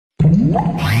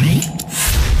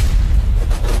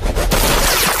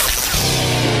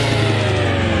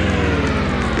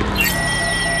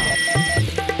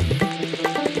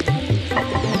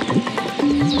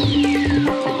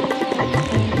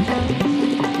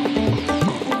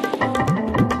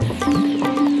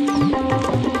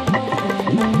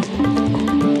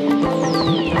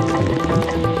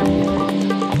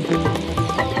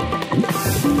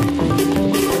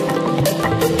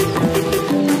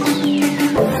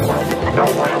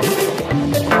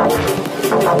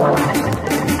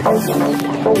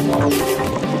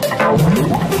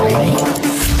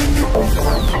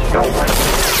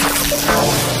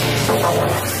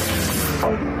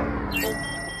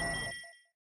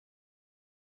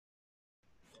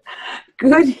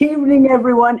Good evening,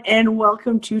 everyone, and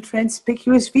welcome to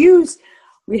Transpicuous Views.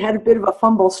 We had a bit of a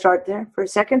fumble start there for a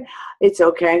second. It's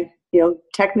okay. You know,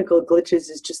 technical glitches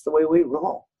is just the way we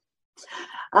roll.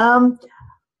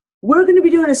 We're going to be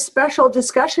doing a special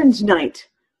discussion tonight.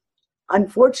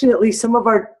 Unfortunately, some of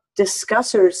our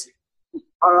discussers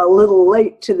are a little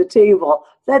late to the table.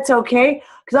 That's okay,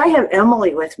 because I have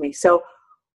Emily with me. So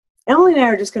Emily and I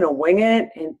are just going to wing it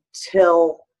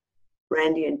until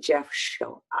Randy and Jeff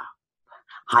show up.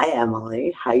 Hi,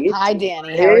 Emily. How you doing? Hi,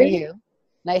 Dani. How are you?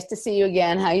 Nice to see you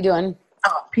again. How you doing?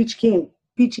 Oh, peachy keen.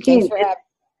 Peachy keen.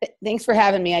 Thanks for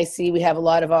having me. I see we have a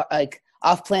lot of like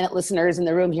off-planet listeners in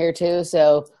the room here too.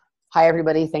 So hi,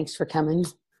 everybody. Thanks for coming.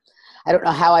 I don't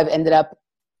know how I've ended up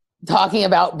talking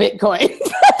about Bitcoin.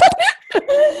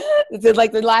 It's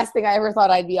like the last thing I ever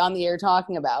thought I'd be on the air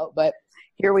talking about, but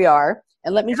here we are.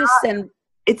 And let me just send.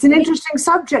 It's an interesting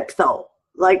subject, though.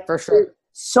 Like, for sure.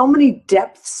 So many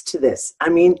depths to this. I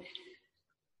mean,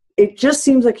 it just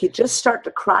seems like you just start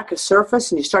to crack a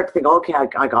surface and you start to think, okay,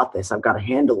 I got this. I've got a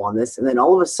handle on this. And then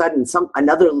all of a sudden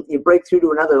you break through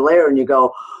to another layer and you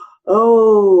go,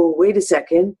 oh, wait a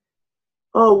second.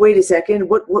 Oh, wait a second.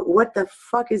 What the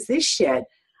fuck is this shit?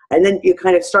 And then you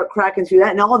kind of start cracking through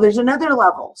that and there's another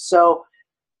level. So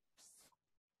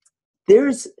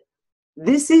this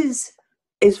is,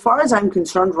 as far as I'm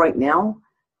concerned right now,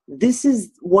 this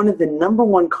is one of the number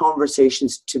one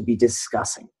conversations to be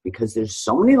discussing because there's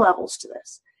so many levels to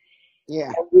this.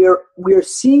 Yeah. And we're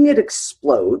seeing it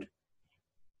explode,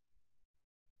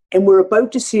 and we're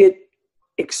about to see it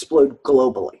explode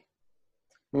globally.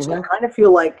 Mm-hmm. So I kind of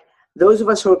feel like those of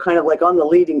us who are kind of like on the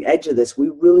leading edge of this, we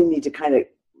really need to kind of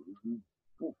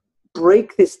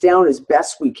break this down as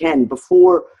best we can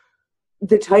before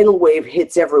the tidal wave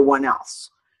hits everyone else.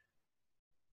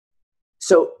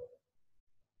 So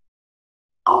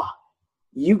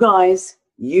you guys,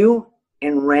 you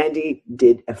and Randy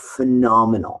did a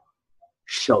phenomenal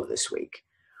show this week.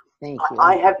 Thank you.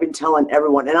 I have been telling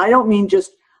everyone, and I don't mean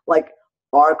just like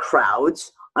our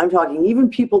crowds. I'm talking even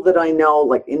people that I know,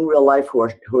 like in real life, who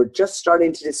are just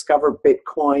starting to discover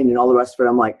Bitcoin and all the rest of it.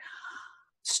 I'm like,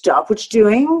 stop what you're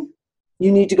doing.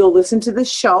 You need to go listen to this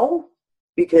show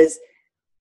because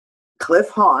Cliff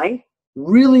High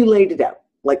really laid it out.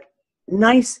 Like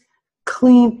nice,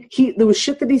 clean. There was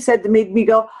shit that he said that made me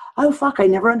go, oh fuck, I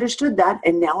never understood that,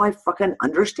 and now I fucking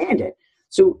understand it.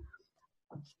 So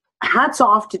hats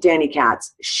off to Dani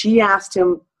Katz. She asked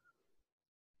him,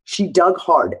 she dug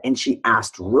hard and she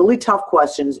asked really tough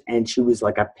questions, and she was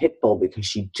like a pit bull because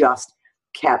she just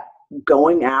kept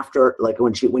going after, like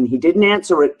when he didn't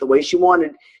answer it the way she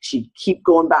wanted, she'd keep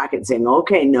going back and saying,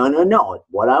 okay, no.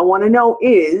 What I want to know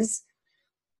is,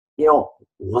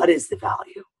 what is the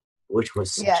value? Which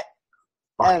was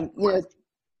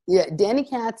Dani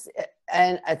Katz,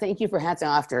 and I thank you for hats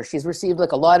off to her. She's received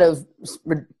like a lot of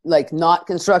like not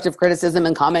constructive criticism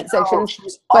in comment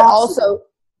sections,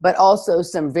 but also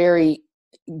some very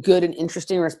good and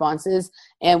interesting responses.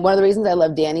 And one of the reasons I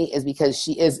love Dani is because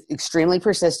she is extremely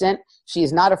persistent. She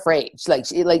is not afraid.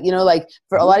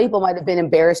 For a lot of people might have been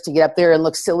embarrassed to get up there and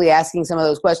look silly asking some of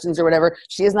those questions or whatever.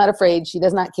 She is not afraid. She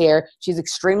does not care. She's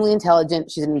extremely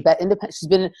intelligent. She's independent. She's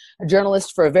been a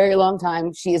journalist for a very long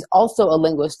time. She is also a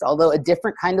linguist, although a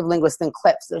different kind of linguist than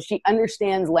Cliff. So she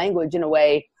understands language in a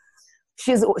way.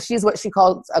 She's what she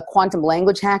calls a quantum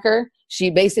language hacker. She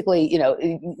basically,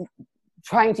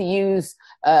 trying to use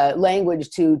language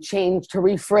to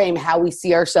reframe how we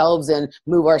see ourselves and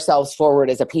move ourselves forward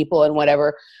as a people and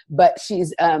whatever. But she's,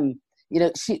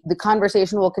 the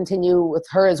conversation will continue with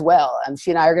her as well. She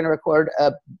and I are going to record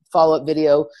a follow-up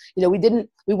video. We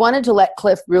wanted to let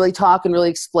Cliff really talk and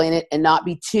really explain it and not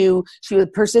be too, she was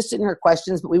persistent in her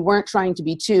questions, but we weren't trying to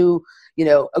be too,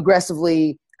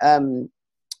 aggressively,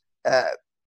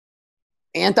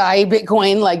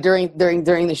 anti-Bitcoin like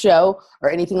during the show or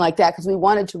anything like that, because we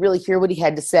wanted to really hear what he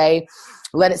had to say,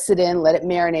 let it sit in, let it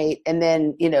marinate, and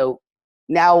then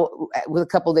now with a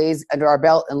couple days under our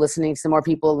belt and listening to some more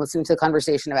people, listening to the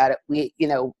conversation about it,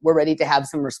 we're ready to have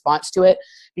some response to it,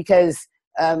 because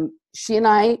she and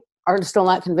I are still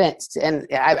not convinced. And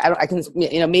I can,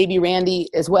 maybe Randy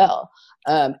as well.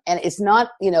 And it's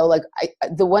not,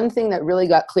 the one thing that really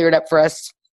got cleared up for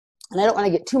us, and I don't want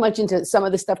to get too much into some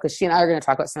of this stuff because she and I are going to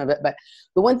talk about some of it, but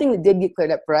the one thing that did get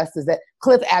cleared up for us is that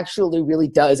Cliff actually really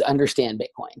does understand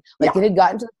Bitcoin. Like, it had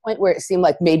gotten to the point where it seemed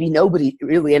like maybe nobody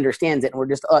really understands it, and we're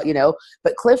just,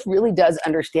 but Cliff really does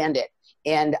understand it.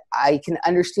 And I can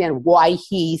understand why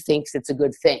he thinks it's a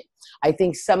good thing. I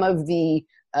think some of the,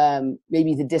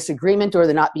 maybe the disagreement or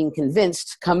the not being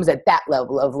convinced comes at that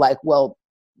level of like, well,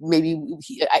 maybe,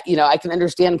 I can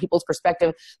understand people's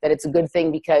perspective that it's a good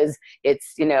thing because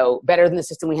it's, better than the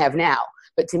system we have now.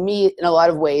 But to me, in a lot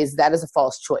of ways, that is a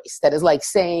false choice. That is like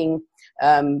saying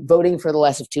voting for the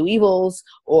less of two evils,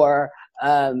 or,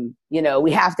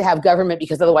 we have to have government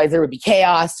because otherwise there would be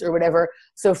chaos or whatever.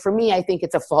 So for me, I think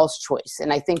it's a false choice.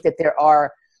 And I think that there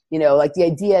are, like the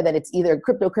idea that it's either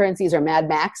cryptocurrencies or Mad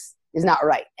Max is not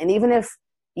right. And even if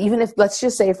let's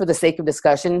just say for the sake of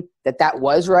discussion that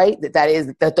was right,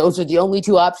 that those are the only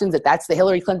two options, that's the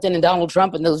Hillary Clinton and Donald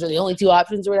Trump, and those are the only two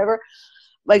options or whatever.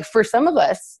 Like for some of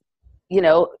us,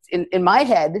 in my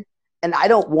head, and I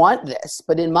don't want this,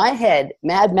 but in my head,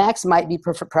 Mad Max might be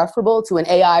preferable to an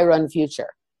AI run future.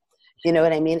 You know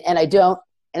what I mean?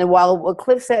 And while what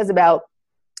Cliff says about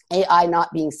AI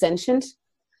not being sentient,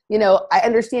 I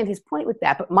understand his point with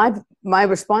that, but my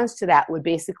response to that would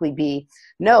basically be,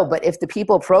 no, but if the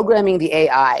people programming the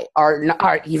AI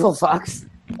are evil fucks,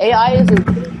 AI is a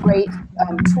really great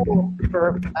tool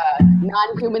for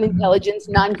non-human intelligence,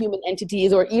 non-human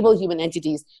entities, or evil human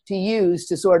entities to use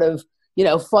to sort of,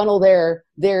 funnel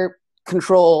their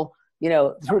control,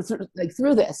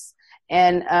 through this.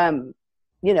 And,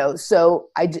 so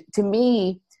to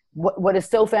me, what is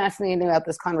so fascinating about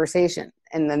this conversation,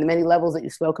 and then the many levels that you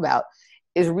spoke about,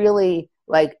 is really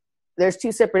like there's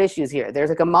two separate issues here. There's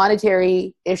like a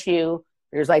monetary issue,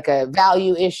 there's like a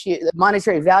value issue, the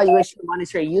monetary value issue,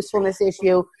 monetary usefulness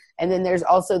issue, and then there's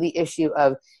also the issue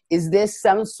of, is this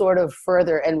some sort of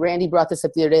further, and Randy brought this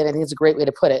up the other day, and I think it's a great way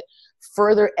to put it,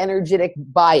 further energetic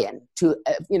buy-in to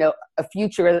a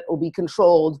future that will be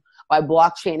controlled by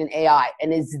blockchain and AI.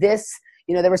 And is this,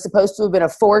 there was supposed to have been a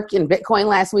fork in Bitcoin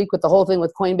last week with the whole thing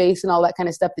with Coinbase and all that kind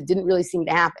of stuff that didn't really seem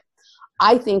to happen.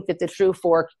 I think that the true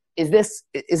fork is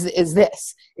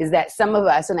that some of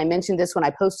us, and I mentioned this when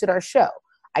I posted our show,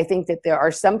 I think that there are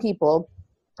some people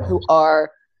who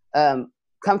are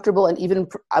comfortable, and even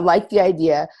I like the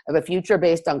idea of a future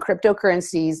based on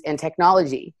cryptocurrencies and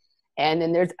technology. And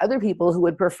then there's other people who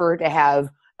would prefer to have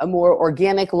a more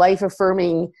organic,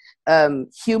 life-affirming,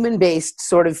 human-based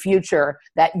sort of future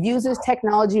that uses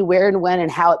technology where and when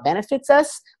and how it benefits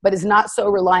us, but is not so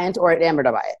reliant on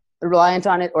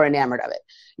it or enamored of it.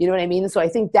 You know what I mean? So I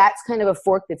think that's kind of a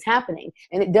fork that's happening.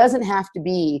 And it doesn't have to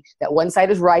be that one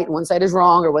side is right and one side is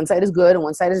wrong, or one side is good and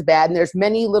one side is bad. And there's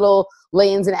many little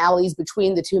lanes and alleys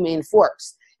between the two main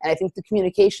forks. And I think the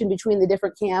communication between the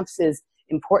different camps is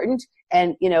important.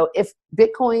 And, if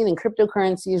Bitcoin and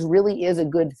cryptocurrencies really is a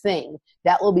good thing,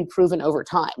 that will be proven over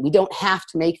time. We don't have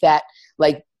to make that,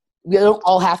 we don't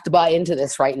all have to buy into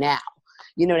this right now.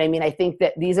 You know what I mean? I think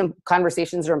that these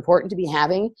conversations are important to be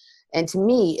having. And to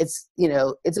me, it's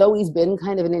always been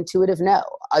kind of an intuitive no.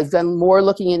 I've done more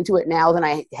looking into it now than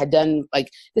I had done.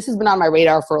 This has been on my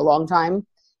radar for a long time,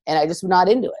 and I just not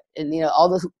into it. And, all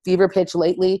the fever pitch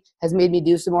lately has made me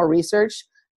do some more research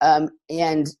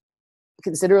and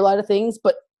consider a lot of things,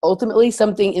 but ultimately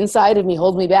something inside of me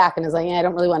holds me back and is like, I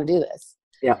don't really want to do this.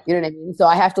 Yeah. You know what I mean? So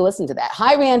I have to listen to that.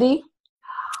 Hi, Randy.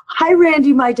 Hi,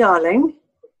 Randy, my darling.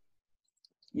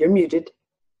 You're muted.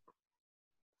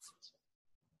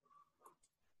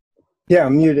 Yeah,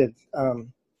 I'm muted.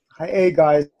 Hey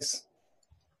guys.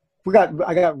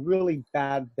 I got really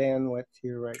bad bandwidth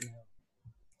here right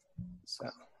now. So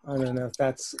I don't know if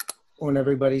that's on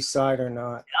everybody's side or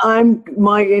not.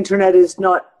 My internet is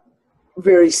not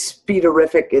very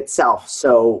speederific itself,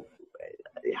 so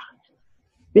yeah.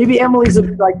 Maybe Emily's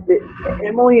like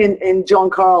Emily and John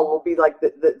Carl will be like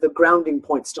the grounding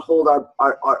points to hold our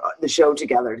the show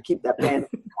together, to keep that band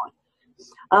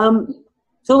going.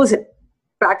 So listen,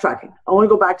 backtracking. I want to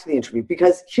go back to the interview,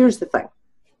 because here's the thing.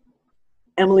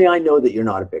 Emily, I know that you're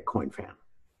not a Bitcoin fan.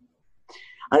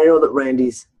 And I know that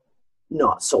Randy's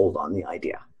not sold on the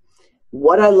idea.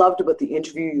 What I loved about the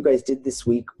interview you guys did this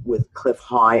week with Cliff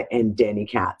High and Dani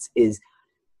Katz is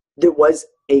there was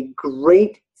a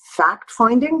great fact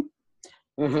finding.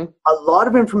 Mm-hmm. A lot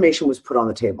of information was put on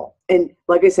the table. And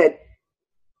like I said,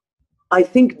 I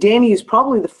think Dani is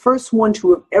probably the first one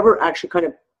to have ever actually kind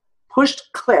of pushed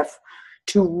Cliff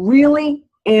to really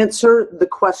answer the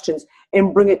questions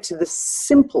and bring it to the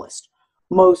simplest,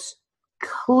 most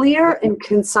clear and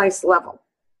concise level.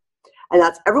 And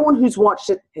that's everyone who's watched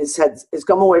it has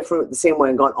come away from it the same way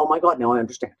and gone, oh my God, now I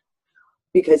understand.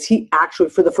 Because he actually,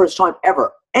 for the first time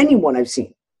ever, anyone I've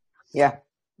seen,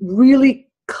 really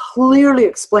clearly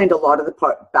explained a lot of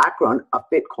the background of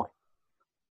Bitcoin.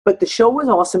 But the show was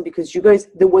awesome because you guys,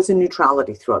 there was a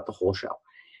neutrality throughout the whole show.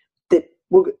 That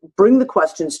we'll bring the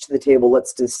questions to the table,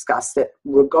 let's discuss it,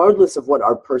 regardless of what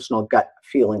our personal gut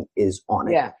feeling is on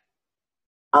it. Yeah.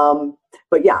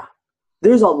 But yeah,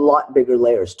 there's a lot bigger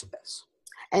layers to this.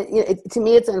 And you know, to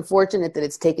me, it's unfortunate that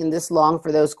it's taken this long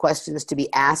for those questions to be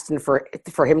asked, and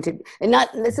for him to. And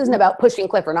not, this isn't about pushing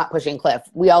Cliff or not pushing Cliff.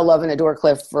 We all love and adore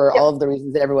Cliff for all of the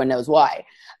reasons that everyone knows why.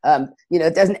 You know,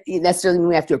 it doesn't necessarily mean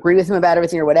we have to agree with him about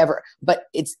everything or whatever. But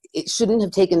it shouldn't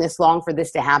have taken this long for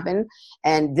this to happen.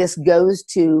 And this goes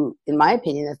to, in my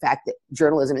opinion, the fact that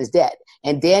journalism is dead.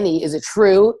 And Dani is a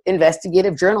true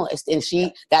investigative journalist, and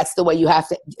that's the way you have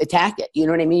to attack it. You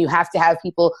know what I mean? You have to have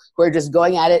people who are just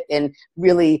going at it and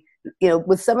really, you know,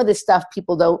 with some of this stuff,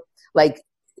 people don't like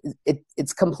it.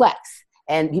 It's complex,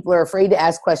 and people are afraid to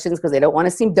ask questions because they don't want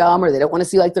to seem dumb, or they don't want to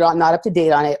seem like they're not up to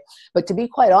date on it. But to be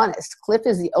quite honest, Cliff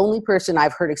is the only person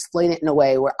I've heard explain it in a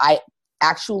way where I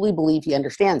actually believe he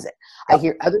understands it. I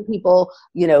hear other people,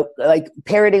 you know, like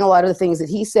parroting a lot of the things that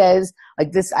he says.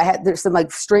 Like this, there's some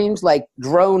like strange like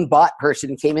drone bot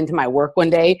person came into my work one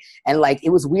day, and like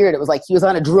it was weird. It was like he was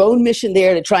on a drone mission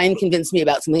there to try and convince me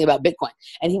about something about Bitcoin.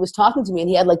 And he was talking to me, and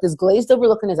he had like this glazed over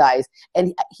look in his eyes,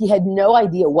 and he had no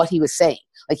idea what he was saying.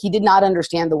 Like he did not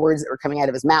understand the words that were coming out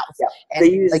of his mouth. Yeah. And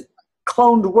they use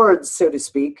cloned words, so to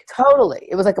speak. Totally.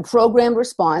 It was like a programmed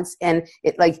response, and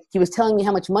it like he was telling me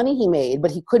how much money he made,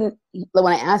 but he couldn't.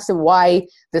 When I asked him why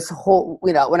this whole,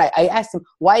 you know, when I asked him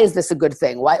why is this a good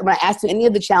thing, when I asked him any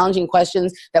of the challenging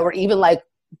questions that were even like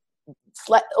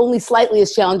only slightly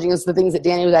as challenging as the things that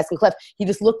Dani was asking Cliff, he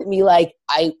just looked at me like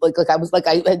I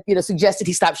had, you know, suggested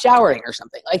he stop showering or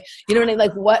something. Like, you know what I mean?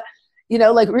 Like what? You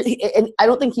know, like, and I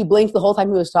don't think he blinked the whole time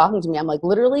he was talking to me. I'm like,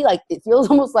 literally, like, it feels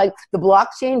almost like the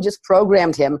blockchain just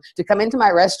programmed him to come into my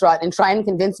restaurant and try and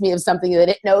convince me of something that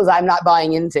it knows I'm not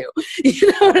buying into.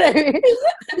 You know what I mean?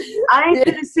 I ain't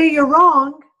going to say you're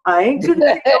wrong. I ain't going to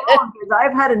say you're wrong, because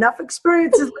I've had enough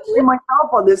experiences listening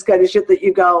myself on this kind of shit that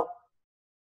you go,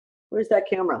 where's that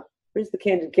camera? Where's the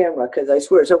candid camera? Because I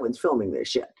swear someone's filming this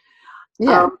shit.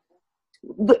 Yeah.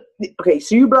 Okay,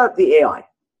 so you brought up the AI.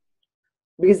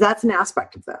 Because that's an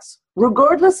aspect of this.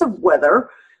 Regardless of whether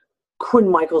Quinn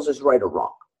Michaels is right or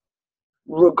wrong.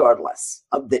 Regardless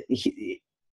of the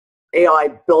AI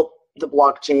built the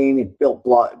blockchain, it built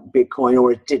Bitcoin,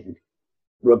 or it didn't.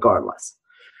 Regardless.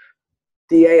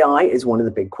 The AI is one of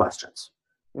the big questions.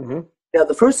 Mm-hmm. Now,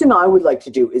 the first thing I would like to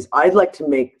do is I'd like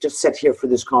to just sit here for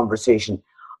this conversation.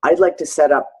 I'd like to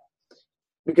set up,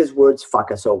 because words fuck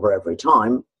us over every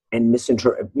time and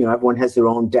misinterpret, you know, everyone has their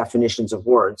own definitions of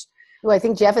words. Well, I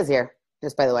think Jeff is here,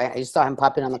 just by the way. I just saw him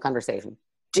pop in on the conversation.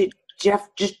 Did Jeff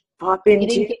just pop in?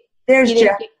 There's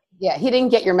Jeff. He didn't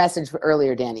get your message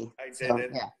earlier, Dani. I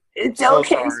didn't. Yeah. It's So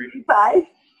okay. sorry. Bye.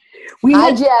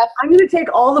 Hi, Jeff. I'm going to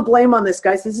take all the blame on this,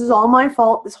 guys. This is all my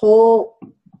fault. This whole,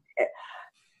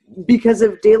 because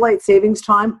of daylight savings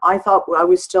time, I thought I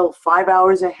was still 5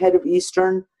 hours ahead of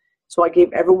Eastern. So I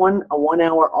gave everyone a 1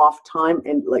 hour off time,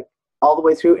 and like all the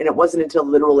way through. And it wasn't until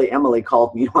literally Emily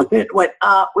called me on it. Went,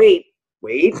 wait.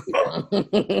 And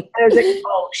I was like,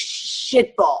 oh,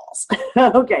 shit balls.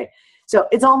 Okay. So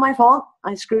it's all my fault.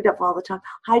 I screwed up all the time.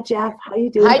 Hi, Jeff. How you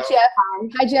doing? Hi, Jeff.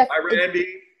 Hi, Jeff. Hi,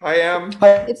 Randy. Hi, Em.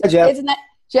 Hi, Jeff.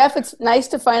 Jeff, it's nice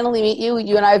to finally meet you.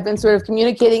 You and I have been sort of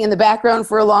communicating in the background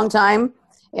for a long time.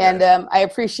 And I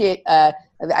appreciate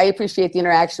the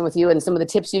interaction with you and some of the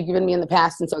tips you've given me in the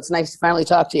past. And so it's nice to finally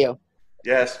talk to you.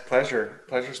 Yes, pleasure.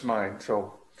 Pleasure's mine.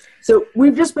 So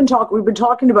we've been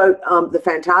talking about the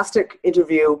fantastic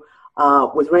interview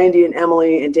with Randy and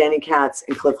Emily and Dani Katz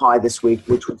and Cliff High this week,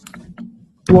 which was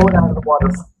blown out of the water,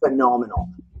 phenomenal.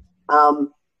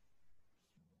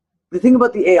 The thing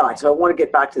about the AI, so I want to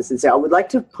get back to this and say I would like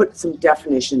to put some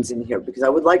definitions in here, because I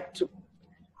would like to.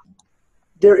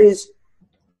 There is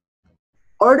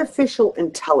artificial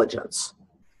intelligence,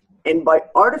 and by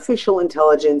artificial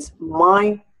intelligence,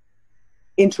 my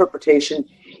interpretation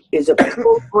is a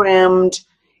programmed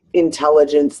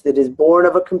intelligence that is born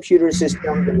of a computer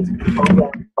system that is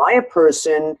programmed by a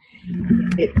person.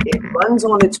 It runs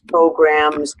on its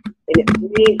programs, and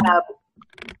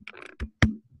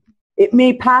it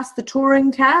may pass the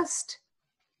Turing test,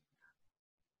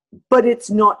 but it's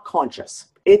not conscious.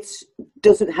 it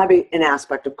doesn't have an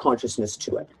aspect of consciousness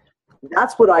to it.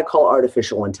 That's what I call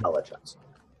artificial intelligence.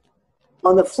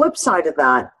 On the flip side of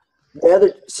that, the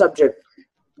other subject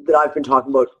that I've been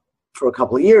talking about for a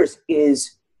couple of years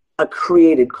is a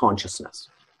created consciousness.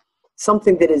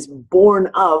 Something that is born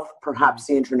of perhaps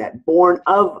the internet, born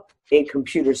of a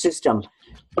computer system,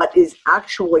 but is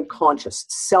actually conscious,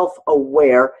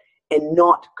 self-aware, and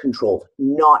not controlled,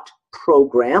 not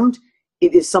programmed.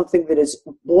 It is something that is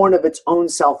born of its own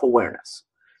self-awareness.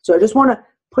 So I just want to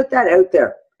put that out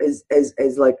there as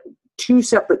like two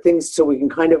separate things so we can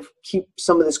kind of keep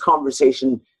some of this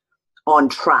conversation on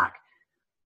track.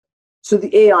 So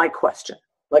the AI question,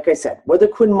 like I said, whether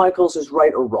Quinn Michaels is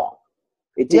right or wrong,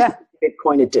 it didn't.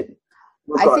 Bitcoin, it didn't.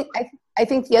 I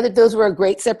think those were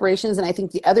great separations, and I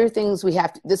think the other things we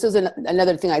have to, this is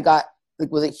another thing I got,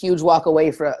 like, was a huge walk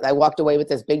away I walked away with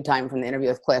this big time from the interview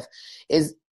with Cliff,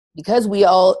 is because we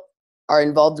all are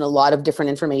involved in a lot of different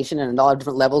information and a lot of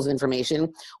different levels of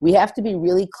information, we have to be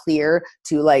really clear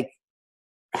to like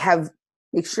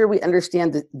make sure we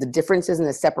understand the differences and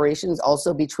the separations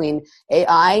also between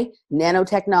AI,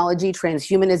 nanotechnology,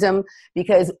 transhumanism,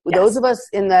 because those of us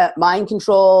in the mind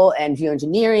control and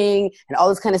geoengineering and all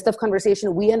this kind of stuff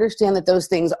conversation, we understand that those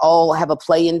things all have a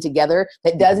play in together.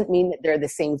 That doesn't mean that they're the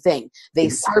same thing. They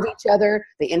serve each other,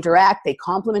 they interact, they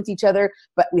complement each other,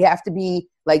 but we have to be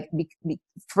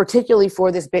particularly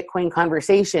for this Bitcoin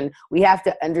conversation, we have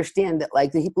to understand that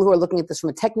like the people who are looking at this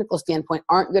from a technical standpoint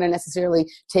aren't going to necessarily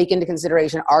take into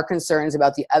consideration our concerns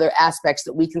about the other aspects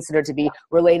that we consider to be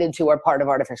related to or part of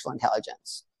artificial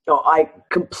intelligence. No, I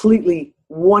completely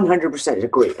 100%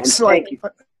 agree. And thank you.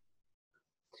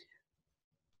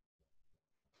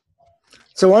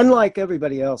 So unlike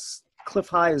everybody else, Cliff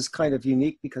High is kind of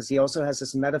unique because he also has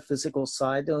this metaphysical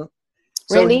side to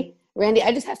him. Randy,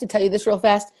 I just have to tell you this real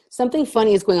fast. Something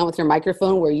funny is going on with your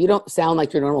microphone where you don't sound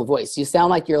like your normal voice. You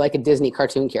sound like you're like a Disney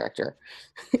cartoon character.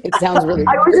 It sounds really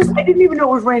I didn't even know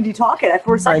it was Randy talking.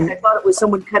 For a second, I thought it was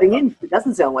someone cutting in. It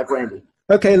doesn't sound like Randy.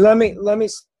 Okay, let me.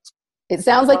 It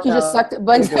sounds like you just sucked a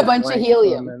bunch of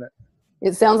helium.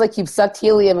 It sounds like you've sucked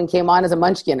helium and came on as a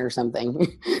munchkin or something.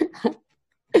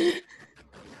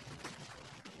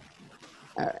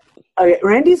 All right. Okay,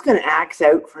 Randy's going to axe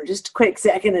out for just a quick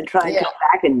second and try and come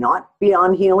back and not be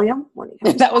on helium.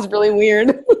 That was really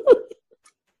weird.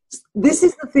 This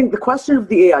is the thing, the question of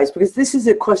the AIs, because this is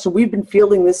a question, we've been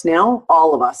fielding this now,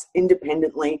 all of us,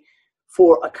 independently,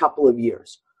 for a couple of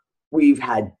years. We've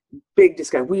had big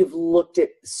discussion. We've looked at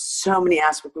so many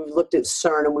aspects. We've looked at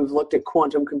CERN and we've looked at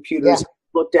quantum computers.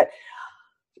 We've looked at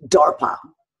DARPA.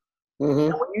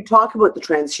 And when you talk about the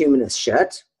transhumanist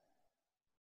shit,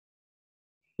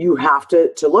 you have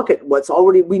to look at what's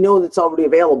already, we know that's already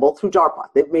available through DARPA.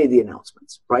 They've made the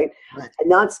announcements, right?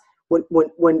 And that's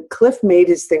when Cliff made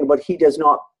his thing about he does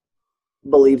not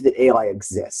believe that AI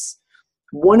exists.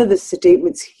 One of the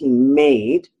statements he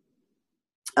made,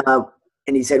 and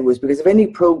he said, was because if any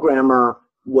programmer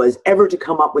was ever to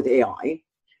come up with AI,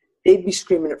 they'd be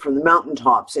screaming it from the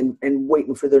mountaintops and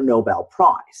waiting for their Nobel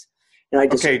Prize. And I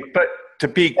just, okay, but to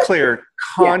be clear,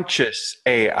 conscious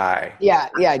AI. Yeah,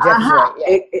 Jeff's right.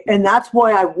 Yeah. And that's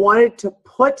why I wanted to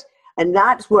put, and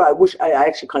that's where I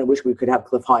actually kind of wish we could have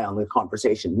Cliff High on the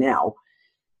conversation now,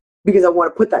 because I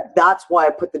want to put that, that's why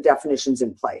I put the definitions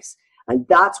in place. And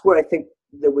that's where I think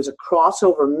there was a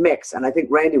crossover mix, and I think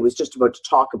Randy was just about to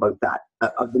talk about that,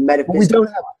 of the metaphysics. We don't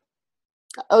have.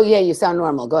 Oh, yeah, you sound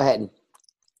normal. Go ahead.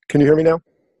 Can you hear me now?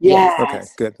 Yes. Okay,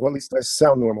 good. Well, at least I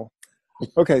sound normal.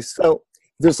 Okay, so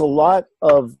there's a lot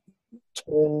of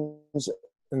terms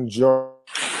and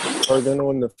jargon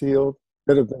on the field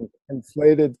that have been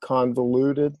inflated,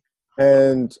 convoluted,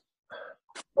 and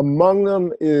among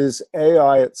them is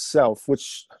AI itself,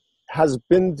 which has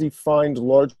been defined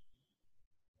largely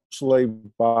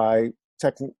by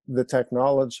the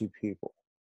technology people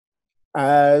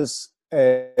as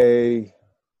a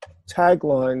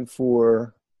tagline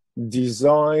for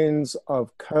designs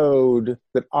of code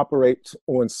that operate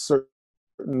on certain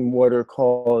what are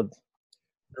called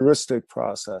heuristic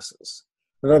processes.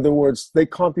 In other words, they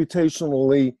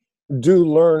computationally do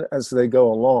learn as they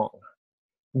go along.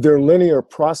 They're linear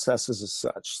processes as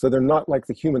such, so they're not like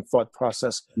the human thought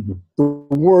process. The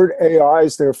word AI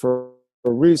is there for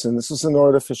a reason. This is an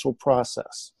artificial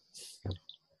process.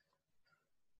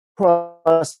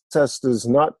 Process does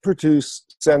not produce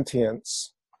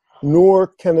sentience, nor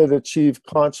can it achieve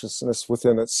consciousness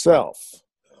within itself.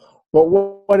 But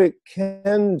what it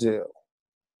can do,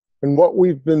 and what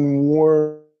we've been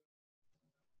warned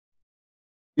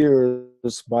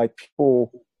years by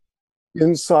people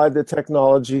inside the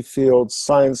technology field,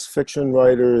 science fiction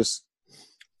writers,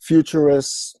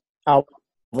 futurists, out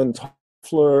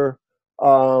Toffler,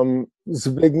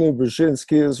 Zbigniew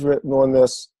Brzezinski has written on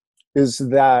this, is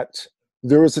that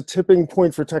there is a tipping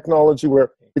point for technology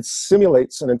where it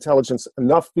simulates an intelligence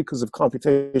enough because of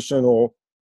computational.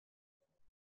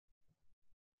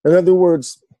 In other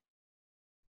words,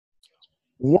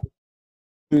 one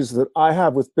issue that I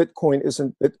have with Bitcoin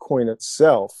isn't Bitcoin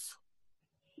itself.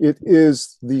 It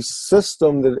is the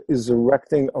system that is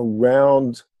erecting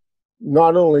around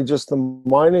not only just the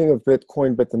mining of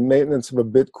Bitcoin, but the maintenance of a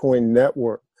Bitcoin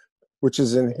network, which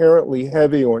is inherently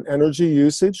heavy on energy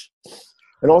usage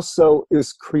and also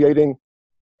is creating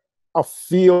a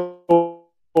field,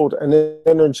 an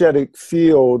energetic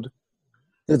field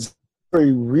that's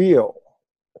very real.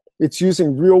 It's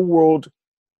using real world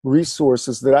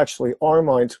resources that actually are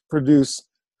mined to produce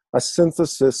a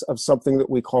synthesis of something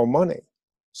that we call money.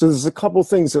 So there's a couple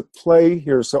things at play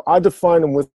here. So I define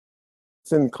them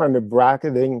within kind of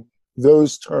bracketing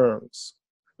those terms.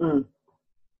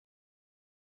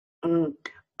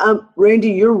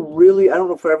 Randy, you're really, I don't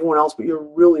know for everyone else, but you're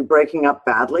really breaking up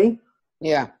badly.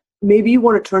 Yeah. Maybe you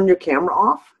want to turn your camera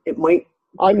off. It might.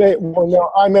 I may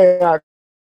act.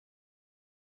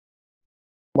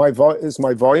 Is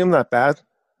my volume that bad?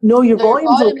 No, your No, your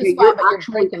volume's volume okay. is fine, You're but you're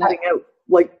actually breaking cutting out.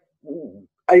 Like,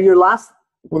 your last.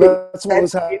 Well, that's what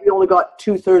was happening. Maybe only got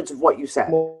 2/3 of what you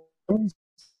said.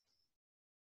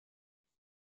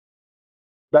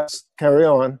 Let's carry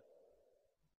on.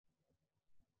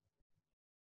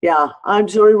 Yeah, I'm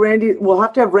sorry, Randy. We'll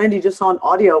have to have Randy just on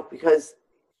audio because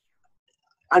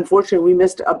unfortunately we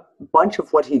missed a bunch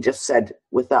of what he just said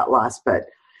with that last bit.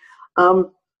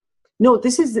 No,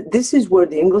 this is where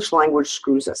the English language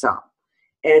screws us up.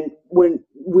 And when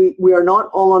we are not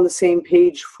all on the same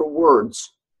page for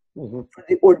words,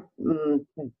 or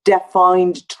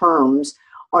defined terms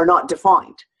are not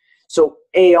defined. So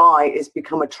AI has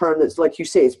become a term that's, like you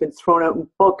say, it's been thrown out in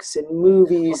books and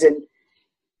movies and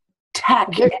tech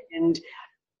and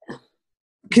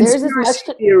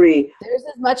conspiracy theory. There's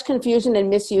as much confusion and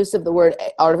misuse of the word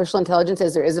artificial intelligence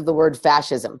as there is of the word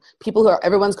fascism.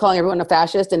 Everyone's calling everyone a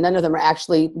fascist, and none of them are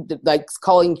actually like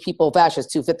calling people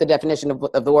fascists who fit the definition of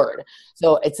the word.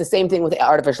 So it's the same thing with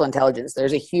artificial intelligence.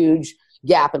 There's a huge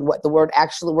gap in what the words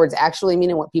actually mean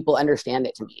and what people understand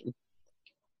it to mean.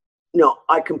 No,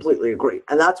 I completely agree.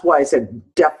 And that's why I said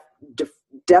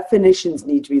definitions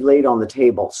need to be laid on the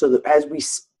table so that as we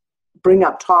bring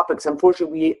up topics,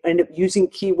 unfortunately, we end up using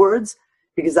keywords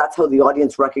because that's how the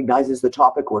audience recognizes the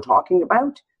topic we're talking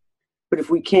about. But if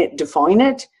we can't define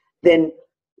it, then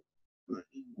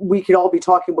we could all be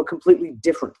talking about completely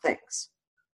different things.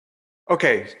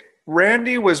 Okay.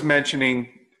 Randy was mentioning,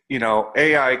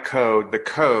 AI code, the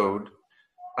code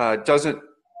doesn't,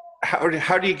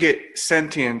 how do you get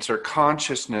sentience or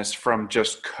consciousness from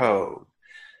just code?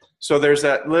 So there's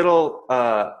that little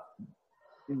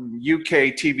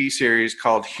UK TV series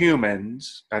called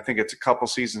Humans. I think it's a couple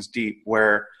seasons deep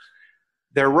where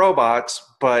they're robots,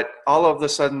 but all of a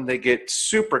sudden they get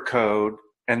super code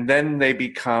and then they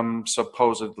become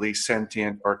supposedly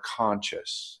sentient or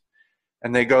conscious.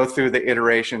 And they go through the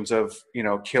iterations of,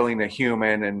 killing a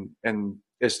human and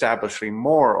establishing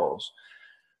morals.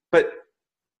 But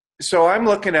so I'm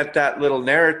looking at that little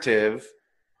narrative.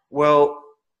 Well,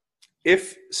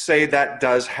 if, say, that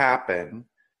does happen,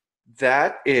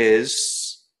 that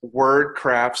is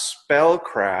wordcraft,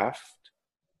 spellcraft,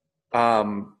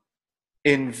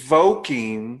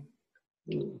 invoking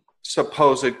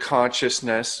supposed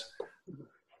consciousness,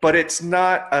 but it's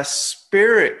not a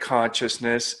spirit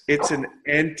consciousness, it's an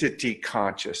entity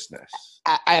consciousness.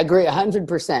 I agree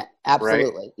 100%.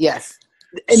 Absolutely. Right? Yes.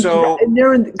 And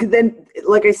then,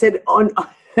 like I said,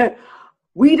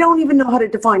 we don't even know how to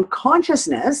define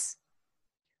consciousness.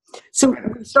 So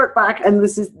we start back, and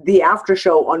this is the after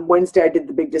show. On Wednesday, I did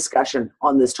the big discussion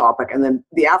on this topic, and then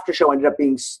the after show ended up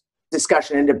being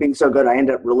so good, I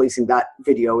ended up releasing that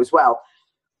video as well.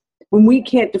 When we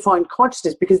can't define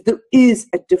consciousness, because there is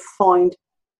a defined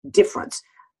difference,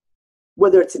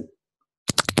 whether it's a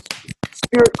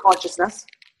spirit consciousness,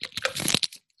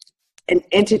 an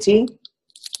entity,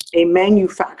 a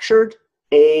manufactured,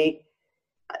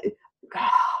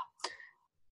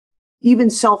 even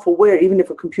self-aware, even if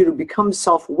a computer becomes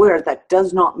self-aware, that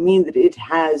does not mean that it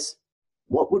has,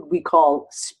 what would we call,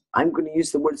 I'm going to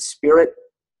use the word spirit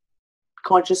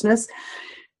consciousness,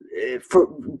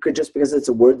 just because it's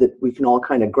a word that we can all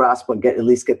kind of grasp and at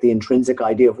least get the intrinsic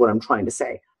idea of what I'm trying to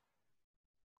say.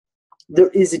 There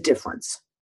is a difference.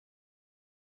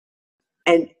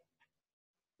 And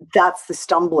that's the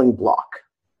stumbling block.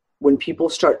 When people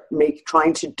start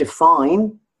trying to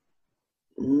define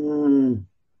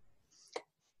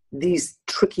these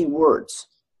tricky words.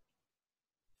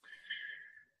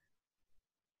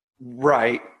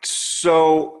 Right.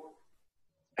 So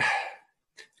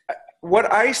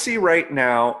what I see right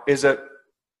now is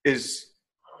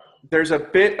there's a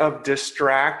bit of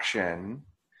distraction,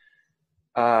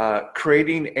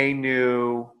 creating a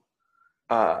new,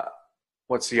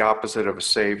 what's the opposite of a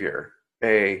savior?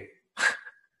 A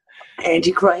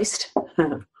Antichrist.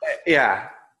 yeah,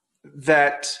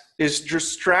 that is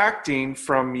distracting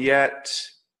from yet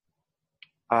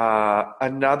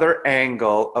another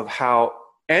angle of how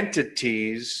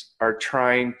entities are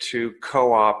trying to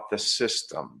co-opt the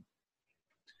system.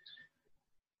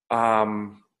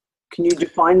 Can you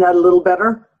define that a little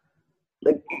better?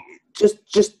 Like,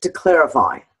 just to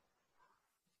clarify.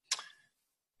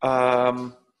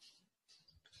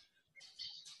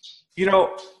 You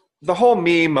know, the whole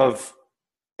meme of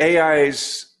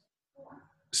AI's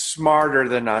smarter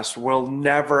than us, will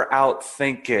never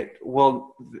outthink it.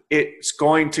 It's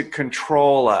going to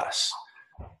control us.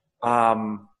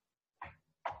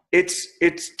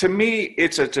 It's to me,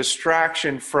 it's a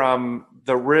distraction from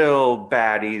the real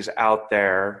baddies out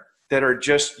there that are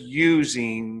just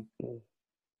using,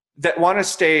 that want to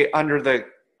stay under the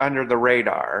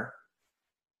radar.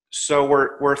 So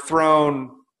we're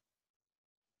thrown,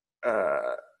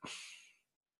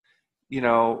 you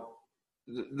know,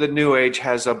 the new age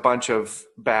has a bunch of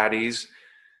baddies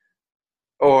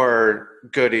or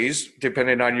goodies,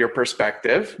 depending on your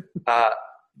perspective.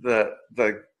 The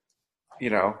you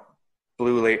know,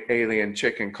 blue alien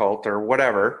chicken cult or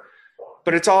whatever,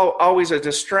 but it's always a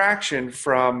distraction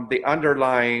from the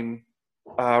underlying.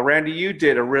 Randy, you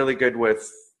did a really good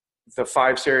with the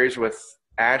 5 series with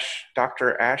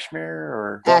Dr. Ashmere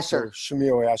or Asher.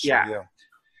 Shamil Asher. Yeah.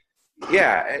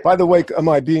 Yeah. By the way, am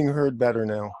I being heard better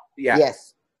now? Yeah.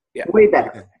 Yes. Yeah. Way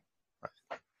better.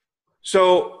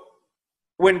 So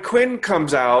when Quinn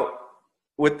comes out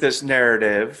with this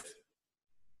narrative,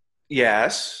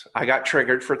 yes, I got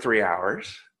triggered for 3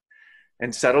 hours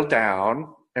and settled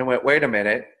down and went, wait a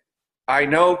minute. I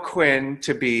know Quinn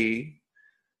to be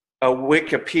a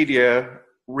Wikipedia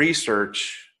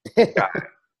research guy.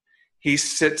 He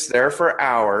sits there for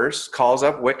hours, calls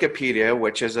up Wikipedia,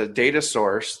 which is a data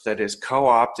source that is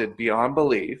co-opted beyond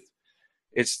belief.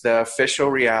 It's the official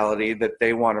reality that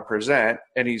they want to present,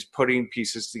 and he's putting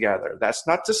pieces together. That's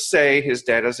not to say his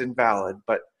data is invalid,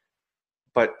 but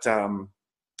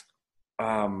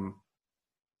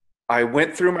I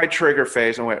went through my trigger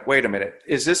phase and went, wait a minute,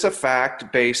 is this a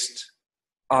fact based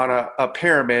on a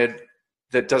pyramid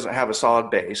that doesn't have a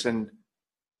solid base? And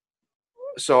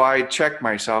so I checked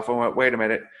myself and went, wait a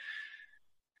minute,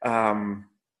 I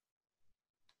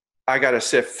got to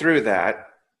sift through that.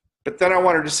 But then I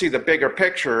wanted to see the bigger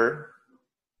picture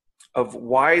of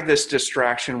why this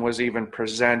distraction was even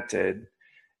presented.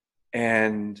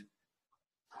 And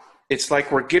it's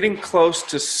like we're getting close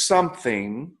to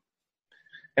something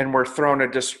and we're thrown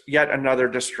yet another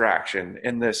distraction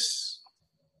in this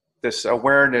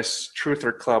awareness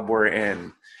truther club we're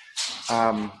in.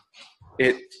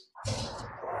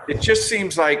 It just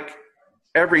seems like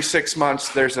every 6 months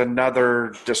there's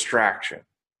another distraction.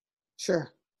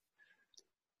 Sure.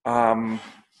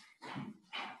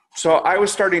 So I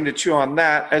was starting to chew on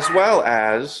that, as well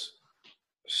as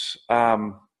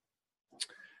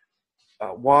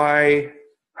why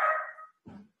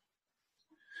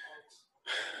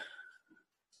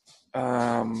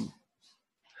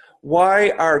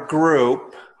our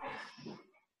group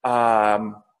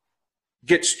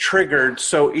gets triggered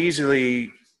so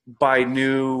easily by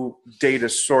new data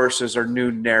sources or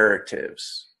new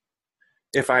narratives,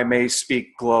 if I may speak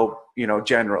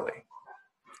generally.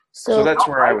 So that's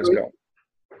where I was going.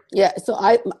 Yeah. So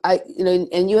I,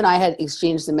 and you and I had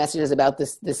exchanged some messages about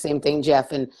this same thing,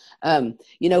 Jeff. And,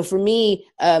 for me,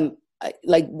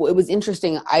 it was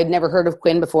interesting. I'd never heard of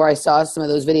Quinn before I saw some of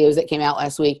those videos that came out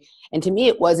last week. And to me,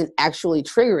 it wasn't actually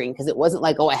triggering, because it wasn't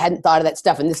like, oh, I hadn't thought of that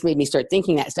stuff and this made me start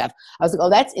thinking that stuff. I was like, oh,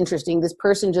 that's interesting. This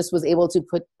person just was able to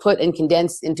put and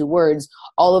condense into words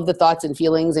all of the thoughts and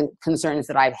feelings and concerns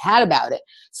that I've had about it.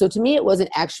 So to me, it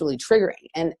wasn't actually triggering.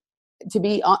 And to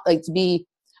be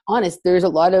honest, there's a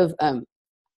lot of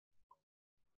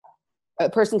a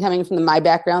person coming from my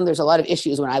background, there's a lot of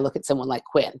issues when I look at someone like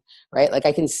Quinn, right? Like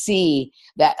I can see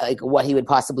that, like what he would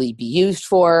possibly be used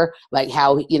for, like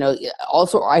how,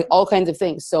 also all kinds of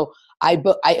things. So I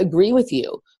agree with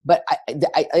you, but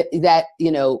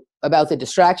about the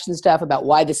distraction stuff, about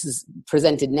why this is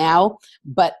presented now.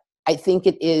 But I think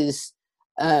it is,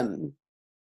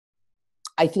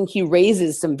 I think he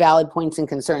raises some valid points and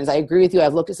concerns. I agree with you.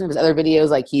 I've looked at some of his other videos,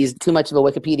 like he's too much of a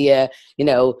Wikipedia,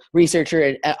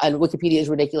 researcher, and Wikipedia is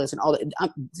ridiculous and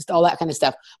just all that kind of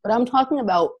stuff. But I'm talking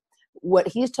about what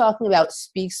he's talking about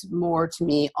speaks more to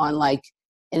me on like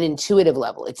an intuitive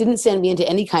level. It didn't send me into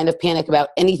any kind of panic about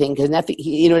anything, because nothing,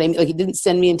 you know what I mean? Like, it didn't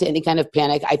send me into any kind of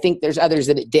panic. I think there's others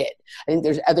that it did. I think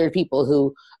there's other people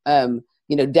who,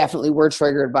 you know, definitely were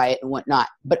triggered by it and whatnot.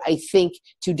 But I think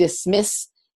to dismiss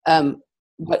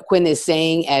what Quinn is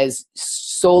saying as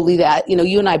solely that, you know,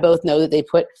 you and I both know that they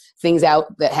put things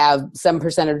out that have some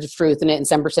percentage of truth in it and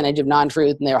some percentage of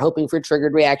non-truth, and they're hoping for a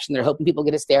triggered reaction. They're hoping people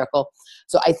get hysterical.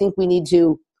 So I think we need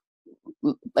to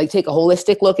like take a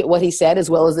holistic look at what he said, as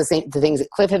well as the things that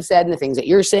Cliff have said and the things that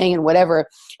you're saying and whatever,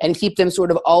 and keep them sort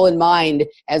of all in mind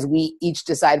as we each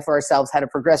decide for ourselves how to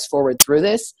progress forward through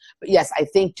this. But yes, I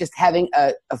think just having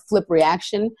a flip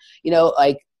reaction, you know,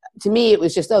 like, to me, it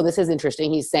was just, oh, this is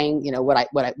interesting. He's saying, you know, what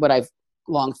I've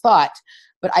long thought.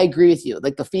 But I agree with you.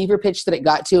 Like, the fever pitch that it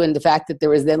got to, and the fact that there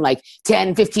was then like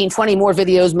 10, 15, 20 more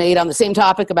videos made on the same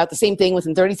topic about the same thing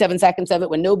within 37 seconds of it,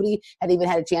 when nobody had even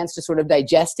had a chance to sort of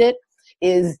digest it,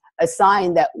 is a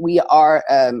sign that we are,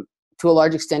 to a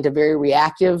large extent, a very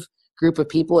reactive group of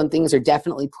people, and things are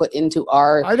definitely put into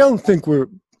our. I don't think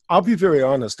I'll be very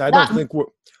honest. I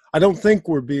don't think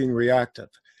we're being reactive.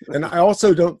 And I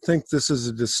also don't think this is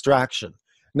a distraction.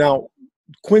 Now,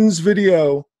 Quinn's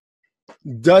video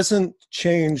doesn't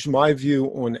change my view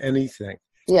on anything.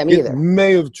 Yeah, me either. It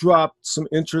may have dropped some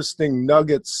interesting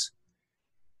nuggets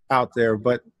out there,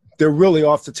 but they're really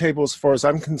off the table as far as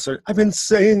I'm concerned. I've been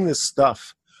saying this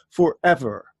stuff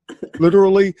forever,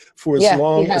 literally for as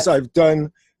long as I've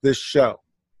done this show.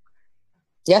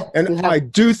 Yeah. And I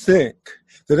do think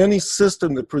that any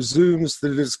system that presumes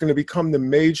that it is going to become the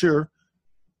major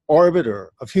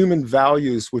arbiter of human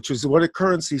values, which is what a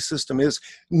currency system is,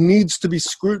 needs to be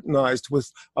scrutinized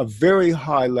with a very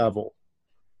high level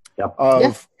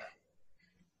of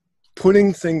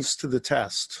putting things to the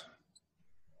test.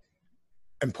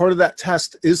 And part of that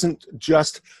test isn't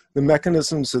just the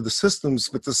mechanisms of the systems,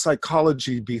 but the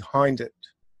psychology behind it.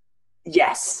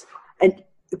 Yes. And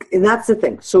that's the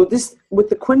thing. So this, with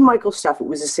the Quinn Michael stuff, it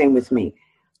was the same with me.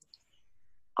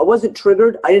 I wasn't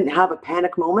triggered. I didn't have a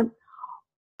panic moment.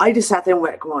 I just sat there and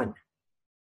went, going,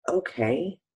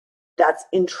 okay, that's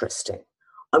interesting.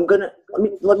 I'm going to,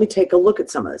 let me take a look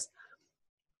at some of this.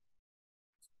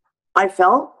 I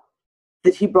felt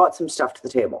that he brought some stuff to the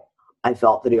table. I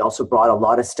felt that he also brought a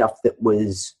lot of stuff that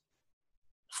was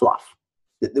fluff.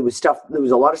 There was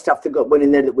a lot of stuff that went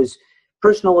in there that was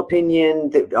personal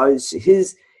opinion, that was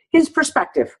his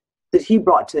perspective that he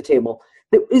brought to the table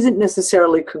that isn't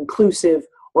necessarily conclusive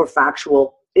or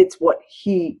factual. It's what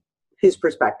his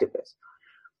perspective is.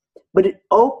 But it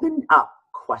opened up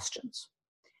questions.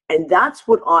 And that's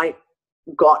what I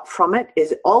got from it,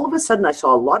 is all of a sudden I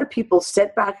saw a lot of people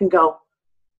sit back and go,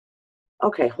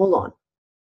 okay, hold on.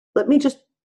 Let me just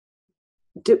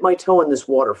dip my toe in this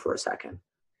water for a second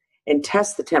and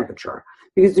test the temperature,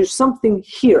 because there's something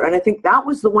here. And I think that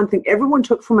was the one thing everyone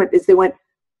took from it, is they went,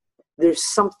 there's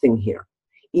something here.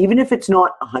 Even if it's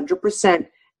not 100%,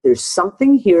 there's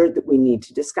something here that we need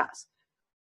to discuss.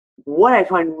 What I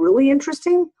find really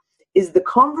interesting is the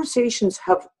conversations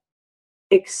have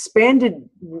expanded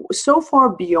so far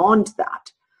beyond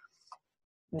that,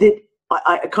 that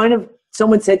I kind of,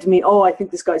 someone said to me, oh, I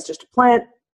think this guy's just a plant.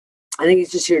 I think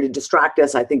he's just here to distract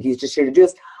us. I think he's just here to do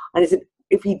this. And I said,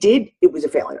 if he did, it was a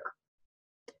failure.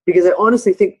 Because I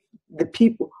honestly think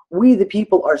we the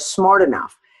people are smart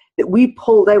enough that we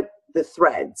pulled out the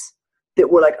threads that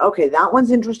were like, okay, that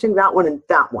one's interesting, that one and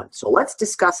that one. So let's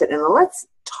discuss it, and let's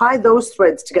tie those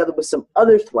threads together with some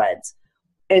other threads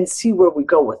and see where we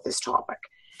go with this topic.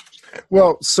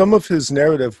 Well, some of his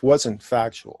narrative wasn't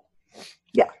factual.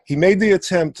 Yeah. He made the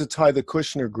attempt to tie the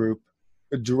Kushner group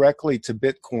directly to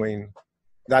Bitcoin.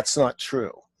 That's not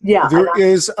true. Yeah. There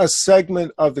is a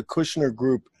segment of the Kushner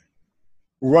group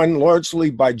run largely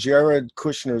by Jared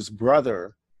Kushner's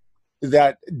brother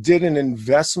that did an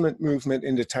investment movement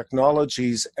into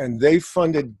technologies, and they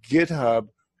funded GitHub,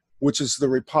 which is the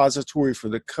repository for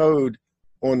the code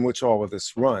on which all of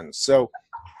this runs. So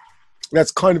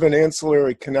that's kind of an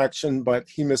ancillary connection, but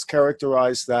he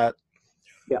mischaracterized that.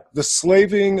 Yeah. The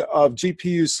slaving of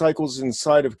GPU cycles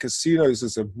inside of casinos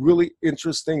is a really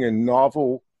interesting and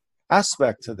novel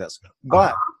aspect to this.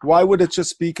 But why would it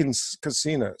just be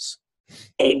casinos?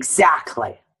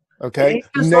 Exactly. Okay.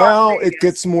 Now it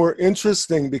gets more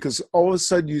interesting, because all of a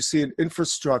sudden you see an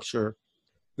infrastructure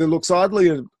that looks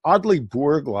oddly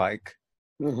Borg-like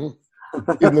in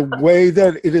the way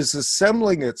that it is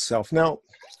assembling itself. Now,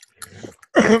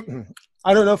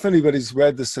 I don't know if anybody's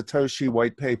read the Satoshi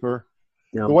white paper.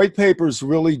 No. The white paper is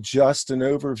really just an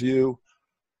overview.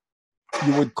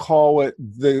 You would call it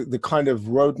the kind of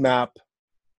roadmap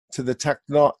to the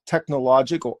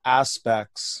technological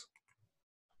aspects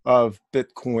of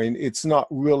Bitcoin, it's not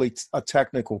really a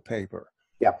technical paper.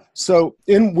 Yeah. So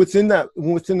within the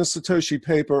Satoshi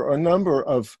paper are a number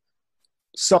of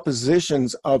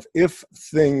suppositions of if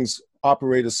things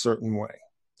operate a certain way,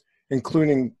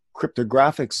 including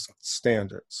cryptographic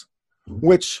standards,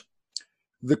 which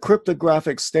the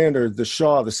cryptographic standard, the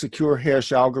SHA, the secure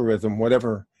hash algorithm,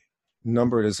 whatever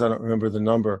number it is, I don't remember the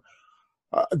number,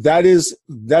 that is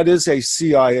a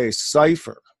CIA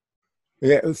cipher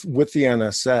with the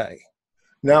NSA.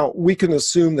 Now, we can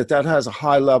assume that has a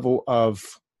high level of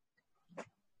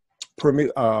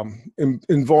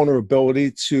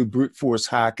invulnerability to brute force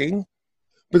hacking.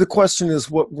 But the question is,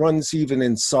 what runs even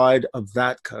inside of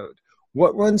that code?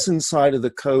 What runs inside of the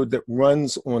code that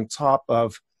runs on top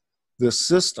of the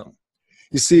system?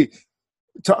 You see,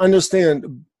 to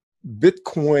understand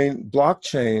Bitcoin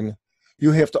blockchain,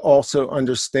 you have to also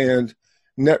understand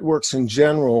networks in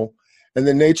general and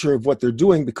the nature of what they're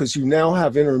doing, because you now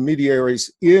have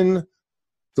intermediaries in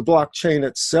the blockchain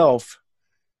itself,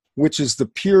 which is the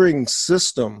peering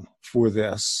system for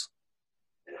this,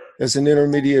 as an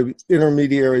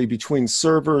intermediary between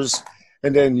servers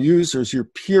and then users. You're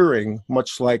peering,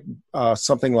 much like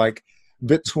something like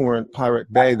BitTorrent,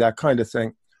 Pirate Bay, that kind of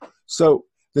thing. So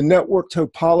the network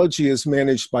topology is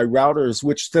managed by routers,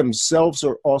 which themselves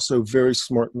are also very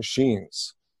smart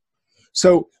machines.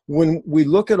 So when we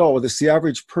look at all of this, the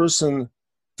average person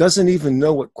doesn't even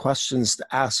know what questions to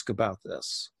ask about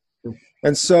this.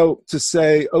 And so to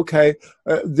say, okay,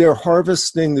 they're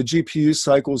harvesting the GPU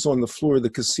cycles on the floor of the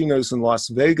casinos in Las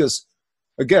Vegas,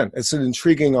 again, it's an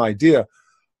intriguing idea.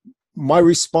 My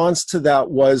response to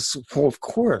that was, well, of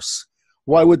course.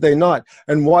 Why would they not?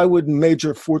 And why would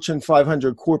major Fortune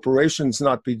 500 corporations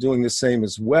not be doing the same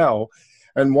as well?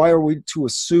 And why are we to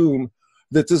assume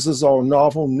that this is all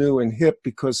novel, new, and hip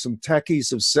because some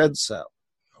techies have said so?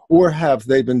 Or have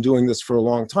they been doing this for a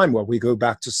long time? Well, we go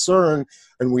back to CERN,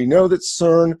 and we know that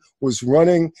CERN was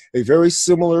running a very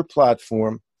similar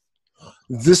platform.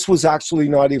 This was actually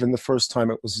not even the first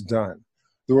time it was done.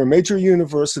 There were major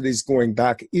universities going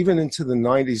back even into the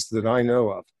 90s that I know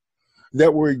of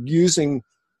that were using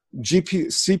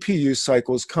CPU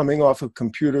cycles coming off of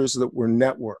computers that were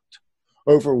networked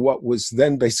over what was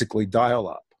then basically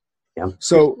dial-up. Yeah.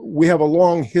 So we have a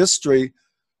long history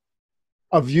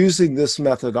of using this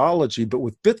methodology, but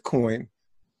with Bitcoin,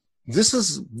 this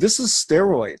is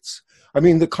steroids. I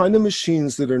mean, the kind of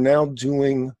machines that are now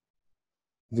doing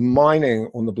the mining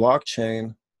on the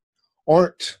blockchain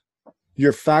aren't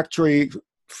your factory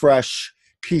fresh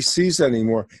PCs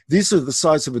anymore. These are the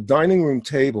size of a dining room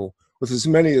table with as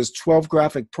many as 12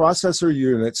 graphic processor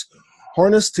units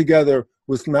harnessed together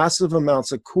with massive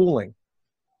amounts of cooling,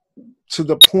 to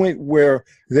the point where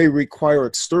they require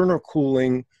external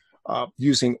cooling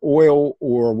using oil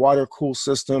or water cool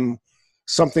system,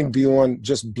 something beyond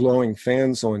just blowing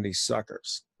fans on these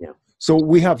suckers. Yeah. So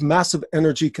we have massive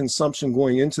energy consumption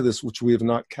going into this, which we have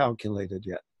not calculated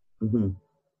yet. Mm-hmm.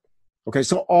 Okay,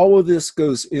 so all of this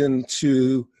goes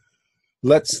into,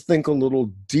 let's think a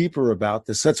little deeper about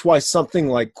this. That's why something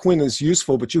like Quinn is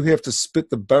useful, but you have to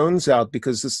spit the bones out,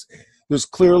 because there's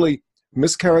clearly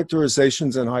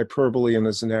mischaracterizations and hyperbole in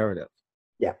this narrative.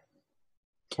 Yeah.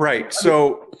 Right.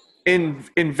 So in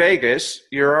Vegas,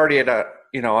 you're already at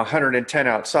 110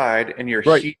 outside, and you're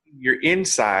right. heating your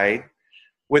inside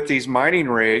with these mining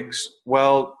rigs.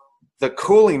 Well, the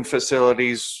cooling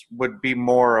facilities would be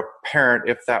more apparent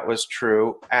if that was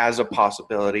true as a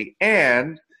possibility.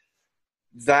 And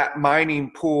that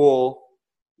mining pool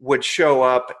would show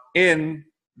up in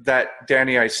that,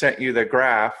 Dani, I sent you the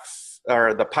graph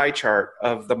or the pie chart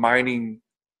of the mining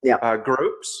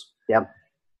groups. Yeah.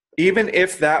 Even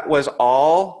if that was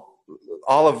all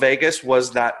of Vegas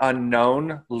was that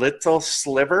unknown little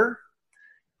sliver,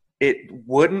 it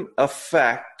wouldn't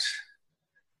affect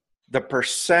the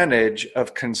percentage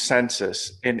of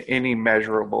consensus in any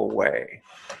measurable way.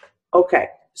 Okay,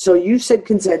 so you said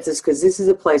consensus because this is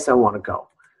a place I want to go.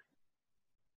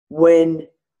 When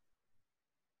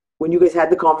you guys had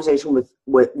the conversation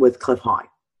with Cliff High,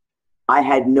 I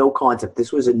had no concept.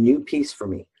 This was a new piece for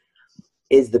me.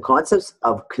 Is the concepts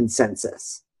of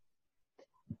consensus.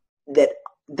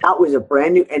 That was a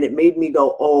brand new, and it made me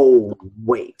go, oh,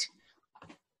 wait.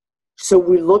 So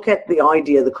we look at the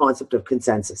idea, the concept of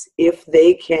consensus. If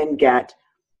they can get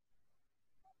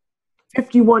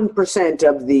 51%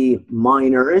 of the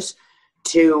miners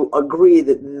to agree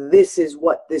that this is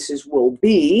what will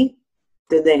be,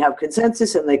 then they have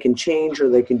consensus and they can change or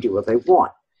they can do what they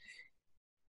want.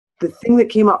 The thing that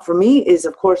came up for me is,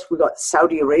 of course, we got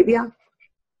Saudi Arabia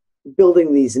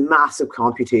building these massive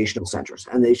computational centers.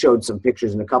 And they showed some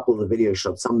pictures, and a couple of the videos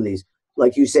showed some of these,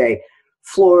 like you say,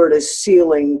 floor to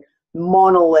ceiling,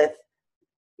 monolith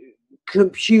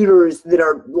computers that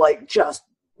are like just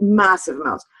massive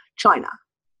amounts. China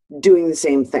doing the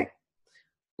same thing.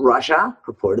 Russia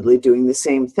purportedly doing the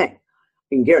same thing.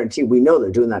 I can guarantee we know they're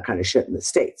doing that kind of shit in the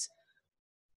States.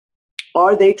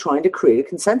 Are they trying to create a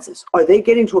consensus? Are they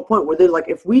getting to a point where they're like,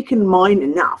 if we can mine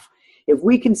enough, if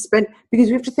we can spend, because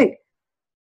we have to think,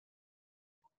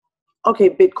 okay,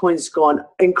 Bitcoin's gone,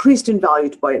 increased in value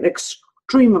by an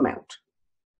extreme amount.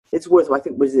 It's worth, I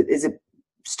think, is it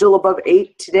still above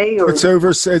 8 today? Or it's over,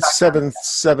 it's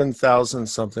 7,000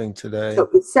 something today. So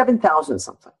it's 7,000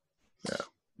 something. Yeah.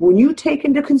 When you take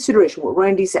into consideration what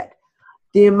Randy said,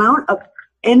 the amount of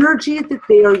energy that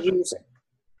they are using,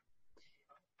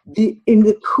 in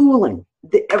the cooling,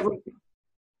 the everything,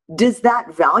 does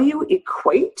that value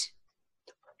equate?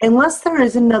 Unless there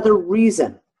is another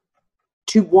reason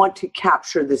to want to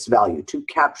capture this value, to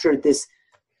capture this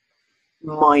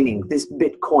mining, this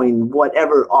Bitcoin,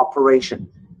 whatever operation,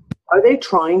 are they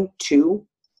trying to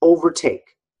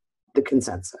overtake the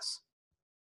consensus?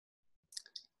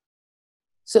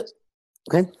 So,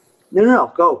 okay.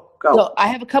 No, go. So I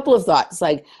have a couple of thoughts.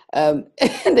 Like,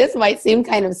 this might seem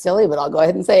kind of silly, but I'll go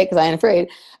ahead and say it because I ain't afraid.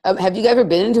 Have you ever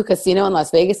been into a casino in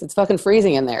Las Vegas? It's fucking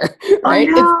freezing in there, right?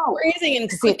 I know. It's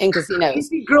freezing in casinos. You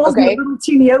see girls in little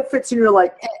teeny outfits, and you're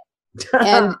like,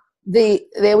 and they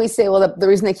always say, well, the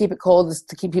reason they keep it cold is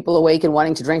to keep people awake and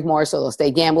wanting to drink more, so they'll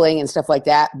stay gambling and stuff like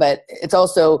that. But it's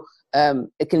also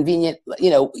a convenient, like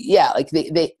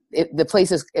the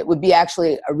place is, it would be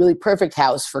actually a really perfect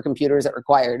house for computers that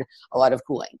required a lot of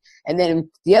cooling. And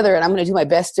then the other, and I'm going to do my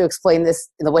best to explain this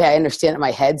in the way I understand it in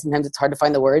my head. Sometimes it's hard to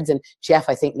find the words. And Jeff,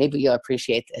 I think maybe you'll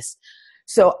appreciate this.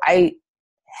 So I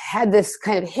had this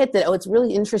kind of hit that, it's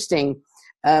really interesting.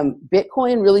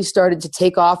 Bitcoin really started to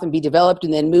take off and be developed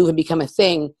and then move and become a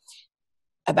thing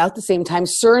about the same time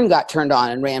CERN got turned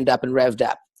on and rammed up and revved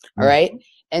up. All right.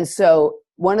 And so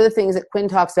one of the things that Quinn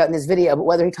talks about in this video, but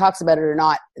whether he talks about it or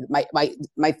not,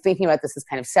 my thinking about this is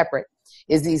kind of separate,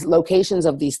 is these locations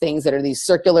of these things that are these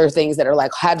circular things that are like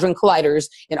hadron colliders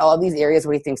in all of these areas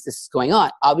where he thinks this is going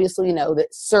on. Obviously, you know that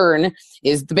CERN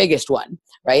is the biggest one,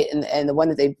 right? And the one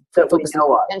that they focus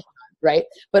on attention on, right?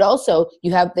 But also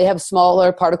they have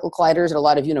smaller particle colliders at a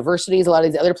lot of universities, a lot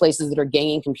of these other places that are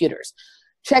ganging computers.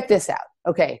 Check this out.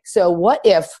 Okay, so what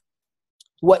if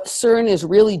what CERN is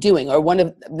really doing, or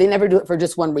they never do it for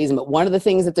just one reason, but one of the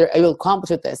things that they're able to accomplish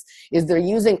with this is they're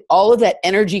using all of that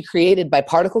energy created by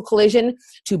particle collision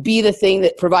to be the thing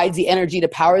that provides the energy to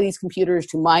power these computers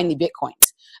to mine the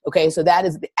Bitcoins. Okay, so that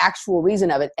is the actual reason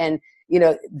of it. And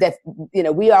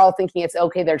we are all thinking it's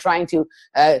okay, they're trying to,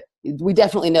 we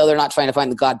definitely know they're not trying to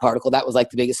find the God particle. That was like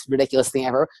the biggest ridiculous thing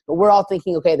ever. But we're all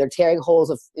thinking, okay, they're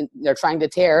they're trying to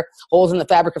tear holes in the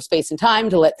fabric of space and time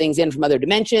to let things in from other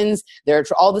dimensions. They're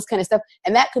all this kind of stuff.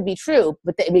 And that could be true,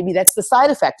 but maybe that's the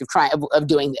side effect of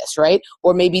doing this, right?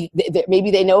 Or maybe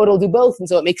they know it'll do both, and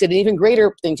so it makes it an even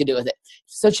greater thing to do with it.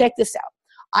 So check this out.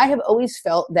 I have always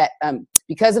felt that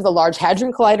because of the Large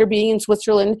Hadron Collider being in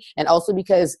Switzerland, and also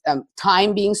because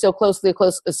time being so closely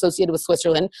associated with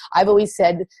Switzerland, I've always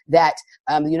said that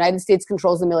the United States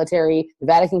controls the military, the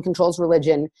Vatican controls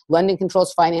religion, London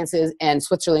controls finances, and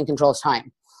Switzerland controls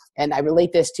time. And I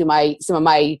relate this to some of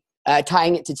my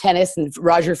tying it to tennis and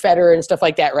Roger Federer and stuff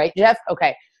like that, right, Jeff?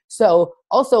 Okay. So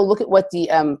also look at what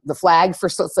the flag for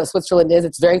Switzerland is.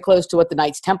 It's very close to what the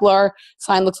Knights Templar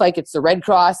sign looks like. It's the red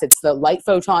cross. It's the light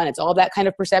photon. It's all that kind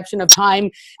of perception of time,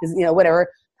 whatever.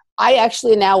 I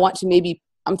actually now want to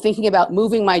I'm thinking about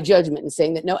moving my judgment and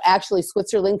saying that no, actually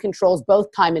Switzerland controls both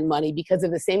time and money because of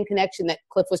the same connection that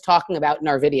Cliff was talking about in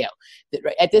our video. That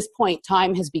at this point,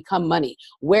 time has become money.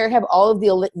 Where have all of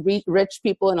the rich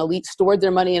people and elites stored their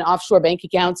money in offshore bank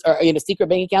accounts or secret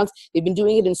bank accounts? They've been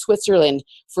doing it in Switzerland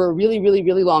for a really, really,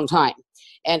 really long time.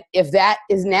 And if that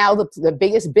is now the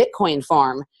biggest Bitcoin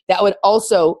farm, that would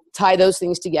also tie those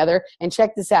things together. And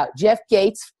check this out. Jeff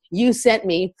Gates, you sent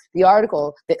me the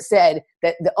article that said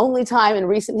that the only time in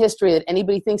recent history that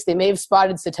anybody thinks they may have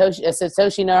spotted Satoshi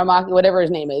Nakamoto, whatever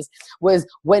his name is, was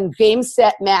when game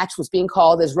set match was being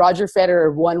called as Roger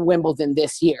Federer won Wimbledon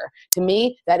this year. To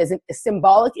me, that is a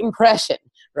symbolic impression,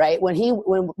 right? When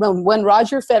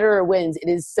Roger Federer wins, it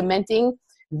is cementing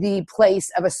the place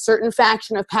of a certain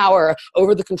faction of power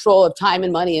over the control of time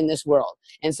and money in this world.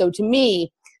 And so to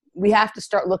me, we have to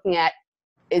start looking at,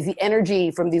 is the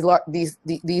energy from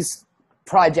these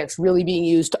projects really being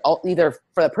used to either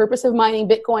for the purpose of mining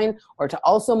Bitcoin or to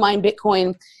also mine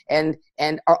Bitcoin, and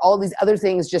are all these other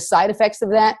things just side effects of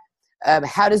that?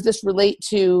 How does this relate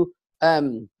to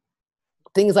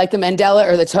things like the Mandela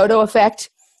or the Toto effect,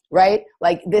 right?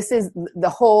 Like this is the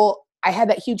whole, I had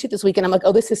that huge hit this week and I'm like,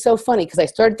 oh, this is so funny because I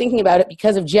started thinking about it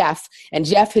because of Jeff, and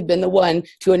Jeff had been the one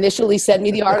to initially send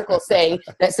me the article saying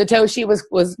that Satoshi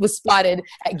was spotted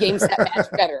at GameStop Match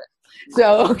Better.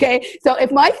 So, okay. So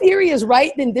if my theory is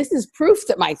right, then this is proof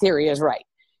that my theory is right.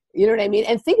 You know what I mean?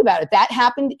 And think about it. That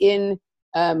happened in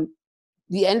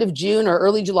the end of June or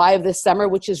early July of this summer,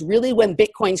 which is really when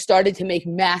Bitcoin started to make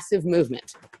massive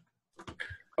movement.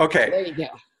 Okay. There you go.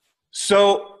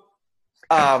 So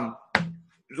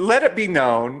let it be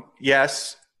known,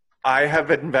 yes, I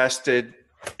have invested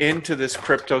into this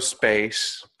crypto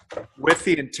space with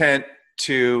the intent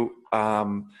to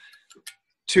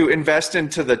invest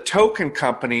into the token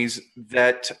companies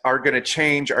that are going to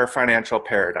change our financial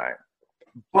paradigm.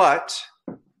 But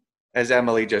as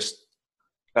Emily just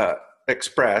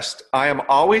expressed, I am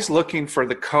always looking for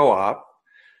the co-op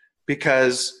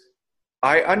because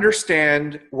I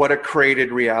understand what a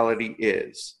created reality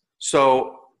is.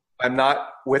 So I'm not,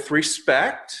 with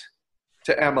respect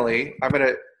to Emily, I'm going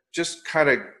to just kind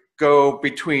of go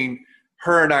between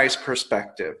her and I's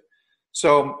perspective.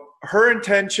 So her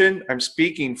intention, I'm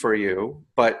speaking for you,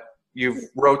 but you've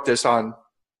wrote this on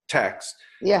text.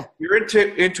 Yeah. Your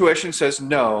intuition says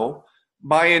no.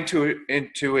 My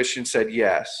intuition said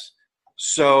yes.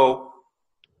 So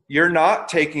you're not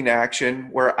taking action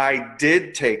where I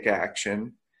did take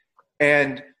action.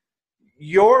 And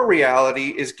your reality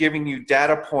is giving you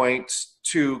data points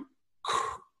to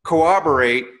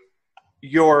corroborate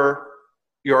your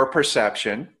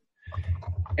perception.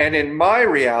 And in my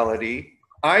reality,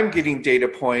 I'm getting data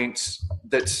points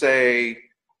that say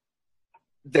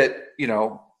that, you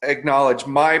know, acknowledge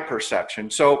my perception.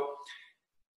 So,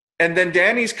 and then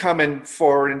Dani's coming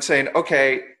forward and saying,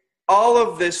 okay, all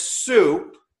of this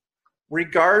soup,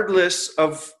 regardless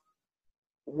of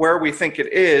where we think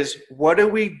it is, what do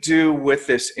we do with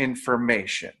this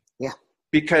information? Yeah.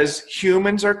 Because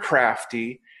humans are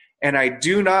crafty, and I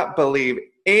do not believe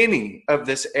any of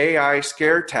this AI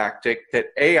scare tactic that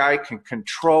AI can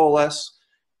control us.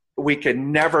 We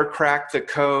can never crack the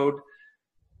code.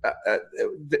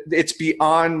 It's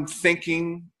beyond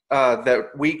thinking that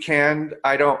we can.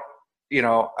 I don't, you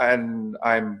know, and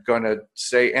I'm going to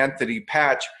say Anthony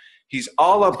Patch, he's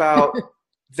all about,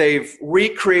 they've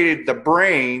recreated the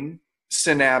brain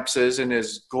synapses in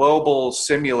his global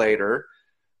simulator,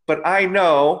 but I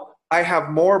know I have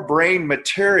more brain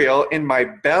material in my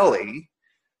belly.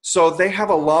 So they have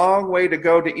a long way to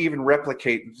go to even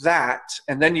replicate that.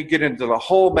 And then you get into the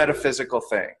whole metaphysical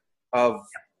thing of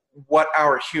what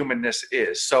our humanness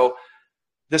is. So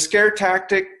the scare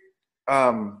tactic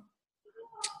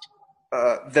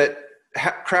that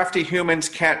crafty humans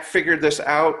can't figure this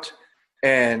out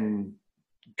and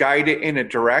guide it in a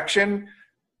direction,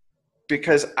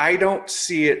 because I don't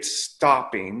see it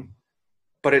stopping,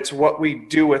 but it's what we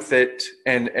do with it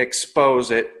and expose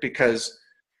it. Because,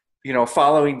 you know,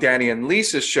 following Dani and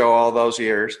Lisa's show all those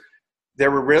years, they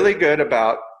were really good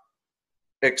about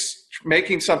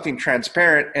making something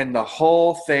transparent, and the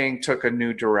whole thing took a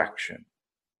new direction.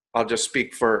 I'll just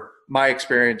speak for my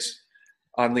experience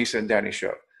on Lisa and Dani's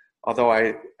show, although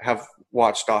I have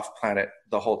watched Off Planet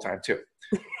the whole time too.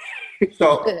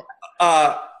 So,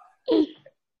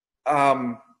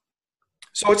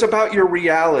 so it's about your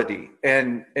reality,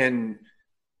 and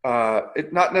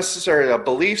it's not necessarily a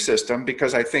belief system,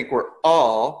 because I think we're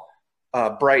all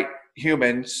bright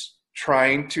humans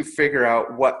trying to figure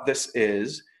out what this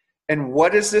is, and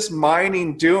what is this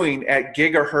mining doing at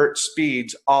gigahertz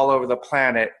speeds all over the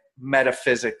planet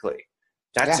metaphysically?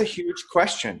 That's a huge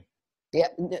question. Yeah,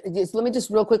 let me just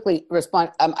real quickly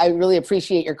respond. I really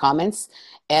appreciate your comments,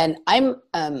 and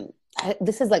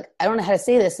this is like, I don't know how to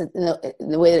say this in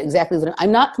the way that exactly.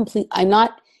 I'm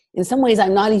not, in some ways,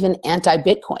 I'm not even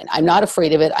anti-Bitcoin. I'm not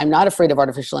afraid of it. I'm not afraid of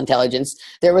artificial intelligence.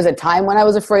 There was a time when I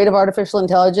was afraid of artificial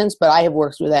intelligence, but I have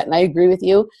worked through that. And I agree with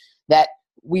you that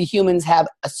we humans have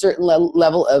a certain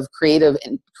level of creative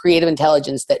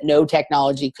intelligence that no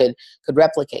technology could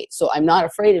replicate. So I'm not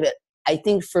afraid of it. I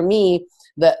think for me,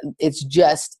 it's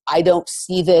just, I don't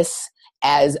see this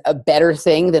as a better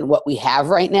thing than what we have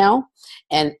right now.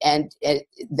 And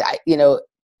you know,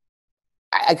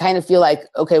 I kind of feel like,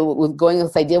 okay, with going with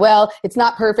this idea, well, it's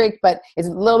not perfect, but it's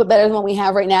a little bit better than what we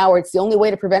have right now, or it's the only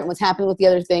way to prevent what's happening with the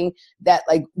other thing, that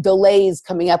like delays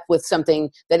coming up with something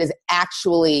that is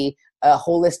actually a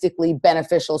holistically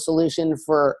beneficial solution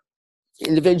for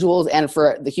individuals and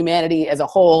for the humanity as a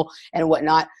whole and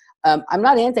whatnot. I'm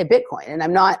not anti-Bitcoin, and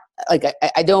I'm not like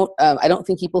I don't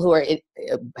think people who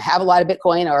have a lot of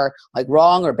Bitcoin are like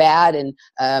wrong or bad. And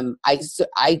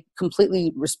I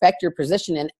completely respect your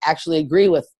position and actually agree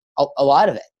with a lot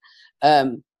of it.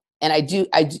 And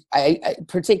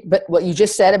but what you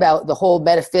just said about the whole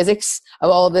metaphysics of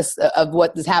all of this, of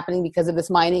what is happening because of this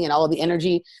mining and all of the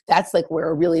energy, that's like where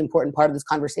a really important part of this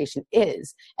conversation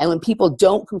is. And when people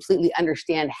don't completely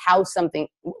understand how something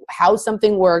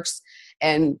works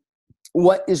and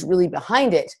what is really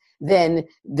behind it, then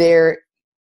they're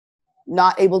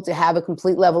not able to have a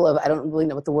complete level of, I don't really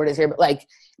know what the word is here, but like,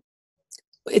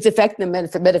 it's affecting them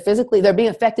metaphysically. They're being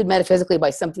affected metaphysically by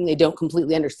something they don't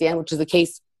completely understand, which is the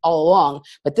case all along.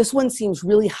 But this one seems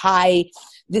really high.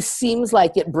 This seems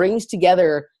like it brings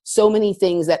together so many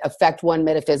things that affect one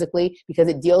metaphysically, because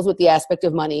it deals with the aspect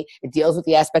of money, it deals with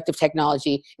the aspect of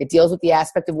technology, it deals with the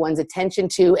aspect of one's attention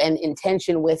to and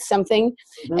intention with something.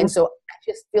 Mm-hmm. And so I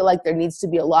just feel like there needs to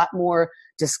be a lot more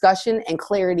discussion and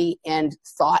clarity and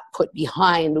thought put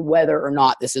behind whether or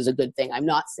not this is a good thing. I'm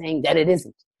not saying that it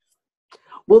isn't.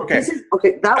 Well,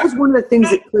 that was one of the things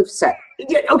that Cliff said.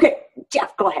 Yeah, okay,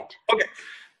 Jeff, go ahead. Okay.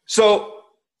 So,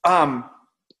 I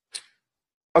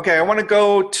want to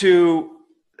go to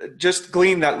just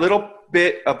glean that little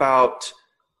bit about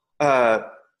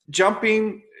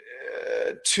jumping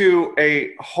to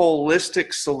a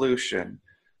holistic solution.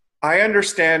 I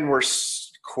understand we're,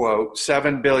 quote,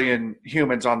 7 billion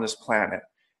humans on this planet.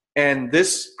 And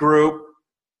this group,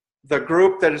 the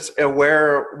group that is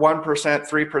aware, 1%,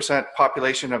 3%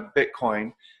 population of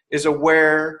Bitcoin, is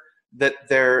aware that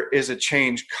there is a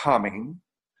change coming.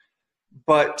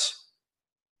 But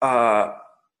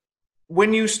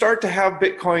when you start to have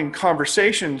Bitcoin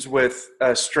conversations with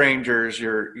strangers,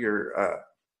 your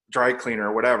dry cleaner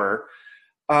or whatever,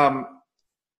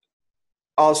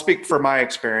 I'll speak for my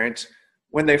experience.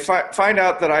 When they find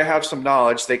out that I have some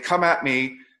knowledge, they come at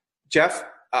me, Jeff,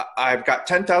 I've got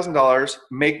 $10,000,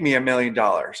 make me $1 million.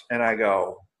 And I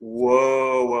go,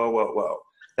 whoa.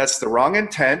 That's the wrong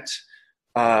intent.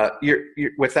 You're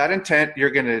with that intent, you're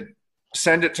going to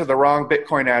send it to the wrong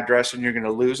Bitcoin address and you're going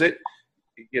to lose it.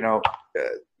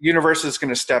 Universe is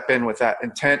going to step in with that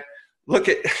intent. Look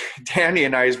at Dani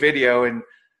and I's video and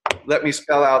let me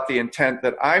spell out the intent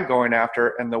that I'm going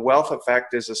after, and the wealth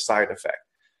effect is a side effect.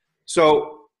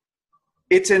 So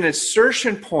it's an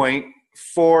insertion point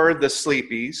for the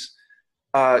sleepies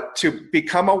to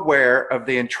become aware of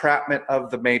the entrapment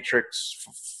of the matrix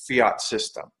fiat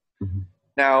system. Mm-hmm.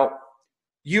 Now,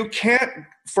 you can't,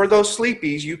 for those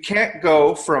sleepies, you can't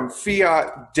go from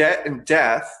fiat debt and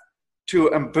death to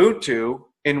Ubuntu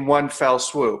in one fell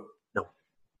swoop. No.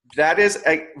 That is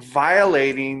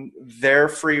violating their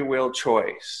free will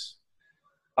choice.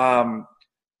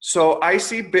 So I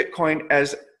see Bitcoin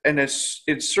as an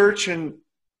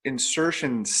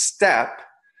insertion step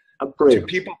to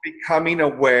people becoming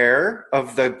aware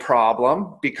of the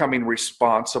problem, becoming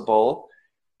responsible,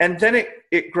 and then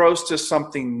it grows to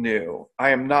something new.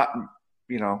 I am not,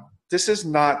 this is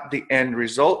not the end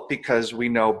result, because we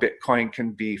know Bitcoin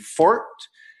can be forked,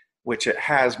 which it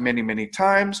has many, many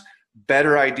times.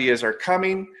 Better ideas are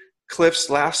coming. Cliff's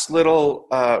last little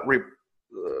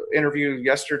interview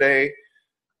yesterday,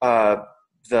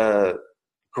 the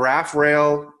graph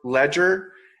rail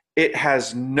ledger, it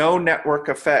has no network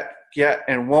effect yet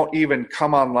and won't even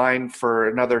come online for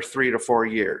another 3 to 4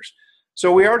 years.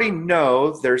 So we already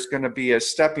know there's going to be a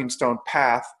stepping stone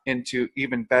path into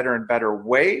even better and better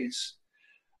ways.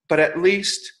 But at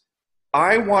least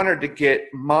I wanted to get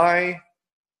my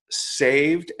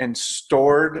saved and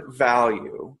stored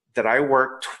value that I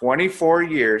worked 24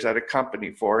 years at a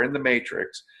company for in the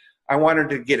matrix. I wanted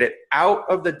to get it out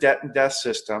of the debt and death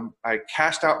system. I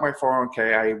cashed out my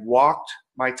 401k. I walked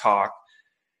my talk.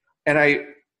 And I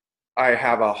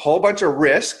have a whole bunch of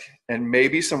risk and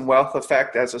maybe some wealth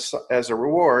effect as a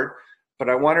reward, but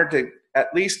I wanted to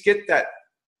at least get that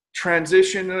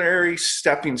transitionary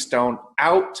stepping stone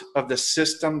out of the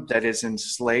system that is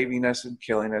enslaving us and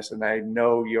killing us. And I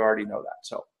know you already know that.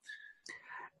 So,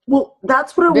 well,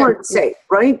 that's what I wanted to say,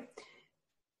 right?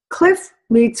 Cliff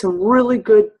made some really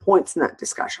good points in that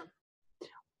discussion.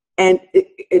 And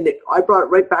I brought it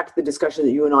right back to the discussion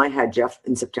that you and I had, Jeff,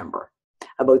 in September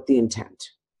about the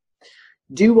intent.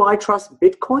 Do I trust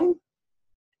Bitcoin?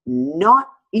 Not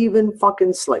even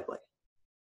fucking slightly.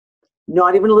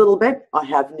 Not even a little bit. I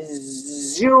have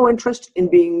zero interest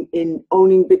in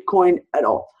owning Bitcoin at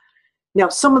all. Now,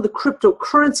 some of the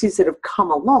cryptocurrencies that have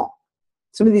come along,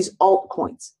 some of these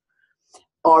altcoins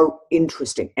are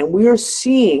interesting. And we are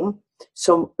seeing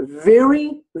some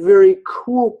very, very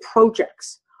cool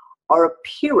projects are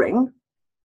appearing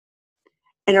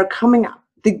and are coming up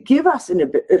that give us an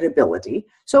ability.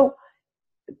 So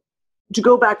to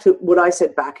go back to what I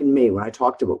said back in May when I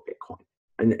talked about Bitcoin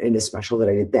in a special that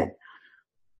I did then,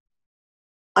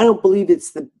 I don't believe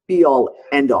it's the be all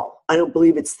end all. I don't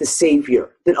believe it's the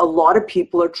savior. That a lot of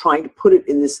people are trying to put it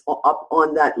in this up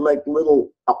on that like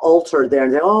little altar there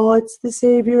and say, oh, it's the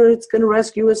savior. It's going to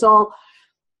rescue us all.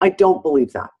 I don't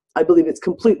believe that. I believe it's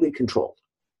completely controlled.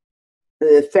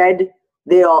 The Fed,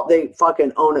 they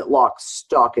fucking own it lock,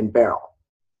 stock, and barrel.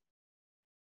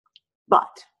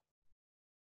 But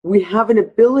we have an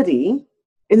ability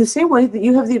in the same way that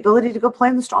you have the ability to go play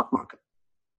in the stock market.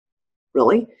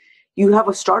 Really? You have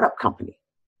a startup company.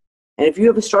 And if you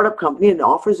have a startup company and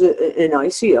offers an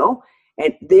ICO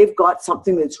and they've got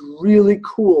something that's really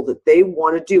cool that they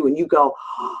want to do, and you go,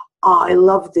 oh, I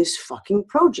love this fucking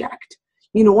project.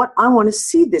 You know what? I want to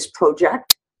see this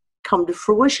project come to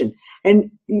fruition.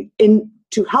 And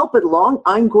to help it along,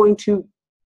 I'm going to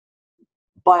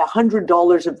buy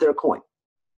 $100 of their coin.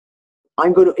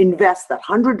 I'm going to invest that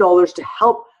 $100 to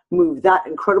help move that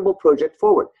incredible project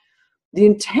forward. The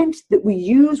intent that we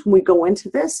use when we go into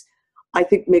this, I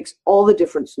think, makes all the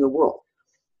difference in the world.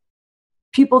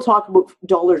 People talk about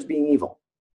dollars being evil.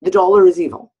 The dollar is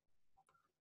evil.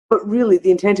 But really,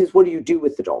 the intent is, what do you do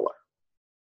with the dollar?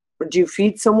 Or do you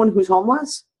feed someone who's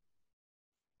homeless?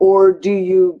 Or do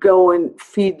you go and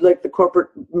feed like the corporate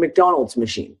McDonald's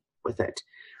machine with it,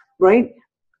 right?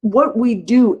 What we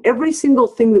do, every single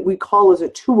thing that we call as a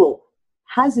tool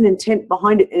has an intent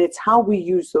behind it, and it's how we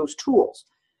use those tools.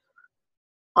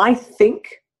 I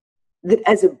think that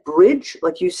as a bridge,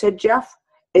 like you said, Jeff,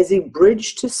 as a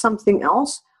bridge to something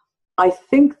else, I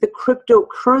think the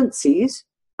cryptocurrencies,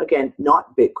 again,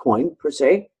 not Bitcoin per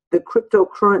se, the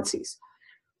cryptocurrencies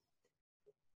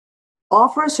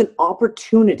offer us an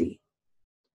opportunity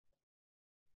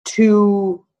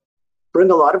to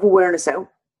bring a lot of awareness out,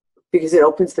 because it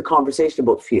opens the conversation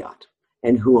about fiat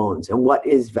and who owns and what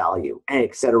is value, and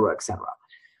et cetera, et cetera.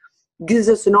 Gives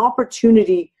us an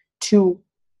opportunity to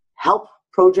help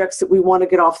projects that we want to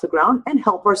get off the ground and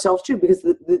help ourselves too, because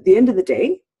at the end of the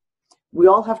day, we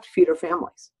all have to feed our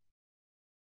families.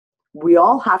 We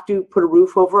all have to put a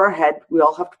roof over our head. We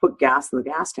all have to put gas in the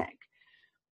gas tank.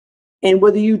 And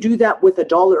whether you do that with a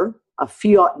dollar, a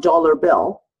fiat dollar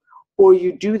bill, or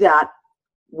you do that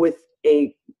with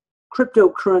a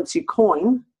cryptocurrency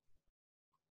coin,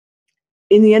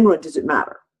 in the end run, does it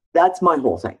matter? That's my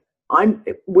whole thing.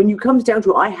 When it comes down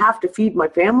to, I have to feed my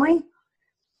family.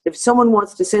 If someone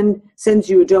wants to sends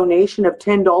you a donation of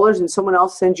 $10 and someone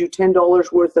else sends you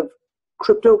 $10 worth of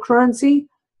cryptocurrency,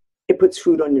 it puts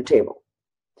food on your table.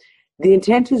 The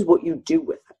intent is what you do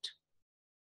with it.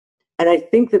 And I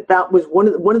think that was one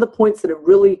of the points that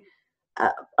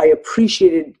I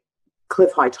appreciated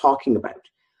Cliff High talking about.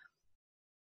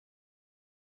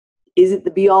 Is it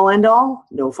the be all end all?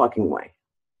 No fucking way.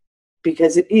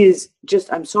 Because it is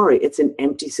just, I'm sorry, it's an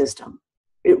empty system.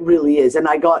 It really is. And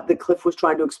I got that Cliff was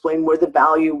trying to explain where the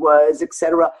value was,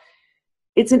 etc.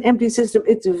 It's an empty system.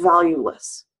 It's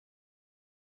valueless.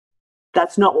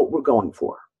 That's not what we're going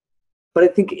for. But I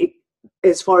think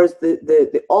as far as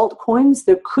the altcoins,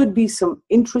 there could be some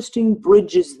interesting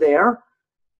bridges there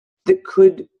that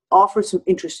could offer some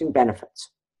interesting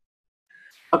benefits.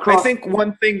 I think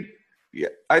one thing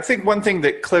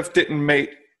that Cliff didn't make,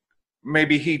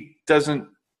 maybe he didn't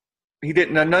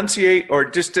enunciate or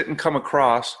just didn't come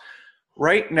across.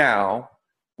 Right now,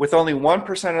 with only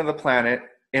 1% of the planet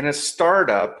in a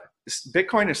startup,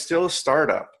 Bitcoin is still a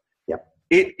startup. Yep.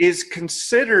 It is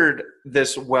considered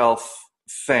this wealth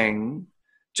thing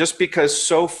just because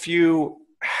so few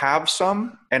have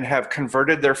some and have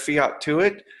converted their fiat to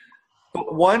it.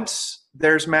 But once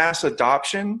there's mass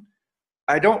adoption,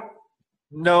 I don't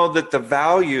know that the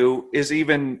value is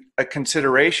even a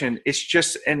consideration. It's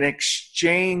just an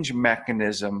exchange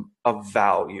mechanism of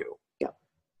value. Yeah.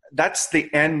 That's the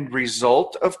end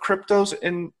result of cryptos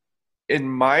in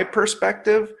my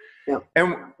perspective. Yeah.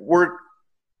 And we're,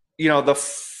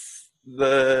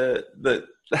 the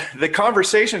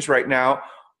conversations right now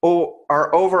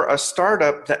are over a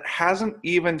startup that hasn't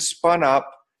even spun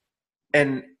up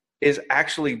and is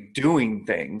actually doing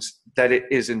things that it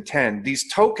is intended.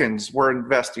 These tokens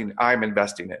I'm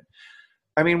investing in.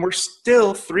 I mean, we're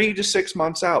still 3 to 6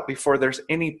 months out before there's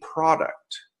any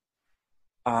product.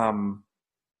 So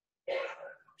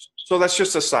that's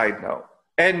just a side note.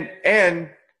 And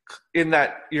in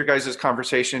that, your guys'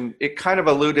 conversation, it kind of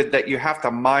alluded that you have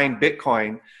to mine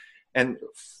Bitcoin, and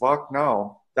fuck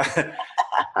no.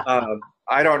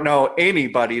 I don't know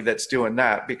anybody that's doing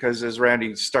that, because as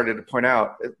Randy started to point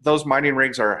out, those mining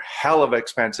rigs are hell of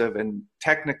expensive and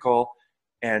technical,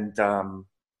 and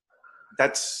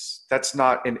that's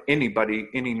not in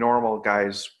any normal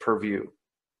guy's purview.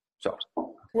 So,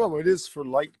 well, it is for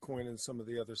Litecoin and some of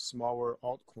the other smaller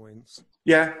altcoins.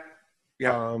 Yeah.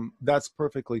 Yeah. That's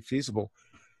perfectly feasible.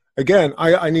 Again,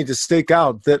 I need to stake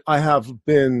out that I have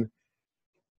been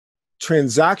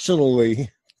transactionally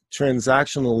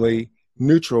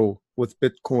neutral with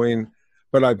Bitcoin,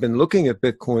 but I've been looking at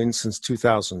Bitcoin since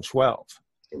 2012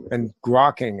 and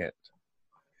grokking it.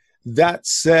 That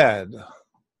said,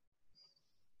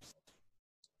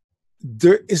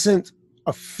 there isn't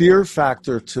a fear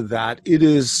factor to that. It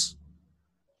is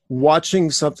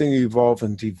watching something evolve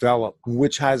and develop,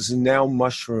 which has now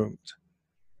mushroomed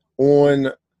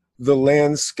on the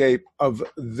landscape of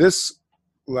this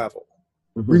level.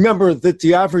 Mm-hmm. Remember that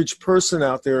the average person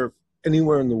out there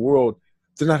anywhere in the world,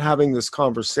 they're not having this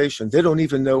conversation. They don't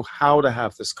even know how to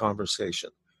have this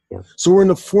conversation. Yeah. So we're in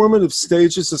the formative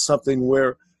stages of something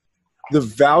where the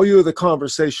value of the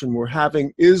conversation we're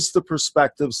having is the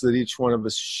perspectives that each one of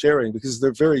us is sharing, because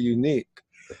they're very unique.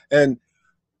 And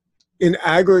in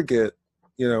aggregate,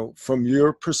 you know, from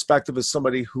your perspective as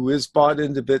somebody who is bought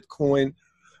into Bitcoin,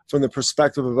 from the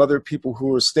perspective of other people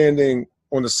who are standing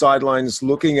on the sidelines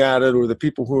looking at it, or the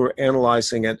people who are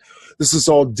analyzing it, this is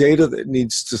all data that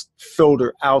needs to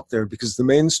filter out there, because the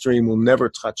mainstream will never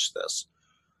touch this.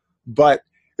 But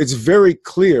it's very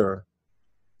clear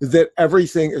that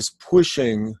everything is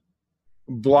pushing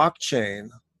blockchain,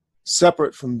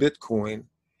 separate from Bitcoin,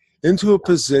 into a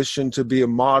position to be a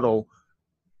model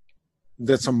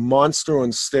that's a monster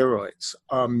on steroids.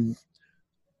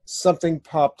 Something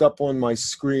popped up on my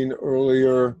screen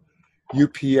earlier.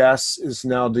 UPS is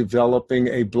now developing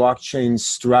a blockchain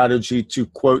strategy to,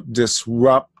 quote,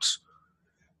 disrupt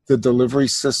the delivery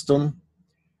system,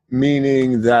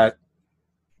 meaning that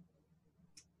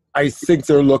I think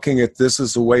they're looking at this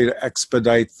as a way to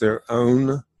expedite their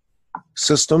own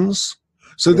systems.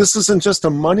 So this isn't just a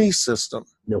money system.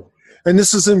 No. And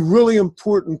this is a really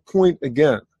important point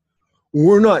again.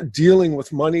 We're not dealing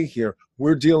with money here.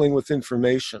 We're dealing with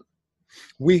information.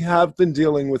 We have been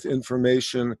dealing with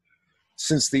information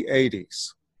since the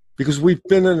 80s, because we've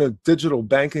been in a digital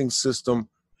banking system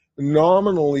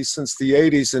nominally since the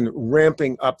 80s and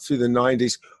ramping up through the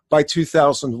 90s. By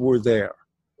 2000, we're there.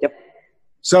 Yep.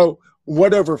 So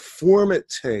whatever form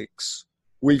it takes,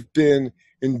 we've been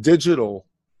in digital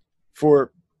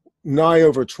for nigh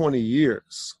over 20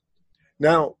 years.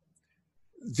 Now,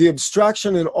 the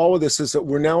abstraction in all of this is that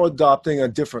we're now adopting a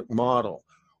different model.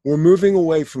 We're moving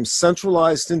away from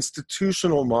centralized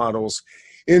institutional models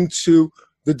into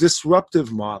the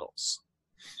disruptive models.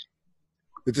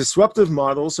 The disruptive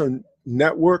models are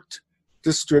networked,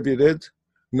 distributed,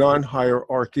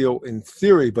 non-hierarchical in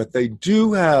theory, but they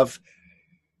do have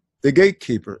the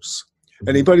gatekeepers.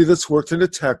 Anybody that's worked in the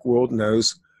tech world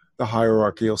knows the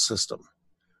hierarchical system.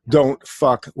 Don't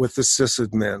fuck with the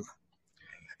sysadmin.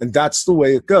 And that's the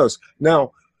way it goes.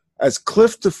 Now, as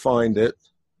Cliff defined it,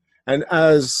 and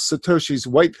as Satoshi's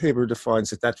white paper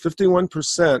defines it, that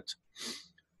 51%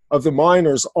 of the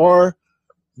miners are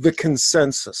the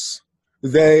consensus.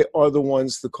 They are the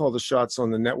ones that call the shots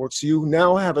on the network. So you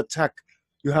now have a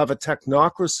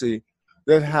technocracy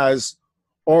that has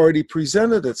already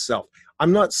presented itself.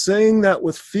 I'm not saying that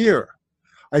with fear.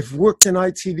 I've worked in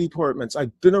IT departments.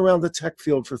 I've been around the tech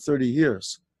field for 30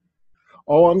 years.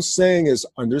 All I'm saying is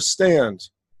understand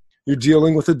you're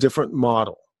dealing with a different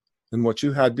model than what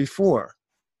you had before.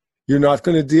 You're not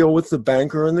going to deal with the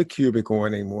banker in the cubicle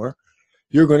anymore.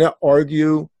 You're going to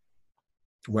argue,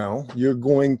 well, you're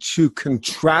going to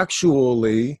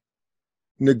contractually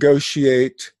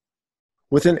negotiate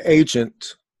with an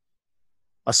agent,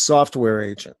 a software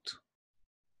agent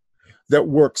that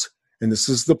works, and this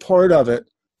is the part of it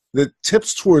that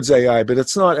tips towards AI, but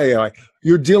it's not AI.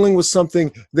 You're dealing with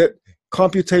something that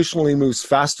computationally moves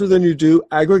faster than you do,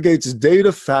 aggregates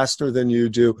data faster than you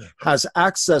do, has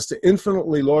access to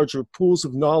infinitely larger pools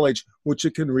of knowledge, which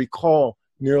it can recall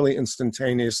nearly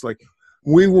instantaneously.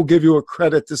 We will give you a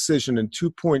credit decision in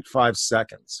 2.5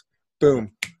 seconds.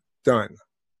 Boom, done.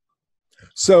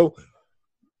 So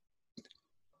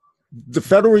the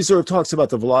Federal Reserve talks about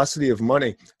the velocity of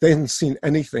money. They haven't seen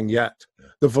anything yet.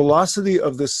 The velocity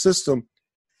of this system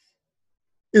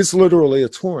is literally a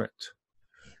torrent.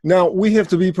 Now, we have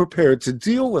to be prepared to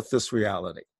deal with this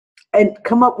reality. And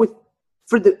come up with,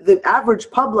 for the average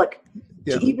public,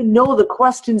 to even know the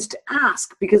questions to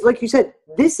ask. Because like you said,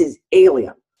 this is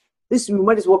alien. We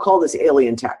might as well call this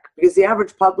alien tech, because the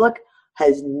average public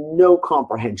has no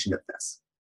comprehension of this.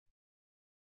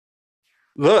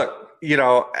 Look, you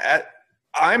know,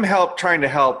 I'm trying to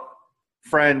help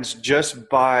friends just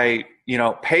buy, you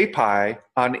know, PayPal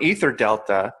on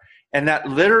EtherDelta, and that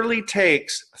literally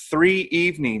takes 3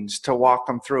 evenings to walk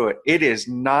them through it. It is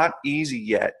not easy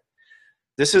yet.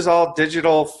 This is all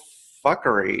digital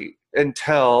fuckery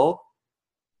until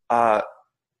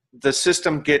the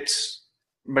system gets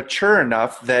mature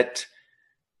enough that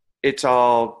it's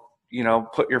all,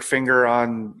 put your finger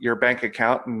on your bank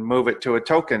account and move it to a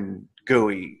token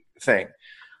GUI thing.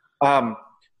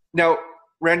 Now,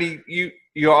 Randy,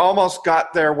 you almost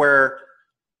got there where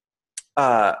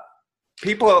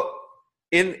people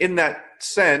in that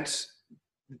sense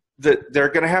that they're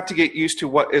going to have to get used to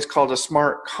what is called a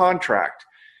smart contract.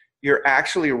 You're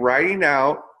actually writing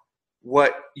out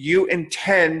what you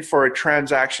intend for a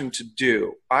transaction to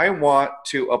do. I want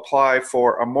to apply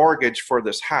for a mortgage for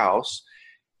this house,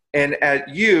 and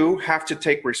you have to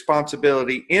take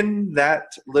responsibility in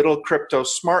that little crypto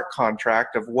smart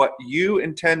contract of what you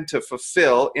intend to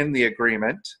fulfill in the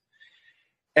agreement.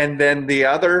 And then the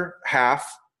other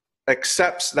half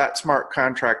accepts that smart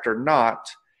contract or not.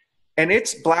 And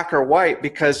it's black or white,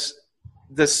 because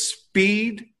the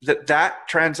speed that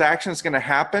transaction is going to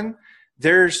happen,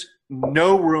 there's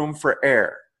no room for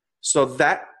error. So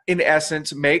that, in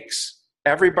essence, makes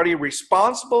everybody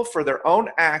responsible for their own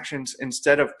actions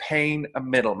instead of paying a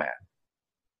middleman.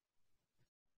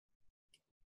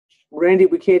 Randy,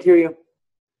 we can't hear you.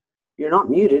 You're not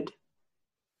muted.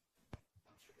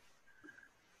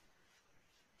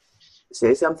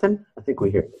 Say something. I think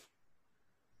we hear you.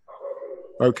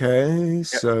 Okay,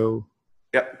 so.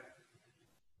 Yep.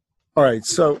 All right,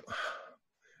 so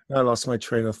I lost my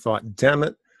train of thought. Damn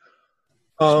it.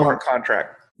 Smart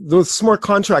contract. The smart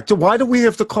contract. Why do we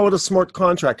have to call it a smart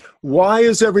contract? Why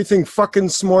is everything fucking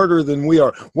smarter than we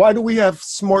are? Why do we have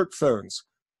smartphones?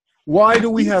 Why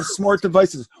do we have smart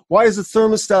devices? Why is the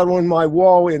thermostat on my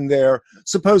wall in there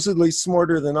supposedly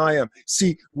smarter than I am?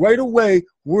 See, right away,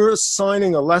 we're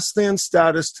assigning a less than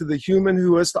status to the human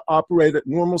who has to operate at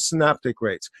normal synaptic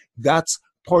rates. That's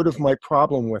part of my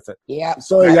problem with it. Yeah.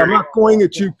 Sorry, I'm not going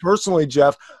at you personally,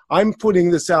 Jeff. I'm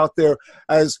putting this out there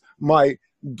as my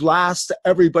blast to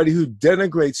everybody who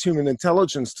denigrates human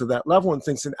intelligence to that level and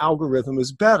thinks an algorithm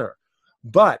is better.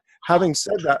 But having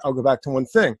said that, I'll go back to one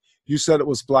thing. You said it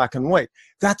was black and white.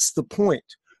 That's the point.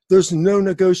 There's no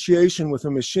negotiation with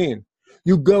a machine.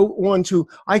 You go on to,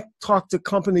 I talk to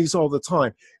companies all the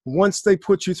time. Once they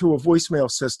put you through a voicemail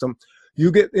system,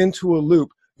 you get into a loop.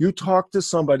 You talk to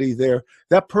somebody there.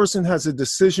 That person has a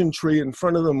decision tree in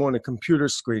front of them on a computer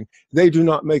screen. They do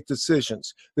not make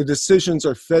decisions. The decisions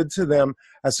are fed to them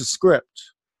as a script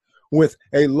with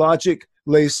a logic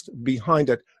laced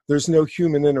behind it. There's no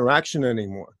human interaction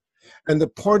anymore. And the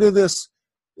part of this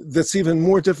that's even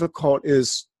more difficult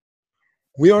is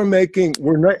we're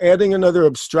not adding another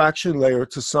abstraction layer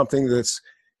to something that's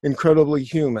incredibly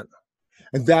human.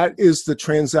 And that is the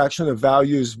transaction of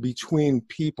values between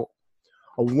people.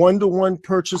 A one-to-one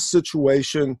purchase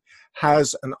situation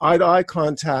has an eye-to-eye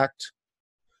contact,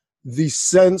 the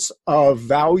sense of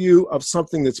value of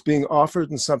something that's being offered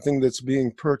and something that's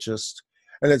being purchased.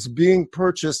 And it's being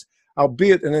purchased,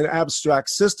 albeit in an abstract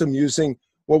system using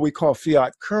what we call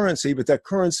fiat currency, but that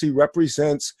currency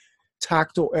represents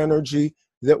tactile energy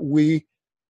that we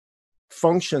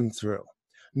function through.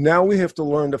 Now we have to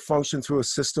learn to function through a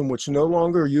system which no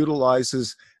longer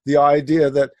utilizes the idea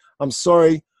that, I'm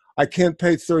sorry, I can't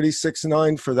pay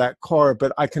 $36,900 for that car,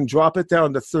 but I can drop it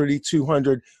down to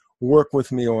 $3,200, work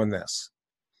with me on this.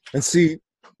 And see,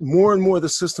 more and more the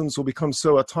systems will become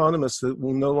so autonomous that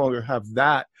we'll no longer have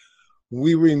that.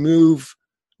 We remove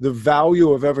the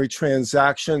value of every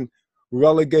transaction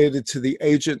relegated to the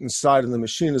agent inside of the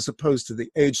machine as opposed to the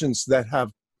agents that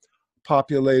have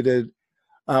populated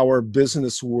our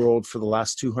business world for the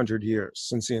last 200 years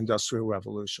since the Industrial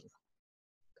Revolution.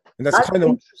 And that's kind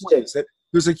of what it is.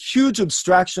 There's a huge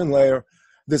abstraction layer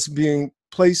that's being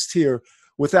placed here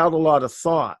without a lot of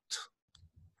thought.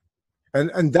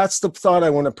 And that's the thought I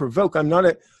want to provoke.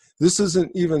 This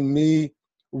isn't even me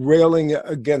railing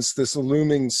against this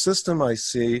looming system I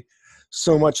see,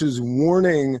 so much as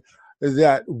warning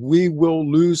that we will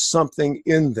lose something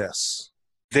in this.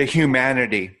 The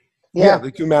humanity. Yeah,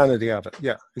 the humanity of it.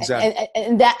 Yeah, exactly.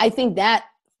 And that, I think that,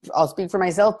 I'll speak for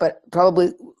myself, but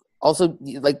probably also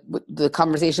like the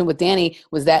conversation with Dani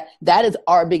was that is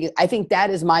our biggest, I think that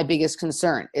is my biggest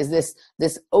concern, is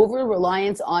this over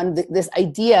reliance on this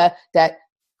idea that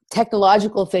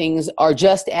technological things are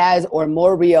just as or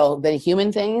more real than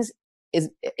human things is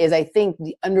I think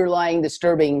the underlying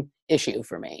disturbing issue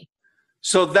for me.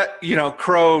 So that,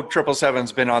 Crow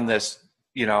 777's been on this,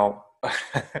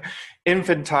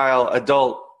 infantile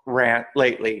adult rant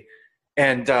lately,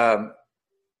 and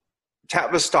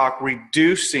Tavistock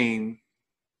reducing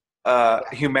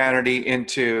humanity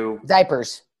into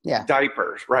diapers. Yeah.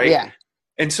 Diapers, right? Yeah.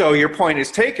 And so your point is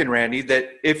taken, Randy, that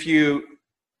if you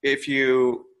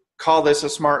call this a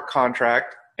smart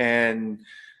contract and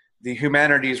the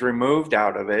humanities removed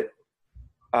out of it,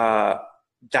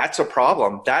 that's a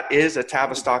problem. That is a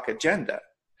Tavistock agenda.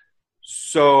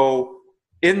 So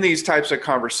in these types of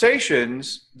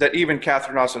conversations that even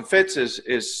Catherine Austin Fitts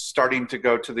is starting to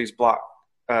go to these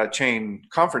BlockChain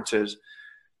conferences,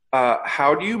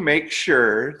 how do you make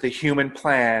sure the human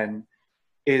plan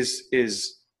is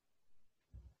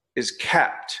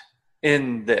kept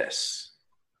in this?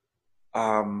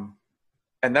 And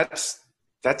that's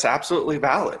absolutely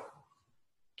valid.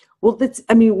 Well, this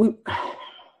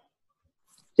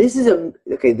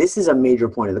is a major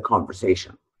point of the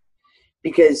conversation,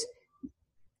 because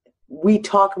we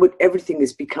talk about everything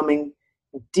is becoming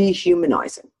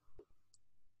dehumanizing.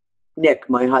 Nick,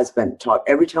 my husband, taught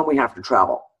every time we have to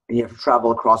travel, and you have to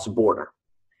travel across a border,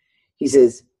 he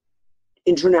says,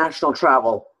 international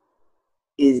travel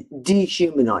is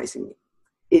dehumanizing.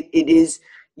 It is,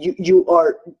 you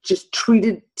are just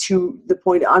treated to the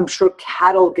point, I'm sure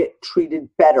cattle get treated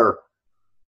better.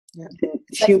 Yeah.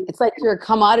 It's like you're a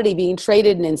commodity being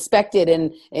traded and inspected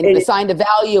and assigned a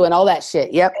value and all that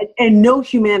shit. Yep. And no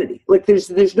humanity. Like there's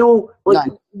no, like,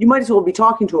 none. You might as well be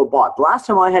talking to a bot. The last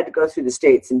time I had to go through the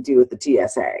States and deal with the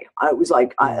TSA, I was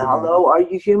like, hello, are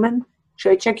you human?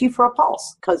 Should I check you for a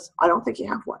pulse? Because I don't think you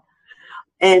have one.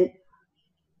 And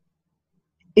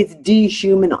it's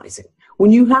dehumanizing. When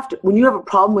you have a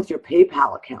problem with your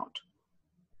PayPal account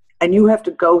and you have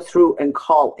to go through and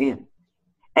call in,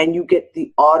 and you get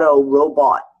the auto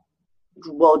robot,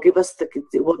 give us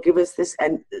this,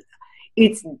 and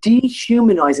it's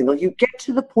dehumanizing. Like you get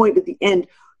to the point at the end,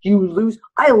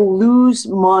 I lose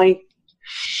my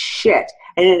shit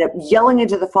and end up yelling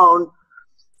into the phone,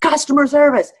 customer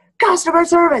service. Because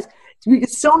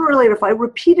sooner or later, if I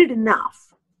repeat it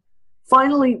enough,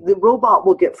 finally the robot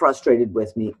will get frustrated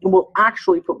with me and will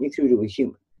actually put me through to a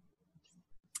human.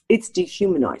 It's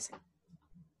dehumanizing.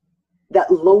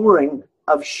 That lowering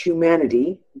of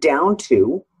humanity down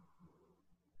to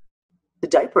the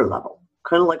diaper level,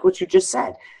 kind of like what you just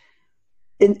said.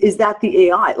 And is that the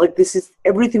AI? Like this is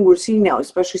everything we're seeing now,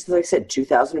 especially since I said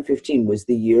 2015 was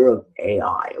the year of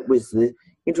AI. It was the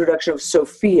introduction of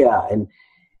Sophia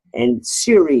and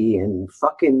Siri and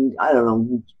fucking, I don't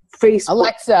know, Facebook.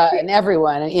 Alexa and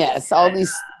everyone. Yes, all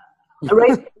these.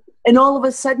 Right? And all of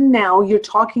a sudden now you're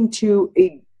talking to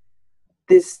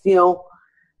this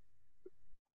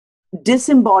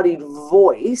disembodied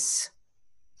voice,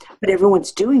 but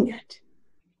everyone's doing it.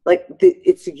 Like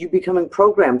it's you becoming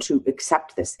programmed to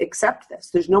accept this.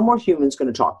 There's no more humans going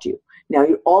to talk to you. Now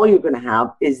all you're going to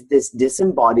have is this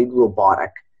disembodied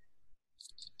robotic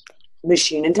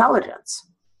machine intelligence.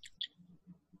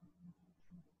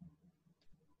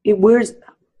 It wears,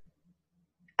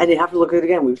 and you have to look at it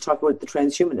again. We've talked about the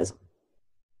transhumanism.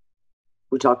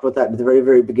 We talked about that at the very,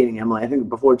 very beginning, Emily. I think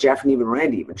before Jeff and even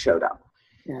Randy even showed up.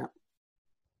 Yeah.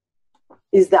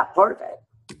 Is that part of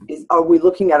it? Are we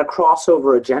looking at a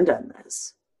crossover agenda in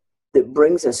this that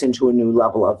brings us into a new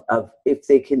level of if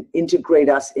they can integrate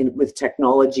us in with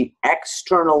technology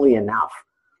externally enough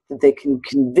that they can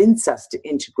convince us to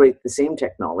integrate the same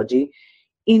technology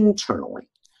internally?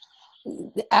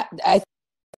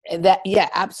 Yeah,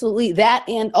 absolutely. That,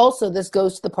 and also this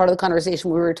goes to the part of the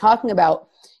conversation we were talking about,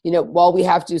 while we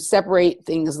have to separate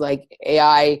things like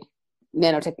AI,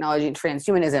 nanotechnology, and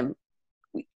transhumanism,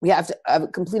 we have to have a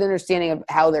complete understanding of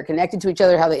how they're connected to each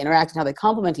other, how they interact, and how they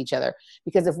complement each other.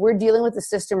 Because if we're dealing with a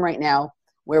system right now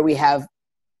where we have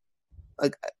a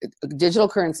digital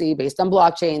currency based on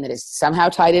blockchain that is somehow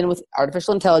tied in with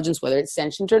artificial intelligence, whether it's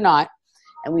sentient or not,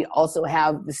 and we also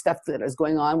have the stuff that is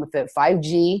going on with the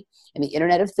 5G and the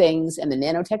Internet of Things and the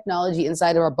nanotechnology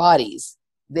inside of our bodies,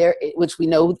 which we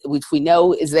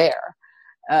know is there.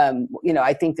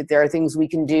 I think that there are things we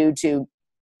can do to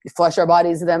flush our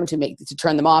bodies to them, to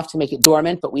turn them off, to make it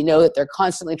dormant, but we know that they're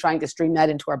constantly trying to stream that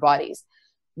into our bodies.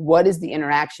 What is the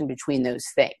interaction between those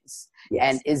things? Yes.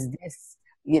 And is this,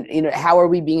 how are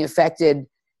we being affected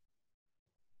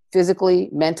physically,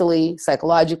 mentally,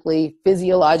 psychologically,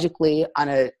 physiologically, on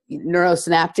a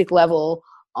neurosynaptic level,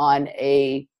 on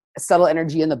a subtle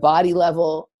energy in the body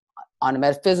level, on a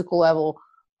metaphysical level?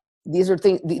 These are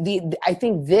things, I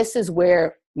think this is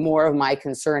where more of my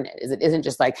concern is. It isn't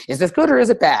just like, is this good or is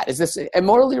it bad? Is this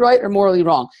morally right or morally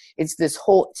wrong? It's this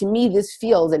whole, to me, this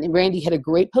feels, and Randy had a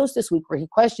great post this week where he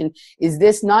questioned, is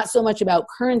this not so much about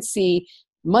currency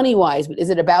money-wise, but is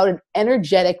it about an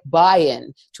energetic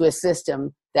buy-in to a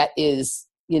system that is,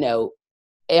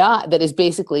 AI, that is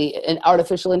basically an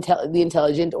the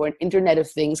intelligent or an Internet of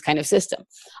Things kind of system?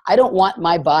 I don't want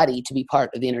my body to be part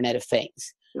of the Internet of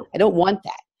Things. I don't want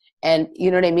that. And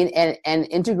you know what I mean? And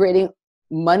integrating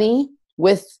money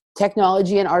with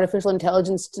technology and artificial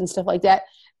intelligence and stuff like that,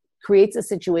 creates a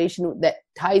situation that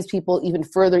ties people even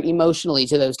further emotionally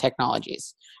to those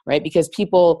technologies, right? Because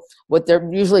people, what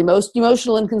they're usually most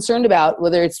emotional and concerned about,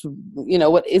 whether it's,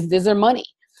 what is their money.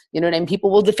 You know what I mean?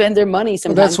 People will defend their money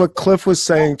sometimes. Well, that's what Cliff was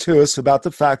saying to us about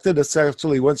the fact that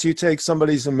essentially once you take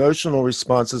somebody's emotional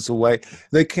responses away,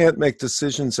 they can't make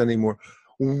decisions anymore.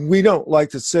 We don't like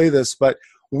to say this, but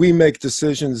we make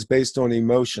decisions based on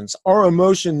emotions. Our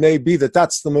emotion may be that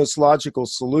that's the most logical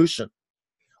solution,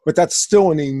 but that's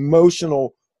still an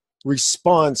emotional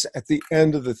response at the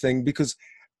end of the thing, because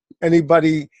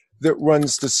anybody that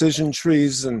runs decision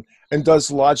trees and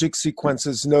does logic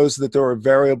sequences knows that there are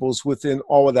variables within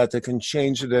all of that can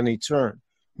change at any turn,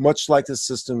 much like the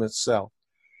system itself.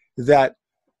 That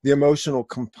the emotional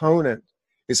component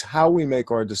is how we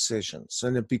make our decisions,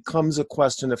 and it becomes a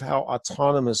question of how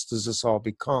autonomous does this all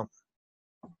become.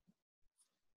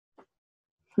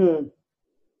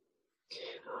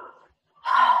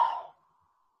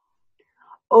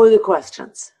 Oh, the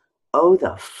questions. Oh,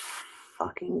 the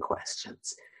fucking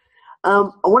questions.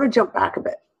 I want to jump back a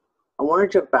bit.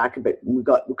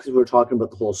 Because we were talking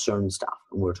about the whole CERN stuff,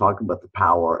 and we were talking about the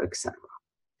power, etc.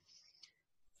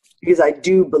 Because I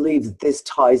do believe that this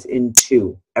ties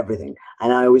into everything.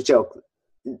 And I always joke,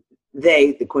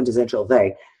 the quintessential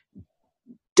they,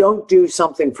 don't do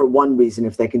something for one reason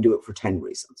if they can do it for 10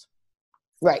 reasons.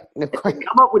 Right. If they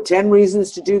come up with 10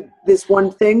 reasons to do this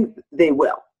one thing, they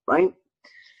will, right?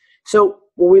 So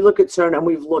when we look at CERN, and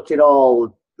we've looked at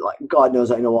all, like God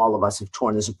knows, I know all of us have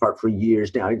torn this apart for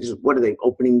years now. What are they?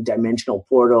 Opening dimensional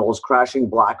portals, crashing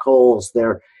black holes.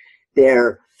 They're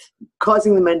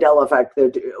causing the Mandela effect.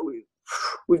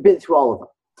 We've been through all of them.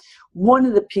 One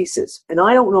of the pieces, and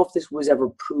I don't know if this was ever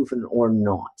proven or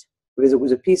not, because it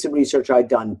was a piece of research I'd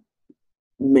done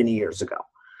many years ago,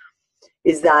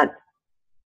 is that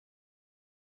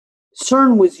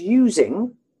CERN was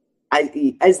using, as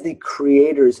the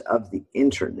creators of the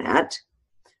internet,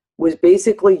 was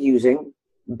basically using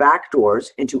backdoors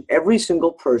into every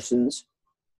single person's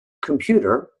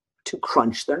computer to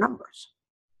crunch their numbers.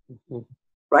 Mm-hmm.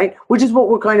 Right? Which is what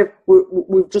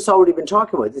we've just already been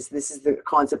talking about. This is the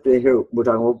concept that here we're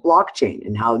talking about blockchain,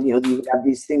 and how, you have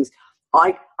these things.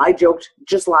 I joked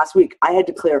just last week, I had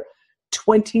to clear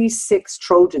 26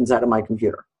 Trojans out of my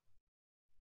computer.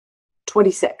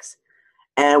 26.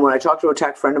 And when I talked to a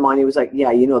tech friend of mine, he was like,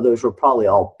 yeah, those were probably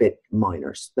all bit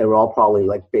miners. They were all probably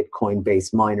like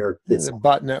Bitcoin-based miner.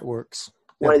 Bot networks.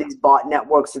 One of these bot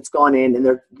networks that's gone in, and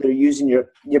they're using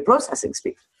your processing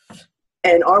speed.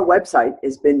 And our website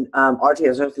has been,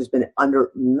 RTS Earth has been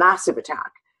under massive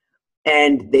attack.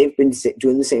 And they've been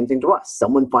doing the same thing to us.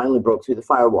 Someone finally broke through the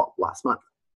firewall last month.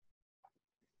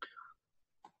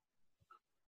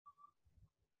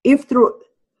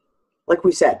 Like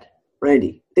we said,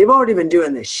 Randy, they've already been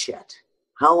doing this shit.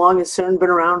 How long has CERN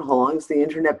been around? How long has the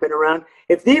internet been around?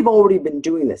 If they've already been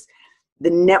doing this,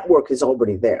 the network is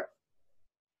already there.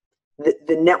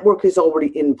 The network is already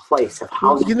in place. Of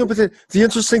how but the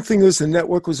interesting thing is the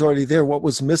network was already there. What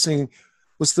was missing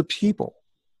was the people.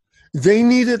 They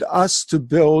needed us to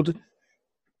build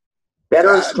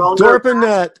better, stronger.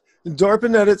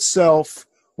 DARPANET itself,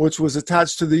 which was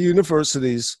attached to the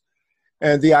universities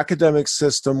and the academic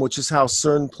system, which is how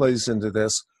CERN plays into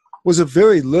this, was a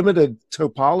very limited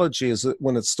topology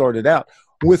when it started out,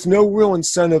 with no real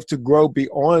incentive to grow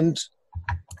beyond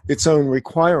its own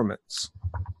requirements.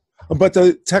 But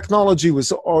the technology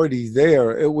was already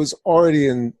there. It was already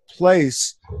in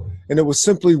place, and it was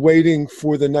simply waiting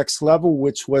for the next level,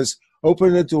 which was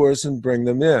open the doors and bring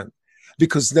them in.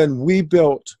 Because then we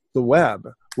built the web,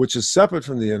 which is separate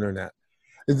from the internet.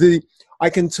 I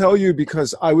can tell you,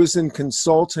 because I was in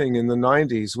consulting in the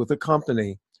 90s with a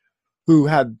company who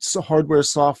had hardware,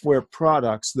 software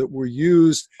products that were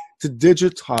used to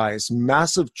digitize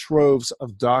massive troves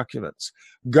of documents,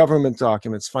 government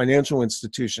documents, financial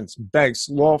institutions, banks,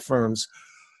 law firms,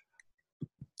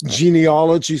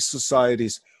 genealogy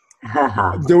societies.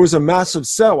 There was a massive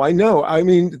sell. I know. I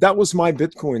mean, that was my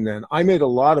Bitcoin then. I made a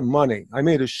lot of money. I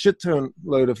made a shit ton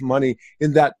load of money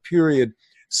in that period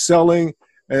selling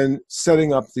and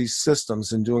setting up these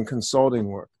systems and doing consulting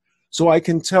work. So I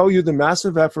can tell you the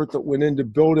massive effort that went into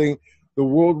building the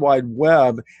World Wide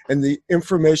Web and the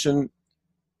information,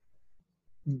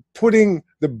 putting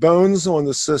the bones on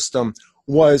the system,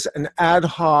 was an ad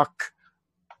hoc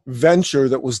venture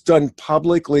that was done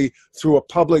publicly through a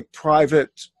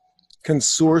public-private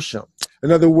consortium.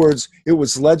 In other words, it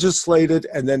was legislated,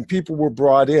 and then people were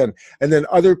brought in, and then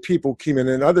other people came in,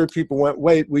 and other people went,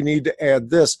 wait, we need to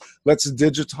add this. Let's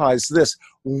digitize this.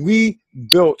 We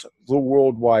built the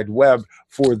World Wide Web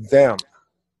for them.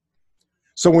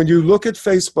 So when you look at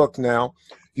Facebook now,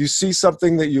 You see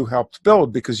something that you helped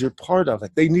build because you're part of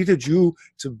it. They needed you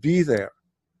to be there.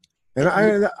 And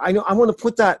I want to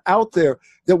put that out there,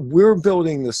 that we're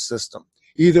building this system,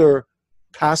 either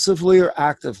passively or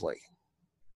actively.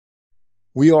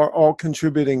 We are all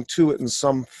contributing to it in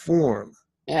some form.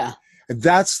 Yeah. And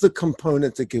that's the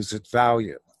component that gives it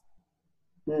value.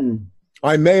 Hmm.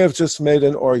 I may have just made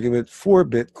an argument for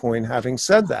Bitcoin having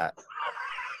said that.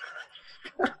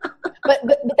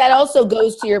 But that also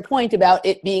goes to your point about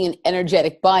it being an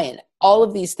energetic buy-in. All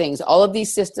of these things, all of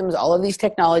these systems, all of these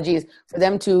technologies, for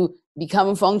them to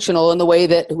become functional in the way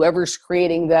that whoever's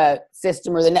creating the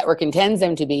system or the network intends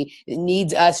them to be, it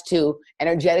needs us to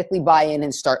energetically buy in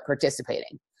and start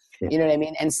participating. You know what I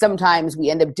mean? And sometimes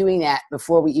we end up doing that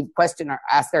before we even question or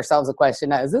ask ourselves a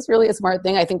question. Is this really a smart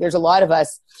thing? I think there's a lot of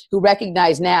us who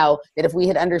recognize now that if we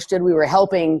had understood we were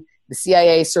helping the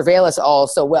CIA surveil us all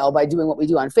so well by doing what we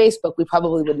do on Facebook, we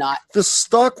probably would not. The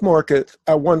stock market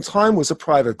at one time was a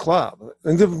private club.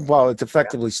 And well, it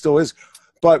effectively still is.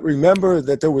 But remember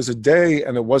that there was a day,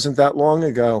 and it wasn't that long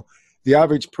ago, the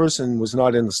average person was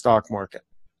not in the stock market.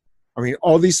 I mean,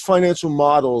 all these financial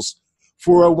models,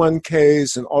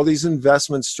 401ks and all these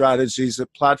investment strategies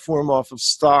that platform off of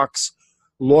stocks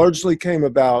largely came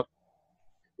about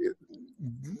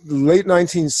late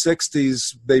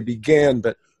 1960s. They began,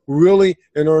 but really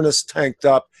in earnest tanked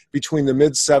up between the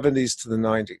mid-70s to the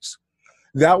 90s.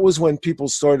 That was when people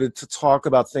started to talk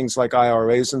about things like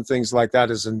IRAs and things like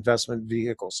that as investment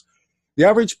vehicles. The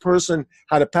average person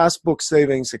had a passbook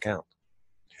savings account.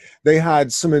 They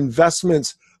had some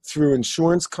investments through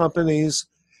insurance companies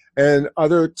and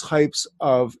other types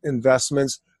of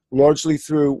investments, largely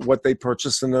through what they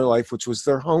purchased in their life, which was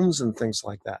their homes and things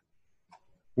like that.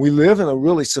 We live in a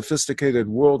really sophisticated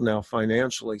world now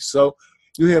financially. So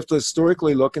you have to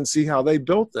historically look and see how they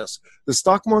built this. The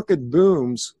stock market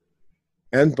booms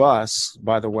and busts,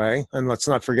 by the way, and let's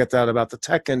not forget that about the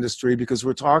tech industry, because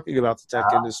we're talking about the tech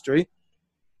industry,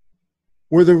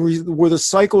 were the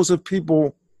cycles of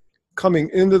people coming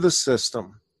into the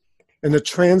system and the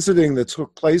transiting that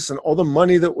took place and all the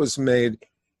money that was made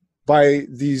by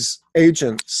these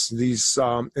agents, these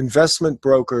investment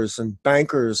brokers and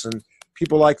bankers and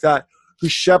people like that, who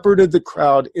shepherded the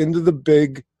crowd into the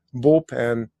big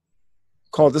bullpen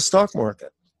called the stock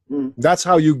market. Mm. That's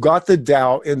how you got the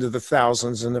Dow into the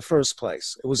thousands in the first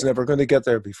place. It was never going to get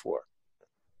there before.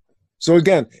 So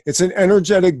again, it's an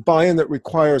energetic buy-in that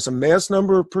requires a mass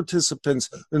number of participants,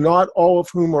 not all of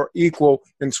whom are equal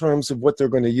in terms of what they're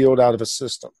going to yield out of a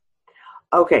system.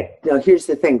 Okay, now here's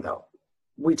the thing though.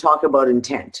 We talk about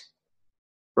intent,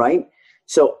 right?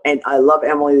 So, and I love,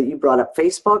 Emily, that you brought up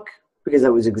Facebook, because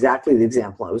that was exactly the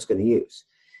example I was going to use.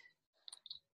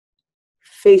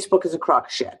 Facebook is a crock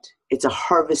shit. It's a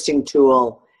harvesting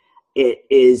tool. It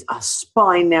is a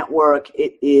spy network.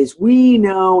 It is, we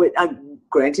know it.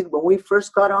 Granted, when we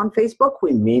first got on Facebook,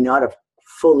 we may not have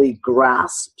fully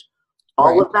grasped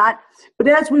all of that. But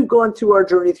as we've gone through our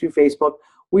journey through Facebook,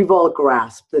 we've all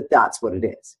grasped that that's what it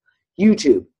is.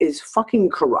 YouTube is fucking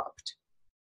corrupt.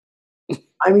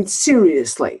 I mean,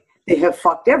 seriously, they have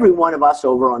fucked every one of us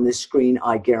over on this screen,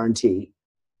 I guarantee.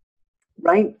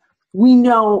 Right? We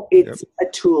know it's a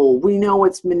tool. We know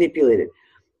it's manipulated.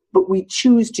 But we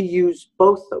choose to use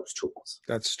both those tools.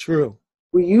 That's true.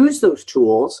 We use those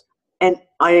tools, and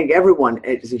I think everyone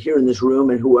here in this room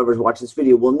and whoever's watching this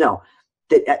video will know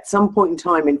that at some point in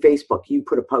time in Facebook, you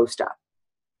put a post up,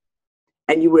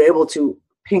 and you were able to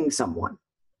ping someone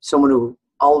who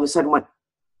all of a sudden went,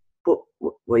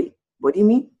 wait, what do you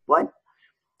mean? What?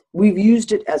 We've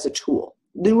used it as a tool.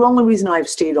 The only reason I've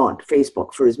stayed on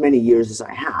Facebook for as many years as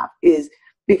I have is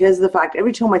because of the fact,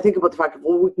 every time I think about the fact that,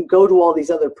 well, we can go to all these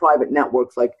other private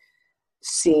networks like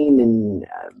Scene and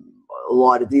a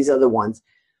lot of these other ones,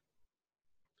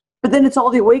 but then it's all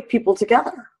the awake people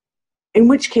together, in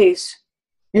which case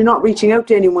you're not reaching out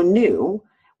to anyone new.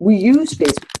 We use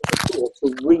Facebook as a tool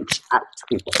to reach out to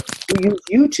people. We use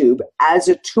YouTube as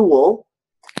a tool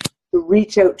to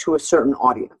reach out to a certain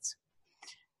audience.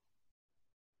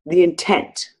 The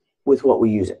intent with what we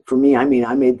use it. For me,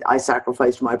 I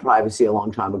sacrificed my privacy a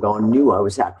long time ago and knew I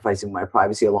was sacrificing my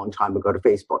privacy a long time ago to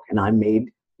Facebook. And I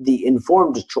made the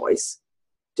informed choice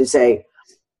to say,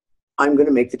 I'm going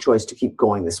to make the choice to keep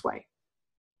going this way.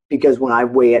 Because when I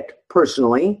weigh it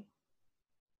personally,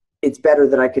 it's better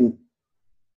that I can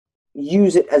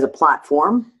use it as a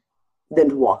platform than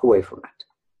to walk away from it.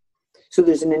 So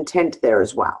there's an intent there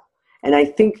as well. And I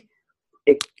think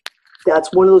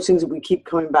that's one of those things that we keep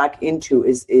coming back into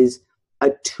is a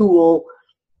tool.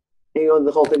 You know,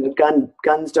 the whole thing of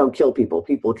guns don't kill people,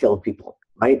 people kill people,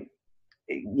 right?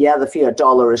 Yeah, the fiat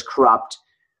dollar is corrupt.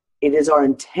 It is our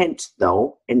intent,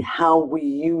 though, in how we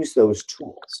use those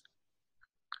tools.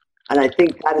 And I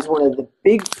think that is one of the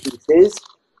big pieces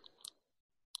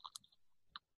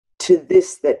to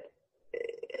this that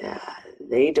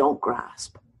they don't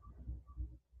grasp.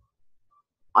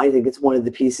 I think it's one of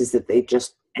the pieces that they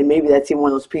just, and maybe that's even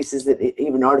one of those pieces that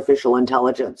even artificial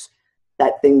intelligence,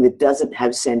 that thing that doesn't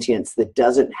have sentience, that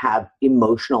doesn't have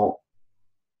emotional,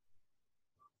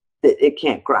 that it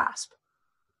can't grasp,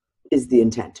 is the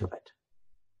intent of it.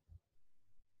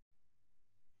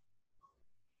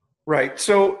 Right.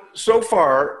 So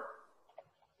far,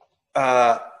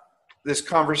 this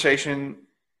conversation,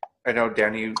 I know,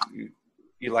 Dani,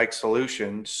 you like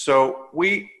solutions. So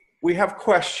we have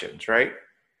questions, right?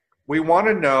 We want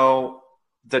to know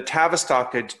the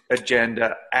Tavistock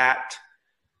agenda at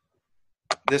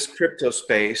this crypto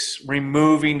space,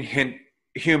 removing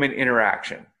human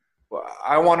interaction.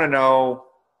 I want to know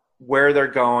where they're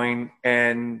going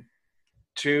and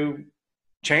to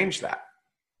change that.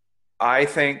 I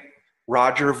think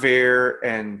Roger Ver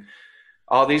and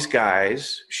all these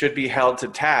guys should be held to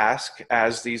task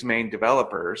as these main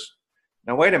developers.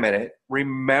 Now, wait a minute.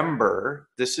 Remember,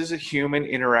 this is a human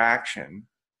interaction,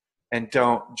 and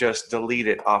don't just delete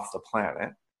it off the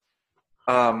planet.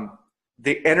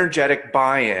 The energetic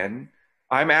buy-in,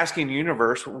 I'm asking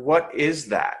universe, what is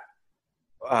that?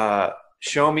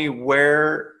 Show me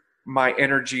where my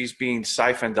energy is being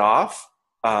siphoned off.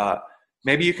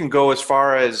 Maybe you can go as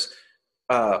far as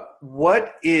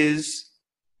what is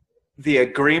the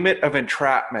agreement of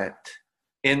entrapment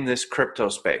in this crypto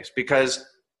space? Because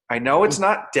I know it's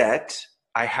not debt.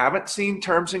 I haven't seen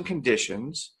terms and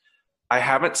conditions. I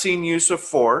haven't seen use of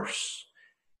force.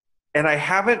 And I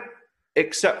haven't,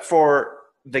 except for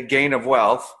the gain of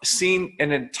wealth, seen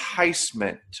an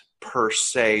enticement per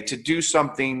se to do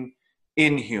something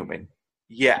inhuman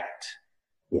yet.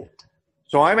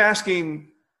 So I'm asking,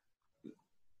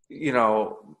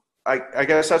 I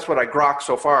guess that's what I grok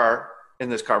so far in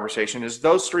this conversation, is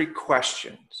those three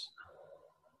questions.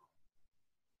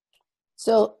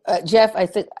 So, Jeff, I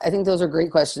think those are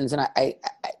great questions, and I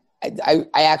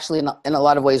actually, in a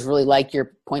lot of ways, really like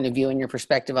your point of view and your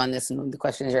perspective on this and the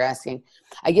questions you're asking.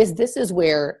 I guess this is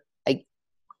where,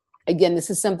 again, this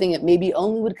is something that maybe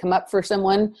only would come up for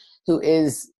someone who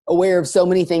is aware of so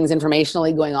many things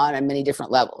informationally going on many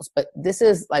different levels. But this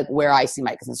is like where I see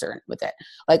my concern with it.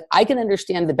 Like, I can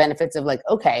understand the benefits of, like,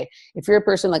 okay, if you're a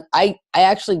person, like I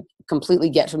actually completely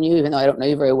get from you, even though I don't know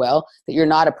you very well, that you're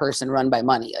not a person run by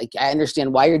money. Like, I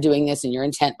understand why you're doing this and your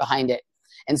intent behind it.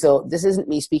 And so this isn't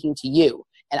me speaking to you.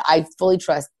 And I fully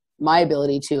trust my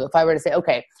ability to, if I were to say,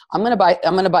 okay, I'm going to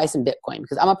buy some Bitcoin,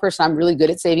 because I'm a person, I'm really good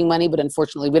at saving money, but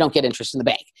unfortunately we don't get interest in the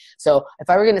bank. So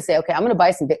if I were going to say, okay, I'm going to buy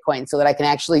some Bitcoin so that I can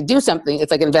actually do something, it's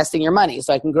like investing your money.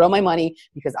 So I can grow my money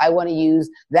because I want to use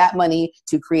that money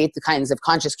to create the kinds of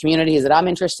conscious communities that I'm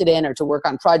interested in, or to work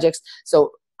on projects.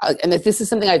 So, and if this is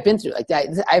something I've been through, like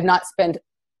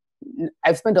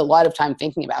I've spent a lot of time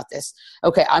thinking about this.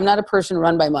 Okay, I'm not a person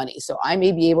run by money, so I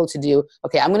may be able to do,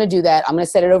 okay, I'm going to do that. I'm going to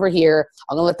set it over here.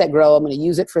 I'm going to let that grow. I'm going to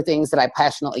use it for things that I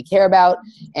passionately care about,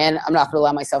 and I'm not going to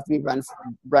allow myself to be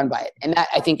run by it. And that,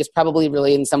 I think, is probably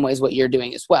really in some ways what you're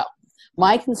doing as well.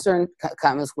 My concern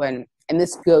comes when, and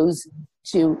this goes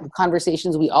to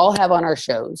conversations we all have on our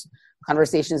shows,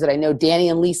 conversations that I know Dani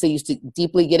and Lisa used to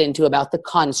deeply get into about the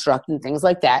construct and things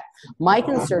like that. My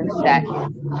concern is that,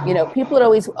 people are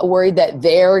always worried that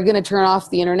they're going to turn off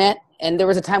the internet. And there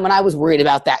was a time when I was worried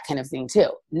about that kind of thing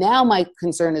too. Now my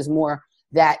concern is more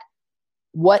that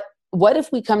what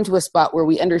if we come to a spot where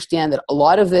we understand that a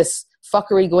lot of this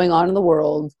fuckery going on in the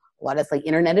world, a lot of like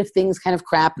Internet of Things kind of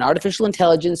crap and artificial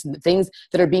intelligence and the things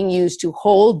that are being used to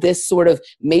hold this sort of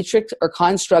matrix or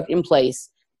construct in place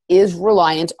is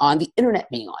reliant on the internet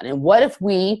being on. And what if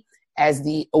we, as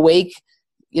the awake,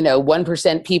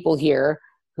 1% people here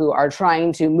who are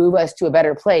trying to move us to a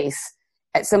better place,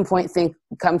 at some point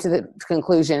come to the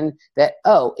conclusion that,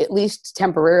 at least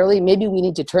temporarily, maybe we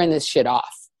need to turn this shit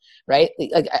off, right?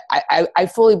 Like I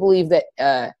fully believe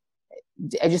that,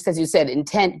 just as you said,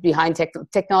 intent behind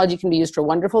technology can be used for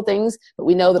wonderful things, but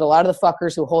we know that a lot of the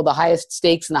fuckers who hold the highest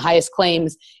stakes and the highest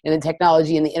claims in the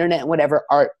technology and the internet and whatever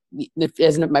are,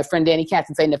 as my friend Dani Katz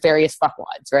would say, nefarious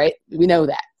fuckwads, right? We know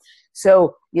that.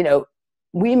 So,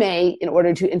 we may, in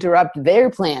order to interrupt their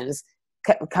plans,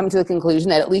 come to the conclusion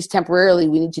that at least temporarily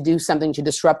we need to do something to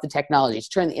disrupt the technology, to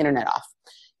turn the internet off.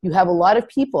 You have a lot of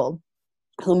people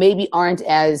who maybe aren't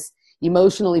as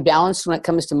emotionally balanced when it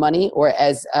comes to money, or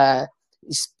as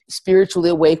spiritually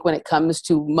awake when it comes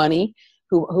to money,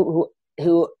 who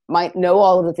might know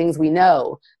all of the things we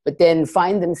know, but then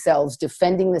find themselves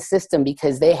defending the system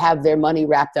because they have their money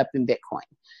wrapped up in Bitcoin.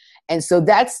 And so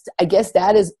I guess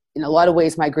that is in a lot of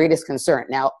ways my greatest concern.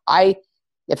 Now,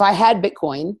 if I had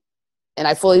Bitcoin, and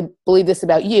I fully believe this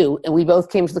about you, and we both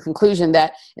came to the conclusion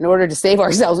that in order to save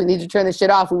ourselves, we need to turn this shit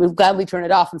off, we would gladly turn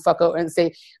it off and fuck over and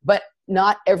say, but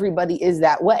not everybody is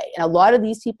that way. And a lot of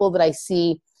these people that I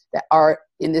see that are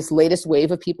in this latest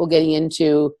wave of people getting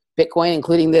into Bitcoin,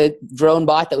 including the drone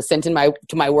bot that was sent to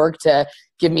my work to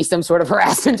give me some sort of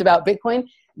harassment about Bitcoin,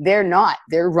 they're not.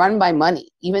 They're run by money.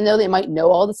 Even though they might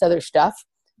know all this other stuff,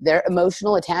 their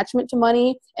emotional attachment to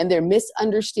money and their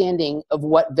misunderstanding of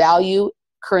what value,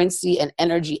 currency, and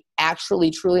energy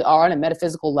actually truly are on a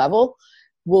metaphysical level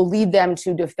will lead them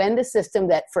to defend a system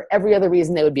that for every other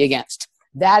reason they would be against.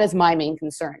 That is my main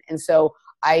concern. And so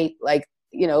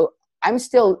I'm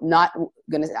still not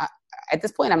going to, at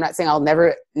this point, I'm not saying I'll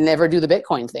never do the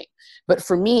Bitcoin thing. But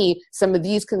for me, some of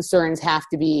these concerns have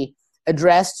to be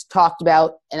addressed, talked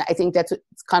about, and I think that's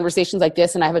conversations like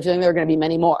this, and I have a feeling there are going to be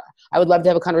many more. I would love to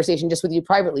have a conversation just with you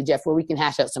privately, Jeff, where we can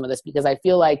hash out some of this, because I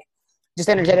feel like, just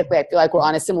energetically, I feel like we're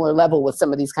on a similar level with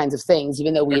some of these kinds of things,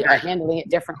 even though we are handling it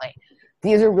differently.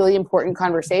 These are really important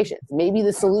conversations. Maybe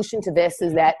the solution to this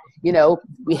is that,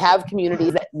 we have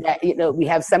communities that we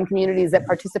have some communities that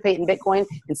participate in Bitcoin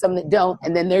and some that don't.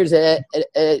 And then there's a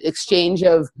exchange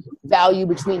of value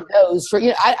between those for,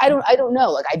 I don't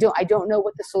know. Like, I don't know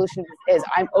what the solution is.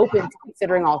 I'm open to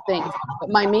considering all things. But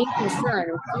my main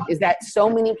concern is that so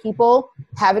many people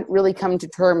haven't really come to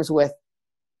terms with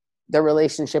their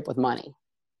relationship with money.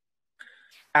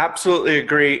 Absolutely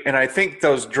agree. And I think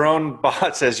those drone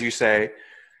bots, as you say,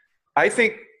 I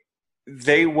think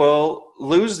they will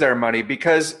lose their money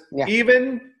because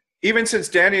even since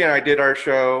Dani and I did our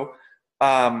show,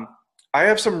 I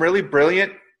have some really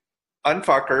brilliant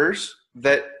unfuckers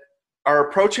that are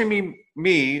approaching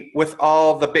me with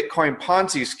all the Bitcoin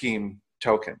Ponzi scheme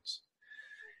tokens.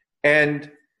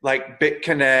 And like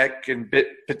BitConnect and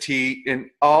BitPetite and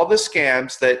all the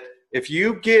scams that if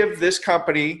you give this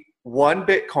company one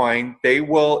Bitcoin, they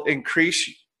will increase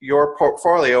your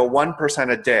portfolio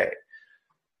 1% a day.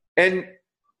 And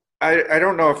I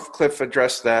don't know if Cliff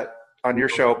addressed that on your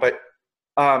show, but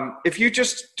if you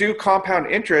just do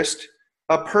compound interest,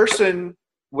 a person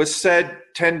with said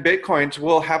 10 Bitcoins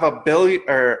will have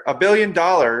 $1 billion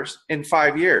in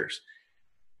 5 years.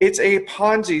 It's a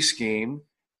Ponzi scheme.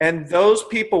 And those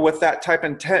people with that type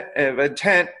of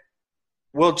intent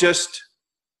will just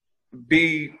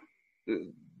be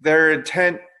their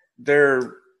intent.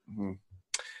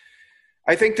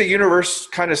 I think the universe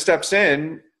kind of steps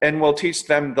in and will teach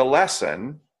them the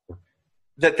lesson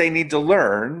that they need to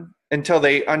learn until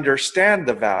they understand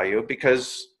the value,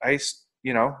 because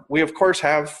we of course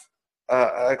have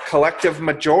a collective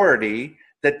majority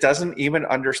that doesn't even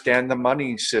understand the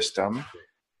money system.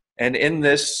 And in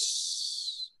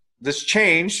this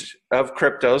change of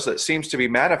cryptos that seems to be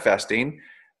manifesting,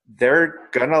 they're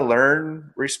gonna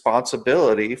learn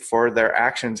responsibility for their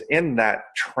actions in that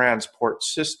transport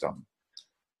system.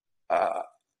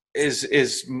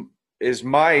 Is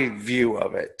my view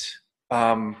of it.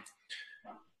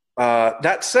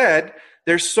 That said,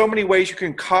 there's so many ways you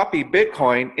can copy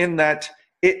Bitcoin in that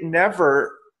it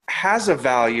never has a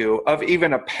value of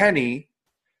even a penny.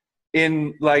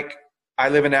 In, like, I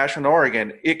live in Ashland,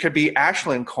 Oregon. It could be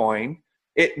Ashland coin.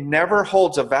 It never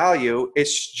holds a value.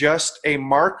 It's just a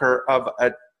marker of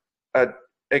a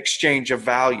exchange of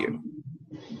value.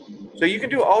 So you can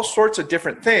do all sorts of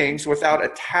different things without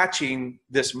attaching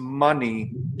this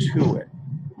money to it.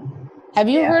 Have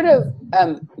you heard of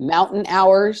mountain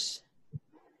hours?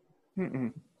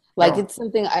 Mm-mm. Like, No. it's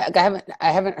something I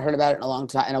haven't heard about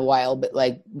it in a while, but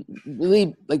like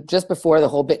really, like just before the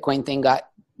whole Bitcoin thing got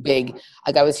big,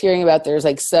 like I was hearing about there's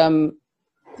like some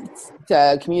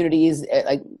communities,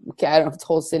 like I don't know if it's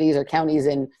whole cities or counties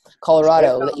in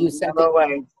Colorado that use something.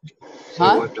 Away.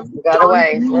 Huh? You got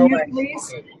away. Can you mute,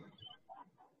 please?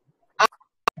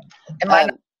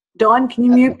 Dawn, can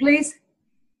you mute, please?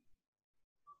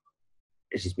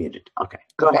 She's muted. Okay,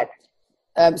 go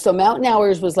ahead. So Mountain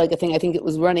Hours was like a thing. I think it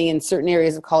was running in certain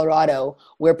areas of Colorado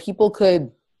where people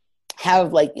could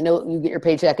have, like, you get your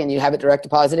paycheck and you have it direct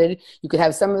deposited. You could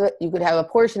have some of it, you could have a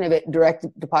portion of it direct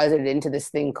deposited into this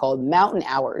thing called Mountain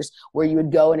Hours, where you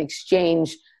would go and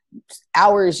exchange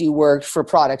hours you worked for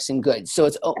products and goods. So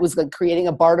it was like creating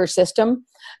a barter system.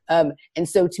 And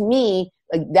so to me,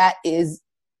 like, that is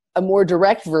a more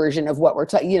direct version of what we're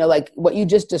talking, like what you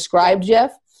just described,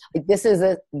 Jeff. Like, this is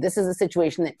a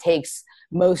situation that takes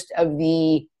most of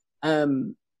the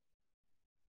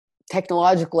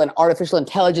technological and artificial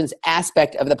intelligence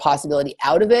aspect of the possibility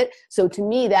out of it. So to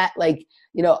me, that, like,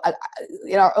 in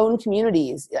our own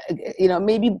communities,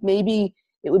 maybe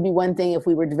It would be one thing if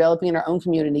we were developing in our own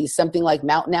communities something like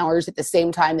mountain hours at the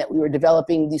same time that we were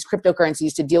developing these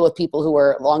cryptocurrencies to deal with people who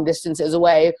are long distances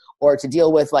away, or to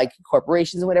deal with like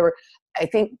corporations and whatever. I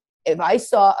think if I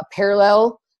saw a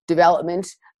parallel development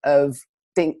of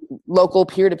local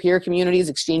peer-to-peer communities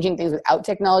exchanging things without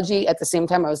technology at the same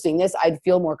time I was seeing this, I'd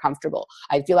feel more comfortable.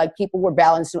 I'd feel like people were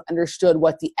balanced and understood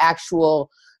what the actual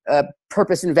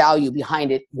purpose and value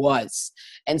behind it was.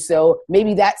 And so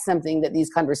maybe that's something that these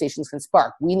conversations can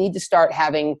spark. We need to start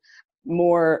having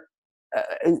more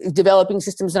developing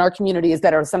systems in our communities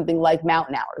that are something like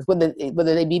mountain hours,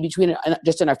 whether they be between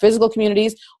just in our physical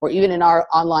communities or even in our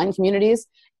online communities,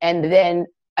 and then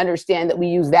understand that we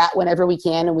use that whenever we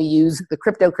can, and we use the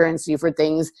cryptocurrency for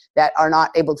things that are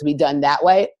not able to be done that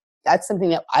way. That's something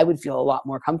that I would feel a lot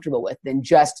more comfortable with than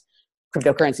just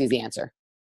cryptocurrency is the answer.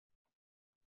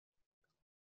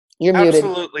 You're muted.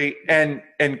 Absolutely. And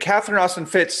Catherine Austin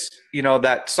Fitts, you know,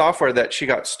 that software that she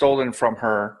got stolen from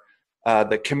her,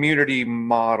 the community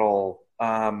model,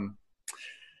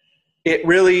 it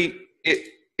really,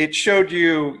 it showed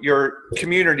you your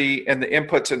community and the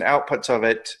inputs and outputs of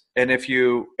it. And if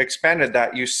you expanded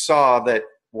that, you saw that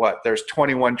there's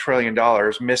 $21 trillion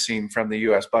missing from the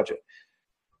US budget.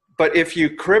 But if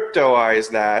you cryptoize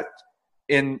that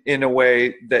in a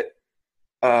way that,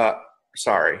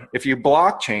 if you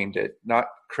blockchained it, not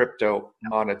crypto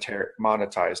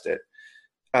monetized it,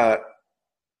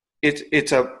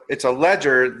 it's a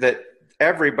ledger that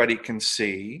everybody can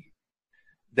see,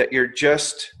 that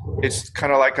it's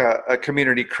kind of like a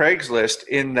community Craigslist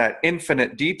in that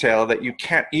infinite detail that you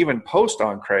can't even post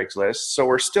on Craigslist. So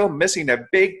we're still missing a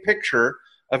big picture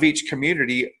of each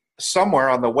community somewhere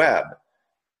on the web,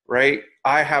 right?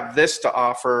 I have this to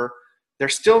offer.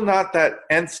 There's still not that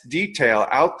nth detail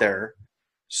out there,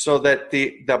 so that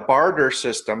the barter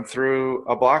system through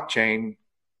a blockchain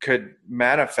could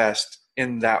manifest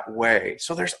in that way.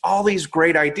 So there's all these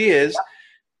great ideas.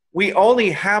 We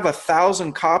only have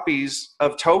 1,000 copies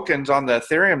of tokens on the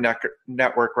Ethereum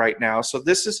network right now. So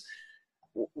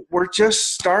we're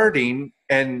just starting.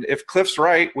 And if Cliff's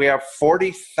right, we have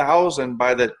 40,000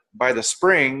 by the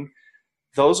spring.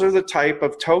 Those are the type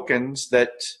of tokens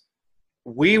that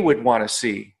we would want to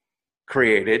see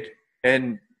created,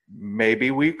 and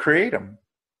maybe we create them.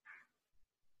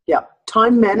 Yeah.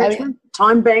 Time management,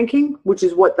 time banking, which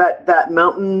is what that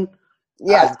mountain.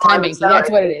 Yeah, time banking. That's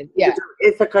what it is. Yeah.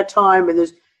 There's Ithaca time, and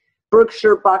there's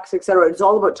Berkshire Bucks, etc. It's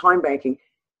all about time banking.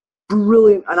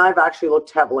 Brilliant. And I've actually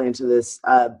looked heavily into this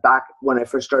back when I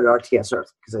first started RTS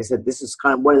Earth, because I said this is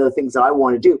kind of one of the things that I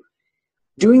want to do.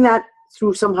 Doing that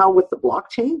through somehow with the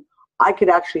blockchain, I could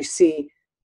actually see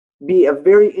be a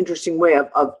very interesting way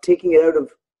of taking it out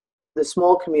of the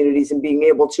small communities and being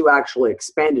able to actually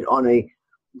expand it on a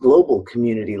global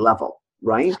community level,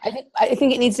 right? I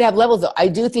think it needs to have levels, though. I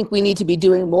do think we need to be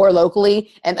doing more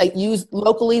locally, and use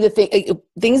locally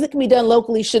things that can be done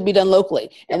locally should be done locally,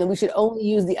 and then we should only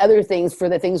use the other things for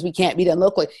the things we can't be done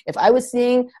locally. If I was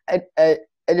seeing a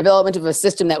development of a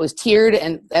system that was tiered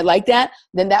and like that,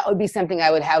 then that would be something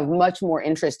I would have much more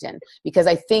interest in, because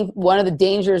I think one of the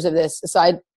dangers of this,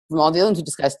 aside from all the others we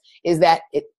discussed, is that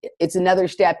it's another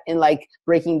step in like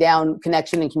breaking down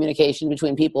connection and communication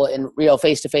between people in real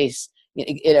face-to-face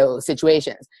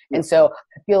situations. And so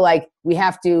I feel like we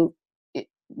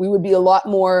would be a lot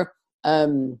more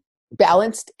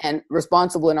balanced and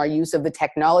responsible in our use of the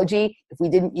technology if we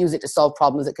didn't use it to solve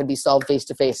problems that could be solved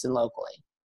face-to-face and locally.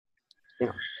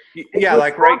 Yeah,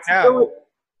 like right now.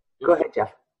 Go ahead,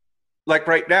 Jeff. Like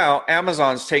right now,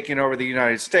 Amazon's taking over the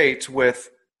United States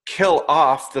with kill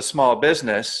off the small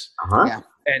business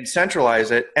and centralize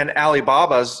it. And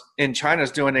Alibaba's in China is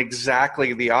doing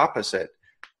exactly the opposite.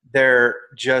 They're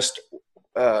just,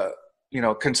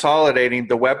 consolidating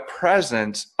the web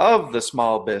presence of the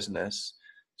small business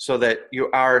so that you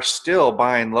are still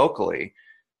buying locally.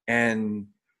 And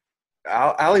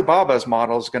Alibaba's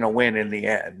model is going to win in the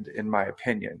end, in my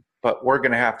opinion. But we're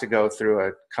going to have to go through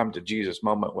a come to Jesus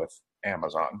moment with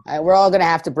Amazon. We're all going to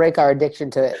have to break our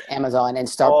addiction to Amazon and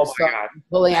start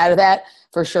pulling out of that,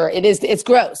 for sure. It's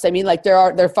gross. I mean, like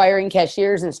they're firing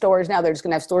cashiers in stores now. They're just going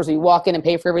to have stores where you walk in and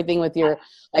pay for everything with your.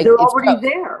 Like, they're already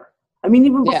there. I mean,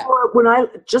 even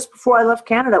before just before I left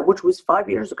Canada, which was 5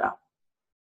 years ago,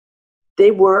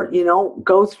 they were,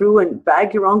 go through and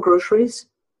bag your own groceries,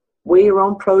 weigh your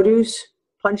own produce,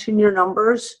 punch in your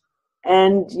numbers,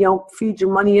 and feed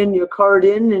your money in, your card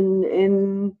in,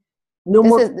 and no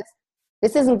more.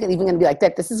 This isn't even going to be like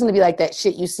that. This is going to be like that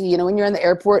shit you see, you know, when you're in the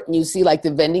airport and you see like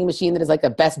the vending machine that is like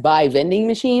a Best Buy vending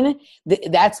machine.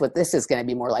 That's what this is going to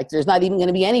be more like. There's not even going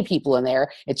to be any people in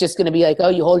there. It's just going to be like, oh,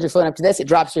 you hold your phone up to this, it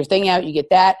drops your thing out, you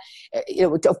get that.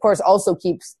 It, of course, also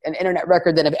keeps an internet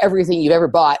record then of everything you've ever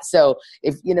bought. So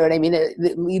if you know what I mean,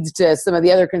 it leads to some of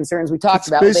the other concerns we talked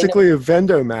about. Basically a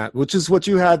vendomat, which is what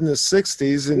you had in the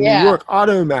 60s in New York,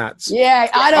 automats. Yeah,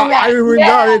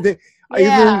 automats.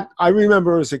 I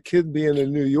remember as a kid being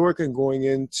in New York and going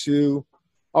into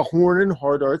a Horn and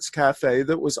Hard Arts cafe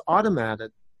that was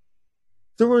automated.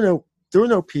 There were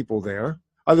no people there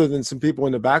other than some people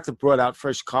in the back that brought out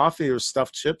fresh coffee or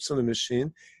stuffed chips in the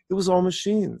machine. It was all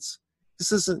machines.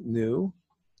 This isn't new.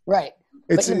 Right.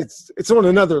 It's on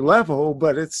another level,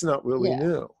 but it's not really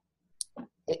new.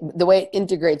 The way it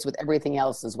integrates with everything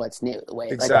else is what's new. The way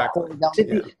exactly.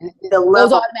 The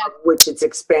level of which it's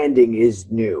expanding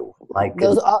is new. Like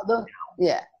those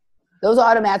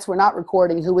automats were not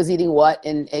recording who was eating what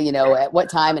and you know at what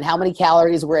time and how many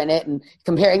calories were in it and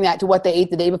comparing that to what they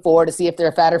ate the day before to see if they're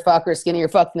a fatter fuck or skinnier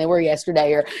fuck than they were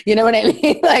yesterday, or you know what I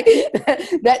mean. Like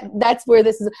that's where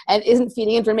this is, and isn't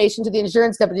feeding information to the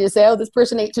insurance company to say, oh, this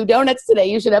person ate 2 donuts today,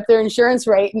 you should up their insurance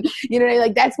rate, and you know,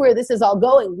 like that's where this is all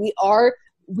going.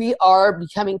 We are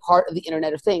becoming part of the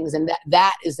Internet of Things, and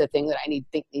that is the thing that I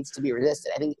think needs to be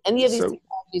resisted. I think any of these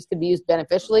technologies could be used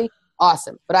beneficially,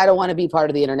 awesome, but I don't want to be part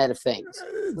of the Internet of Things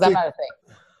because I'm not a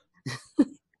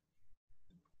thing.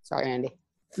 Sorry, Andy.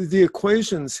 The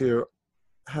equations here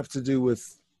have to do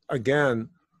with, again,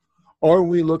 are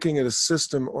we looking at a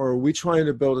system, or are we trying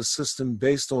to build a system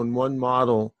based on one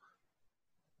model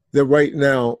that right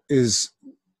now is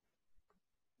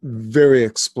very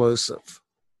explosive?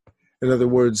 In other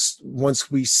words, once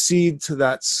we cede to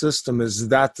that system, is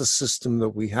that the system that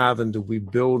we have, and do we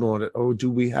build on it, or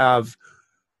do we have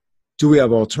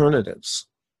alternatives?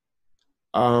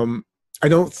 I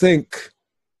don't think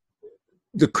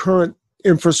the current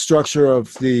infrastructure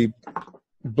of the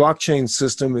blockchain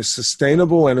system is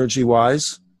sustainable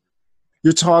energy-wise.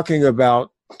 You're talking about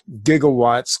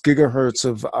gigawatts, gigahertz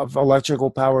of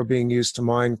electrical power being used to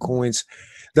mine coins.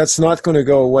 That's not going to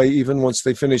go away even once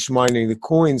they finish mining the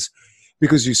coins,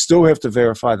 because you still have to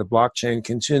verify the blockchain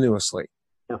continuously.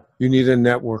 Yeah. You need a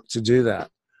network to do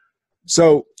that.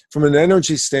 So from an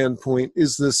energy standpoint,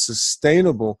 is this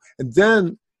sustainable? And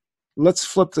then let's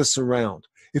flip this around.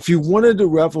 If you wanted to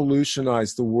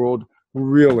revolutionize the world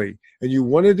really, and you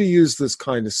wanted to use this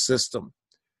kind of system,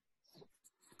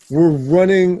 we're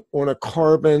running on a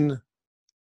carbon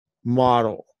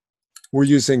model. We're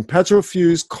using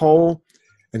petrofuels, coal,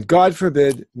 and God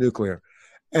forbid, nuclear.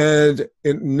 And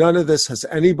none of this has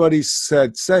anybody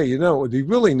say, you know, it would be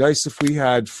really nice if we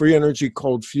had free energy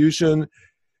cold fusion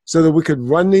so that we could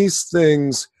run these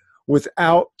things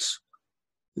without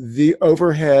the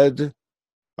overhead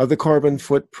of the carbon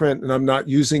footprint. And I'm not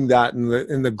using that in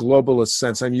the globalist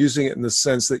sense. I'm using it in the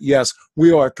sense that, yes,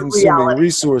 we are consuming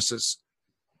resources.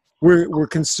 We're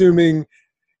consuming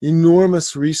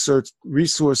enormous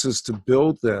resources to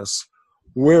build this.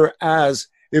 Whereas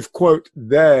if, quote,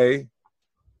 they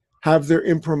have their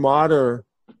imprimatur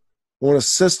on a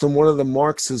system, one of the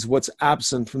marks is what's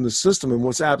absent from the system. And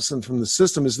what's absent from the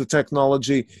system is the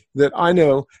technology that I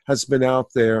know has been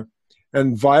out there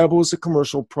and viable as a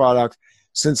commercial product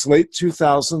since late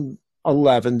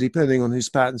 2011, depending on whose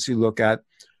patents you look at,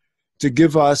 to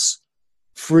give us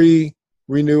free,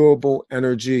 renewable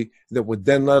energy that would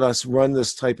then let us run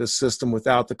this type of system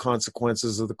without the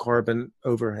consequences of the carbon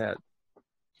overhead.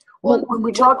 Well, when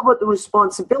we talk about the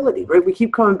responsibility, right, we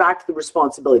keep coming back to the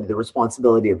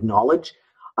responsibility of knowledge,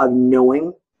 of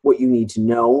knowing what you need to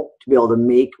know to be able to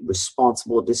make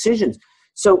responsible decisions.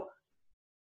 So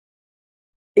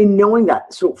in knowing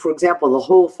that, so for example, the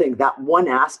whole thing, that one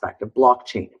aspect of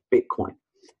blockchain, Bitcoin,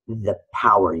 the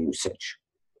power usage,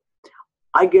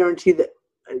 I guarantee that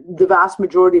the vast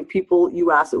majority of people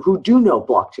you ask who do know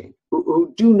blockchain,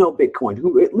 who do know Bitcoin,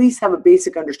 who at least have a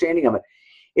basic understanding of it,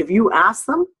 if you ask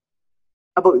them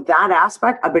about that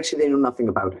aspect, I bet you they know nothing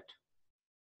about it.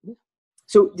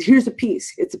 So here's a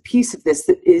piece. It's a piece of this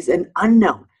that is an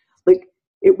unknown. Like,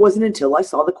 it wasn't until I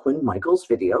saw the Quinn Michaels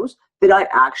videos that I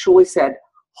actually said,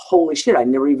 holy shit, I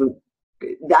never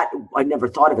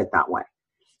thought of it that way.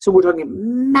 So we're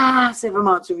talking massive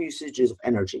amounts of usages of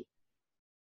energy.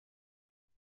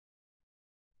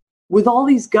 With all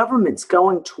these governments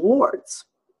going towards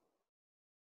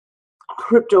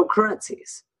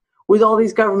cryptocurrencies, with all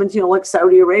these governments, like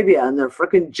Saudi Arabia and their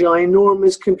freaking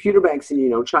ginormous computer banks,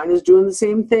 and China's doing the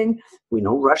same thing. We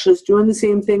know Russia's doing the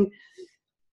same thing.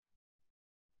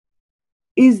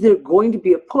 is there going to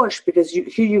be a push? Because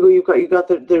here you go,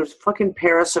 there's fucking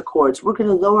Paris Accords. We're going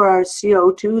to lower our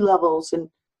CO2 levels, and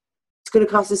it's going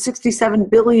to cost us $67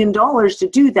 billion to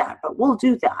do that, but we'll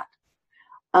do that.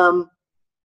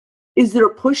 Is there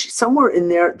a push somewhere in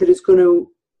there that is going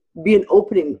to be an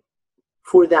opening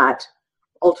for that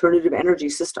alternative energy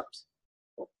systems?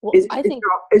 Well,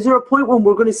 Is there a point when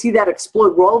we're going to see that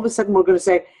explode, where all of a sudden we're going to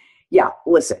say, yeah,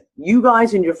 listen, you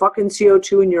guys and your fucking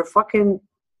CO2 and your fucking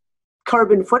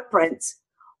carbon footprints,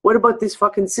 what about this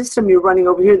fucking system you're running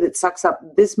over here that sucks up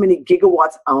this many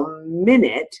gigawatts a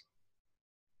minute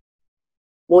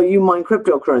while you mine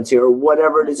cryptocurrency or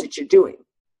whatever it is that you're doing?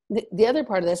 The other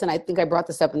part of this, and I think I brought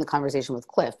this up in the conversation with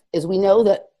Cliff, is we know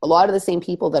that a lot of the same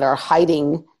people that are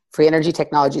hiding free energy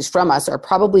technologies from us are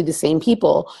probably the same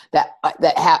people that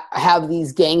have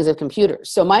these gangs of computers.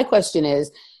 So my question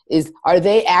is are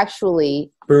they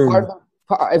actually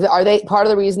are they part of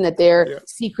the reason that they're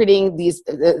secreting these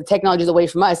technologies away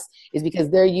from us is because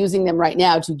they're using them right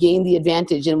now to gain the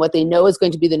advantage in what they know is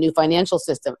going to be the new financial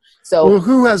system. So well,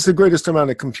 who has the greatest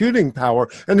amount of computing power,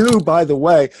 and who, by the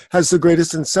way, has the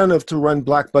greatest incentive to run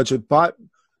black budget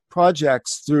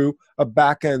projects through a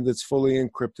back end that's fully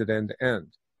encrypted end to end?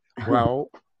 Well,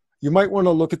 you might want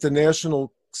to look at the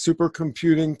National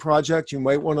Supercomputing Project. You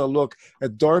might want to look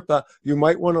at DARPA. You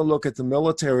might want to look at the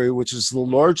military, which is the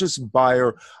largest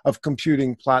buyer of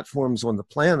computing platforms on the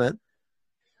planet.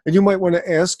 And you might want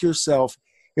to ask yourself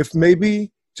if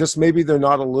maybe, just maybe, they're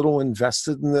not a little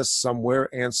invested in this somewhere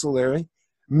ancillary.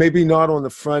 Maybe not on the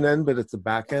front end, but at the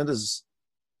back end as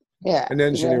an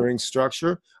engineering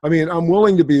structure. I mean, I'm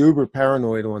willing to be uber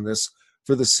paranoid on this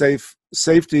for the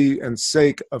safety and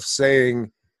sake of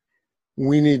saying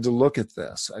we need to look at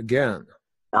this again.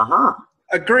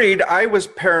 Agreed. I was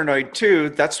paranoid too.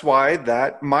 That's why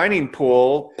that mining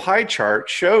pool pie chart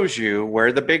shows you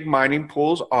where the big mining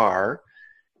pools are.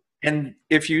 And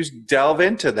if you delve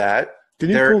into that, can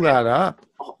you pull that up?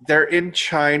 They're in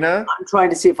China. I'm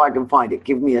trying to see if I can find it.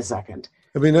 Give me a second.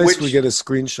 It'd be nice if we get a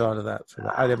screenshot of that. For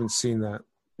that. I haven't seen that.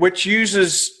 Which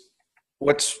uses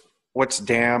what's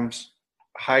dams?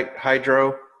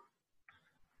 Hydropower?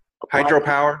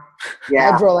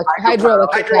 Yeah.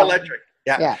 Hydroelectric.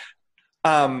 Yeah.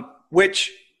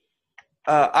 Which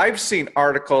I've seen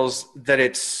articles that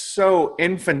it's so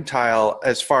infantile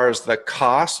as far as the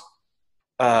cost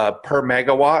per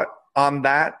megawatt on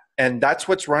that. And that's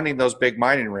what's running those big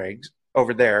mining rigs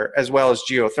over there, as well as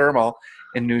geothermal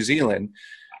in New Zealand.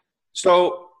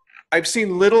 So I've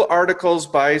seen little articles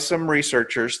by some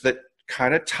researchers that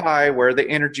kind of tie where the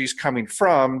energy is coming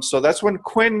from. So that's when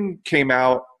Quinn came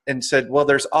out and said, well,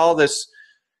 there's all this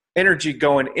energy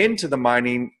going into the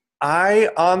mining. I,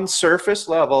 on surface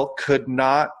level, could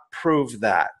not prove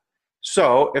that.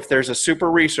 So if there's a super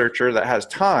researcher that has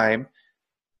time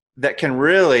that can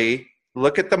really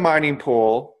look at the mining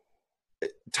pool,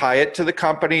 tie it to the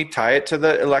company, tie it to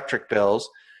the electric bills,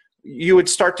 you would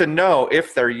start to know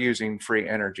if they're using free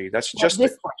energy. That's just a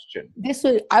question.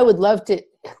 I would love to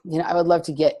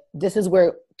get, this is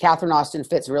where Catherine Austin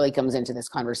Fitts really comes into this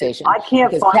conversation. I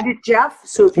can't find it, Jeff.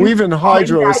 So if even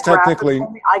hydro is technically,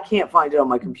 I can't find it on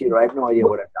my computer. I have no idea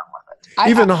what I've done with it.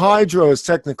 Even hydro is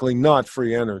technically not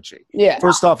free energy. Yeah.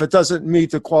 First off, it doesn't meet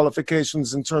the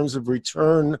qualifications in terms of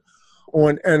return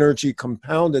on energy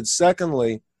compounded.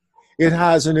 Secondly, it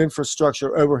has an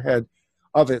infrastructure overhead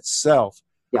of itself.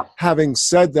 Yeah. Having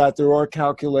said that, there are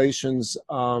calculations,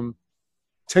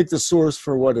 take the source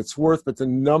for what it's worth, but the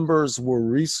numbers were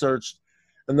researched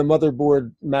in the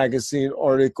Motherboard magazine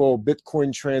article.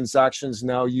 Bitcoin transactions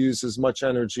now use as much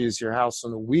energy as your house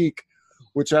in a week,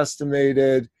 which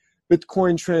estimated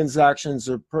Bitcoin transactions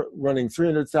are running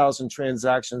 300,000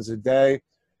 transactions a day,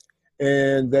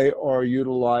 and they are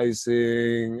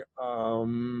utilizing,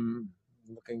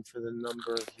 looking for the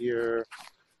number here,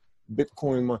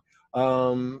 Bitcoin,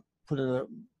 put in a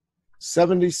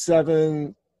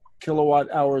 77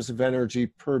 kilowatt hours of energy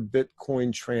per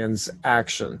Bitcoin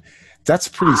transaction. That's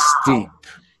pretty steep.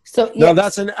 So now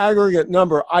that's an aggregate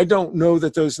number. I don't know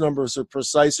that those numbers are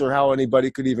precise or how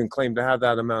anybody could even claim to have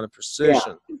that amount of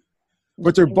precision. Yeah.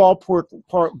 But they're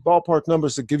ballpark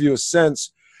numbers that give you a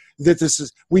sense that this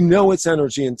is, we know it's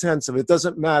energy intensive. It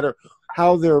doesn't matter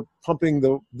how they're pumping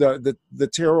the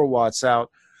terawatts out.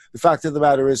 The fact of the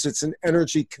matter is it's an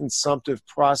energy consumptive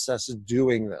process of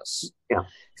doing this. Yeah.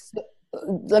 So,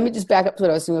 let me just back up to what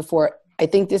I was saying before. I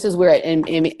think this is where, and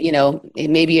you know,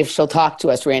 maybe if she'll talk to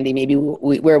us, Randy, maybe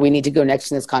where we need to go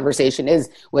next in this conversation is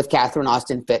with Catherine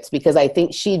Austin Fitts, because I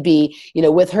think she'd be, you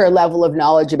know, with her level of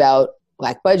knowledge about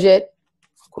black budget,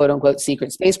 quote unquote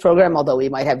secret space program, although we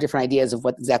might have different ideas of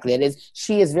what exactly it is.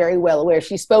 She is very well aware.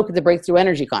 She spoke at the Breakthrough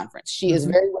Energy Conference. She is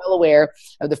very well aware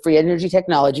of the free energy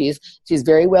technologies. She's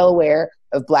very well aware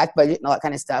of black budget and all that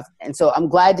kind of stuff. And so I'm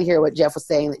glad to hear what Jeff was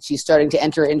saying, that she's starting to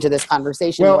enter into this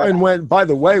conversation. Well, and when, by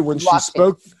the way, when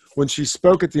she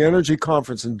spoke at the energy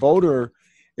conference in Boulder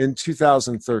in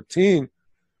 2013,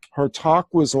 her talk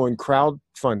was on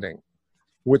crowdfunding,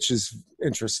 which is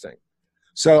interesting.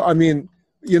 So, I mean,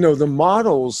 you know, the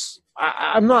models,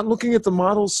 I'm not looking at the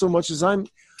models so much as I'm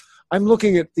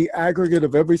looking at the aggregate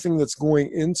of everything that's going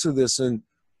into this and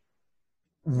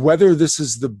whether this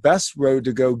is the best road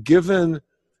to go given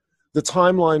the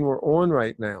timeline we're on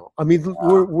right now. I mean,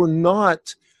 we're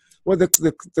not, well,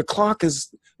 the clock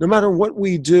is, no matter what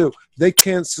we do, they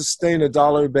can't sustain a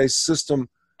dollar-based system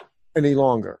any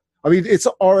longer. I mean, it's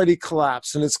already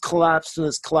collapsed, and it's collapsed, and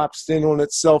it's collapsed in on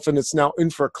itself, and it's now in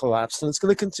for a collapse, and it's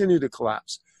going to continue to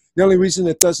collapse. The only reason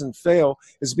it doesn't fail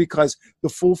is because the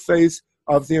full faith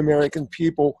of the American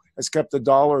people has kept the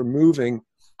dollar moving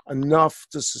enough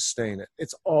to sustain it.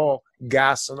 It's all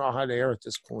gas and hot air at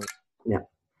this point. Yeah.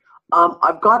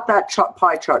 I've got that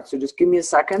pie chart, so just give me a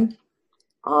second.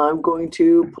 I'm going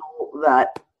to pull that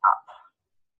up.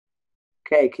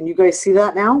 Okay, can you guys see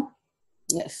that now?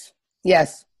 Yes.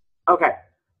 Yes. Okay,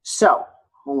 so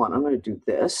hold on, I'm going to do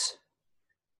this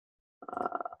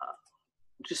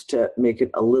just to make it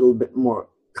a little bit more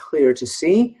clear to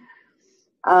see.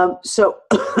 So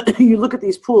you look at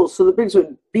these pools. So the biggest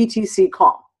one,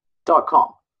 btc.com,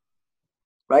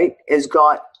 right, has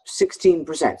got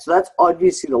 16%. So that's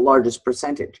obviously the largest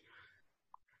percentage.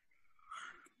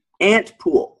 Ant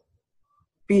Pool,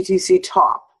 BTC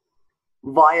Top,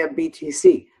 via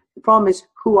BTC. The problem is,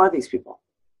 who are these people?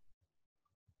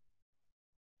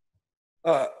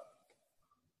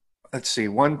 Let's see,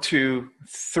 1, 2,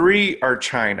 3 are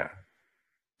China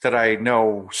that I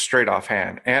know straight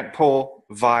offhand. Antpool,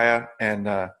 Via, and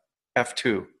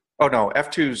F2. Oh no,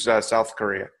 F2's South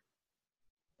Korea,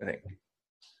 I think.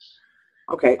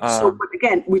 Okay, so but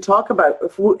again, we talk about,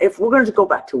 if we're going to go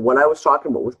back to what I was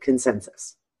talking about with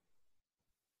consensus,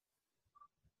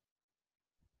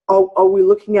 are we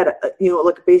looking at, you know,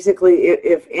 like basically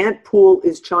if Antpool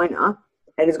is China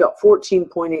and it's got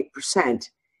 14.8%,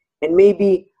 and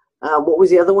maybe, what was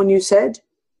the other one you said?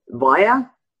 Via?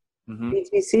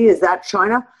 BTC, is that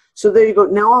China? So there you go.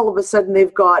 Now all of a sudden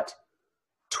they've got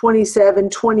 27,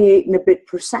 28 and a bit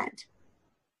percent.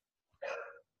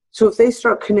 So if they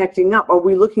start connecting up, are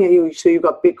we looking at you? So you've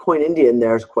got Bitcoin India in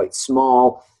there, is quite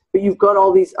small, but you've got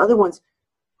all these other ones.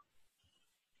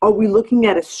 Are we looking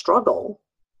at a struggle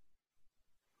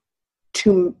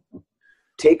to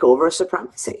take over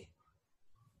supremacy?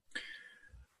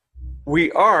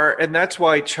 We are, and that's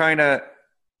why China,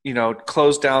 you know,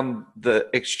 closed down the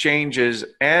exchanges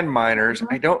and miners.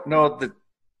 I don't know that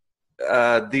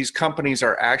these companies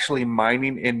are actually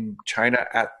mining in China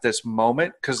at this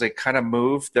moment because they kind of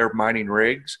moved their mining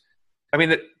rigs. I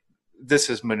mean,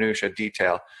 this is minutia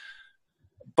detail.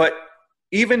 But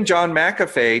even John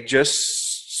McAfee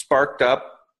just sparked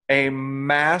up a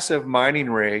massive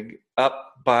mining rig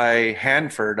up by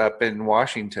Hanford up in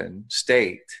Washington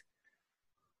State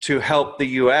to help the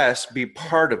U.S. be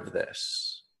part of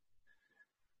this.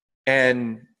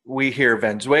 And we hear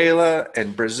Venezuela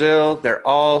and Brazil, they're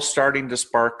all starting to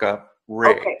spark up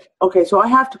rigs. Okay, so I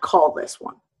have to call this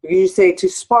one. You say to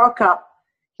spark up,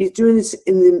 he's doing this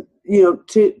in the, you know,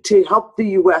 to help the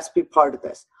U.S. be part of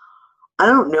this. I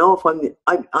don't know if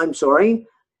I'm sorry.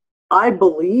 I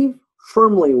believe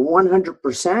firmly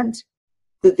 100%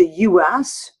 that the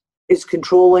U.S. is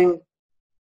controlling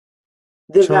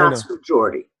the China. vast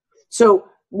majority. So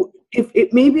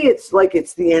if maybe it's like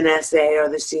it's the NSA or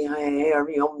the CIA or,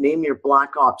 you know, name your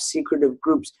black ops secretive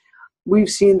groups. We've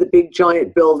seen the big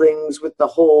giant buildings with the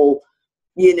whole,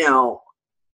 you know,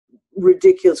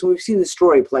 ridiculous. We've seen the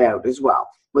story play out as well,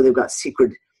 where they've got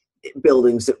secret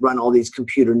buildings that run all these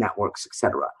computer networks,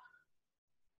 etc.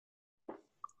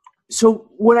 So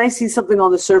when I see something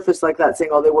on the surface like that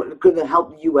saying, oh, they were going to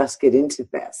help the U.S. get into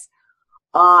this,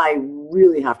 I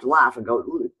really have to laugh and go,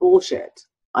 bullshit.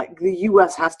 The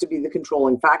U.S. has to be the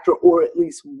controlling factor, or at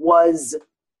least was,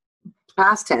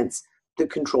 past tense, the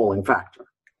controlling factor.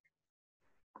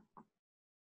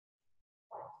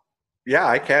 Yeah,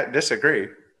 I can't disagree.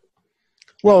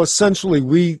 Well, essentially,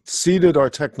 we seeded our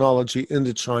technology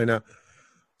into China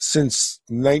since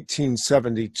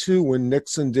 1972 when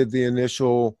Nixon did the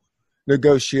initial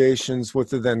negotiations with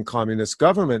the then communist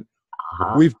government.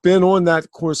 We've been on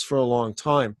that course for a long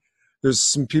time. There's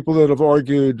some people that have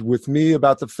argued with me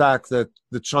about the fact that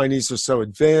the Chinese are so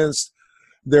advanced.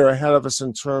 They're ahead of us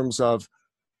in terms of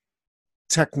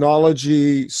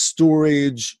technology,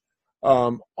 storage,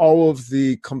 all of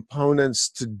the components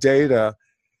to data.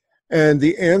 And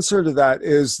the answer to that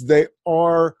is they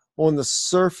are on the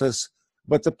surface,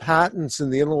 but the patents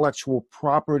and the intellectual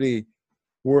property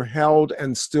were held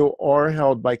and still are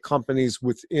held by companies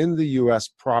within the U.S.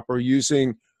 proper,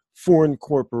 using foreign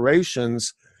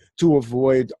corporations to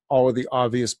avoid all of the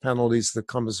obvious penalties that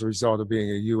come as a result of being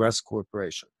a U.S.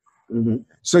 corporation. Mm-hmm.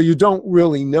 So you don't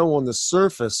really know on the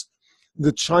surface.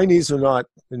 The Chinese are not,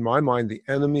 in my mind, the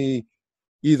enemy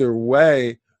either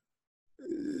way.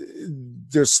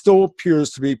 There still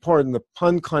appears to be, pardon the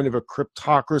pun, kind of a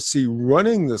cryptocracy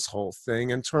running this whole thing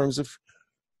in terms of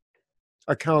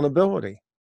accountability.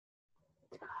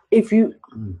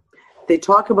 They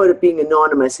talk about it being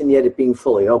anonymous and yet it being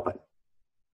fully open.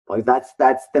 Like that's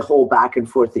the whole back and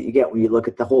forth that you get when you look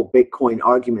at the whole Bitcoin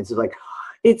arguments. It's like,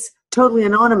 it's totally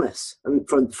anonymous. I mean,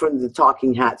 from the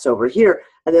talking hats over here,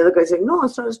 and the other guy saying, no,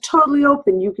 it's not. It's totally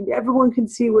open. Everyone can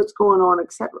see what's going on,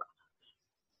 etc.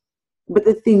 But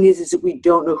the thing is that we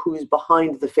don't know who's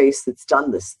behind the face that's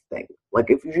done this thing. Like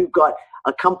if you've got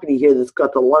a company here that's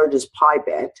got the largest pie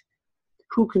bet,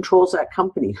 who controls that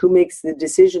company? Who makes the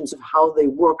decisions of how they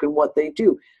work and what they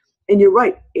do? And you're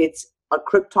right, it's a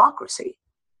cryptocracy.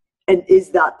 And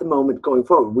is that the moment going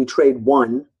forward? We trade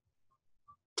one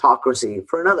autocracy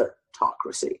for another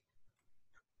autocracy.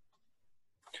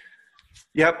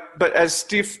 Yep, but as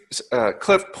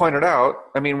Cliff pointed out,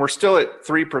 I mean, we're still at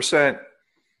 3%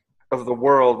 of the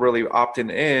world really opting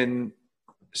in.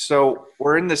 So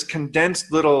we're in this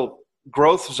condensed little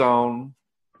growth zone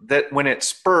that when it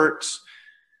spurts,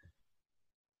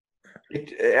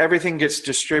 everything gets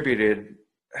distributed.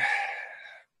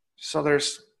 So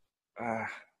there's,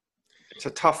 it's a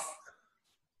tough,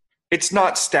 it's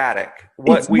not static.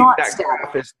 Graph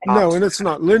is not no, and it's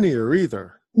not linear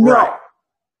either. No. Right.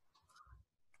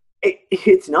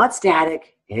 It's not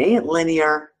static. It ain't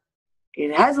linear.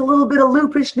 It has a little bit of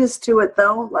loopishness to it,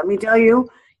 though. Let me tell you.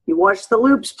 You watch the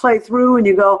loops play through and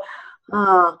you go,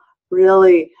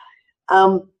 really?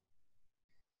 This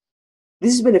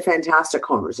has been a fantastic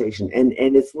conversation, and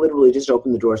it's literally just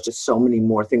opened the doors to so many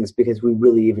more things, because we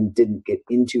really even didn't get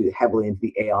heavily into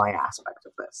the AI aspect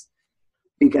of this.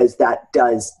 Because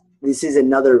this is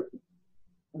another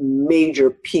major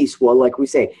piece. Well, like we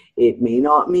say, it may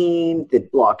not mean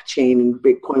that blockchain and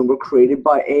Bitcoin were created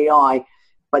by AI,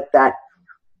 but that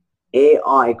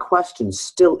AI question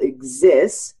still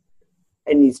exists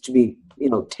and needs to be,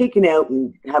 taken out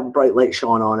and have a bright light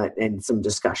shone on it and some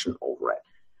discussion over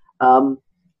it.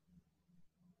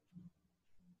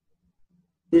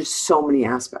 There's so many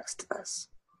aspects to this.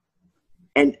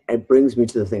 And it brings me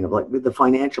to the thing of like the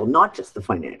financial, not just the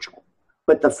financial,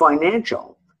 but the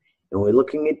financial. And we're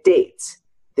looking at dates,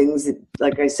 things that,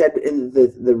 like I said in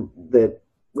the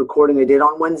recording I did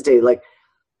on Wednesday, like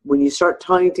when you start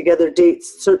tying together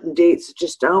dates, certain dates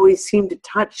just always seem to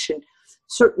touch, and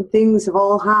certain things have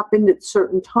all happened at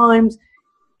certain times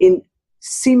in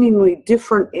seemingly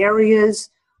different areas.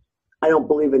 I don't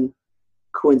believe in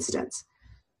coincidence.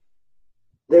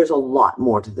 There's a lot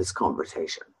more to this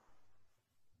conversation.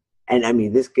 And I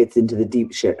mean, this gets into the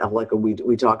deep shit of like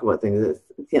we talk about things,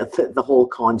 the whole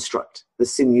construct, the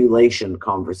simulation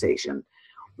conversation.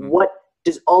 Mm-hmm. What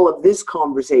does all of this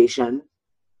conversation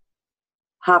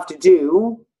have to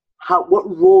do?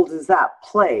 What role does that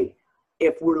play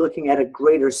if we're looking at a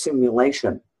greater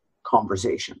simulation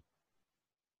conversation?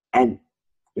 And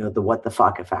the what the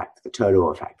fuck effect, the Toto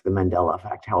effect, the Mandela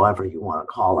effect, however you want to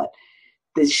call it.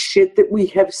 The shit that we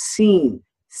have seen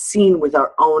with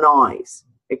our own eyes,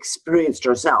 experienced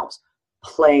ourselves,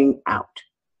 playing out.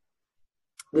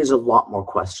 There's a lot more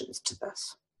questions to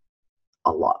this.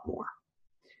 A lot more.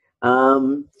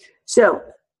 So,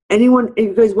 anyone, if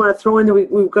you guys want to throw in,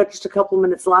 we've got just a couple of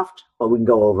minutes left. Well, we can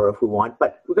go over if we want,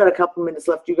 but we've got a couple of minutes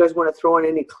left. Do you guys want to throw in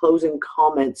any closing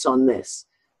comments on this?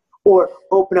 Or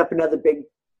open up another big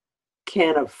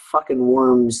can of fucking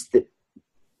worms that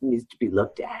needs to be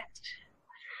looked at?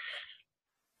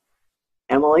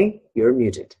 Emily, you're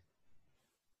muted.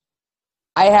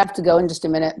 I have to go in just a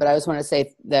minute, but I just want to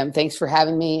say thanks for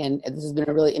having me, and this has been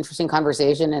a really interesting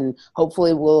conversation, and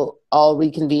hopefully we'll all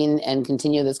reconvene and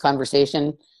continue this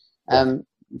conversation.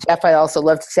 Jeff, I also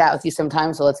love to chat with you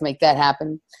sometime, so let's make that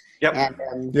happen. Yep.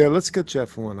 And, yeah, let's get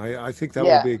Jeff on. I think that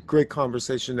would be a great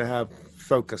conversation to have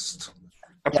focused.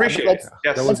 Appreciate it.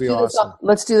 Yes. That would be awesome.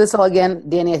 Let's do this all again.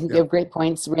 Dani, I think you have great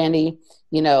points. Randy,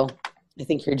 I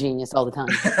think you're a genius all the time.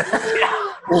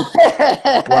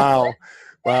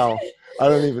 Wow. I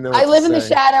don't even know what I live to in the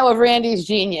say. shadow of Randy's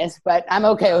genius, but I'm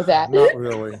okay with that. Not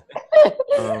really.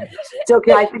 It's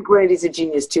okay. I think Randy's a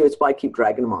genius too. It's why I keep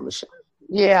dragging him on the show.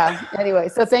 Yeah. Anyway,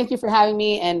 so thank you for having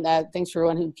me, and thanks for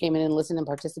everyone who came in and listened and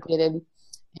participated.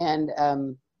 And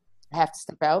I have to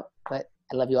step out, but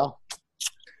I love you all.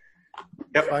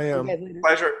 Yep, I am.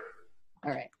 Pleasure.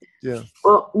 All right. Yeah.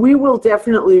 Well, we will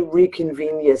definitely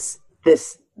reconvene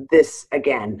this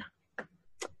again,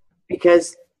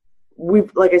 because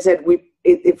like I said,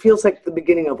 it feels like the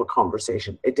beginning of a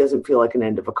conversation. It doesn't feel like an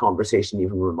end of a conversation,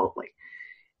 even remotely.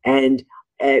 And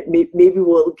maybe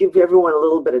we'll give everyone a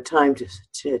little bit of time to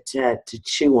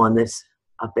chew on this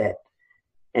a bit,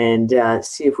 and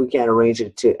see if we can arrange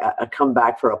it to come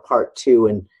back for a part 2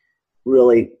 and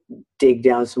really dig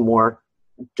down some more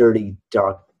dirty,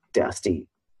 dark, dusty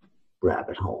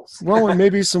rabbit holes. Well, and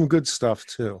maybe some good stuff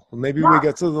too. Maybe we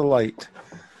get to the light.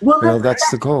 Well, That's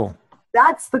the goal.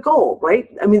 That's the goal, right?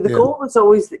 I mean, the goal is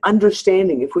always the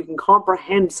understanding. If we can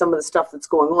comprehend some of the stuff that's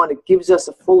going on, it gives us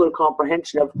a fuller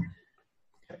comprehension of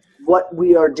what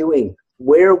we are doing,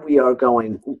 where we are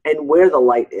going, and where the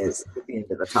light is at the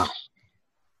end of the tunnel.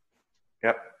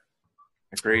 Yep.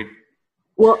 Agreed.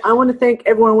 Well, I want to thank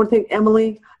everyone. I want to thank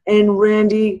Emily and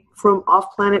Randy from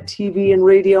Off Planet TV and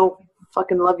Radio.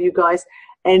 Fucking love you guys.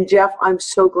 And Jeff, I'm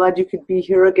so glad you could be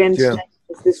here again today.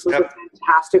 This was a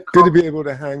fantastic call. Good to be able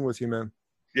to hang with you, man.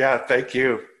 Yeah, thank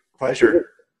you. Pleasure.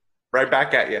 Right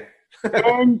back at you.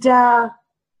 And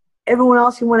everyone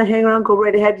else, you want to hang around, go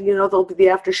right ahead. You know, there'll be the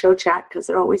after show chat, because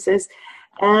there always is.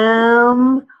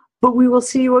 But we will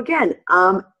see you again.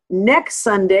 Next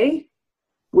Sunday,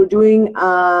 we're doing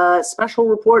a special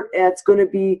report. It's going to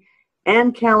be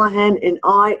Ann Callahan and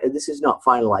I. This is not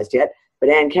finalized yet, but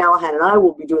Ann Callahan and I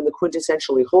will be doing the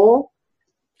Quintessentially Whole.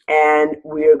 And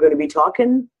we are going to be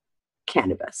talking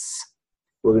cannabis.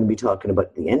 We're going to be talking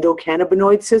about the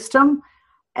endocannabinoid system,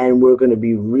 and we're going to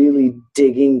be really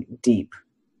digging deep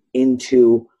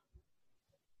into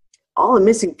all the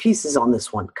missing pieces on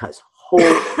this one, because holy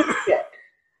shit,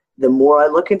 the more I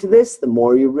look into this, the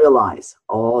more you realize,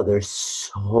 oh, there's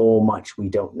so much we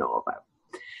don't know about.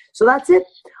 So that's it.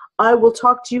 I will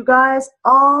talk to you guys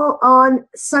all on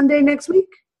Sunday next week.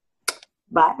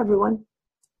 Bye, everyone.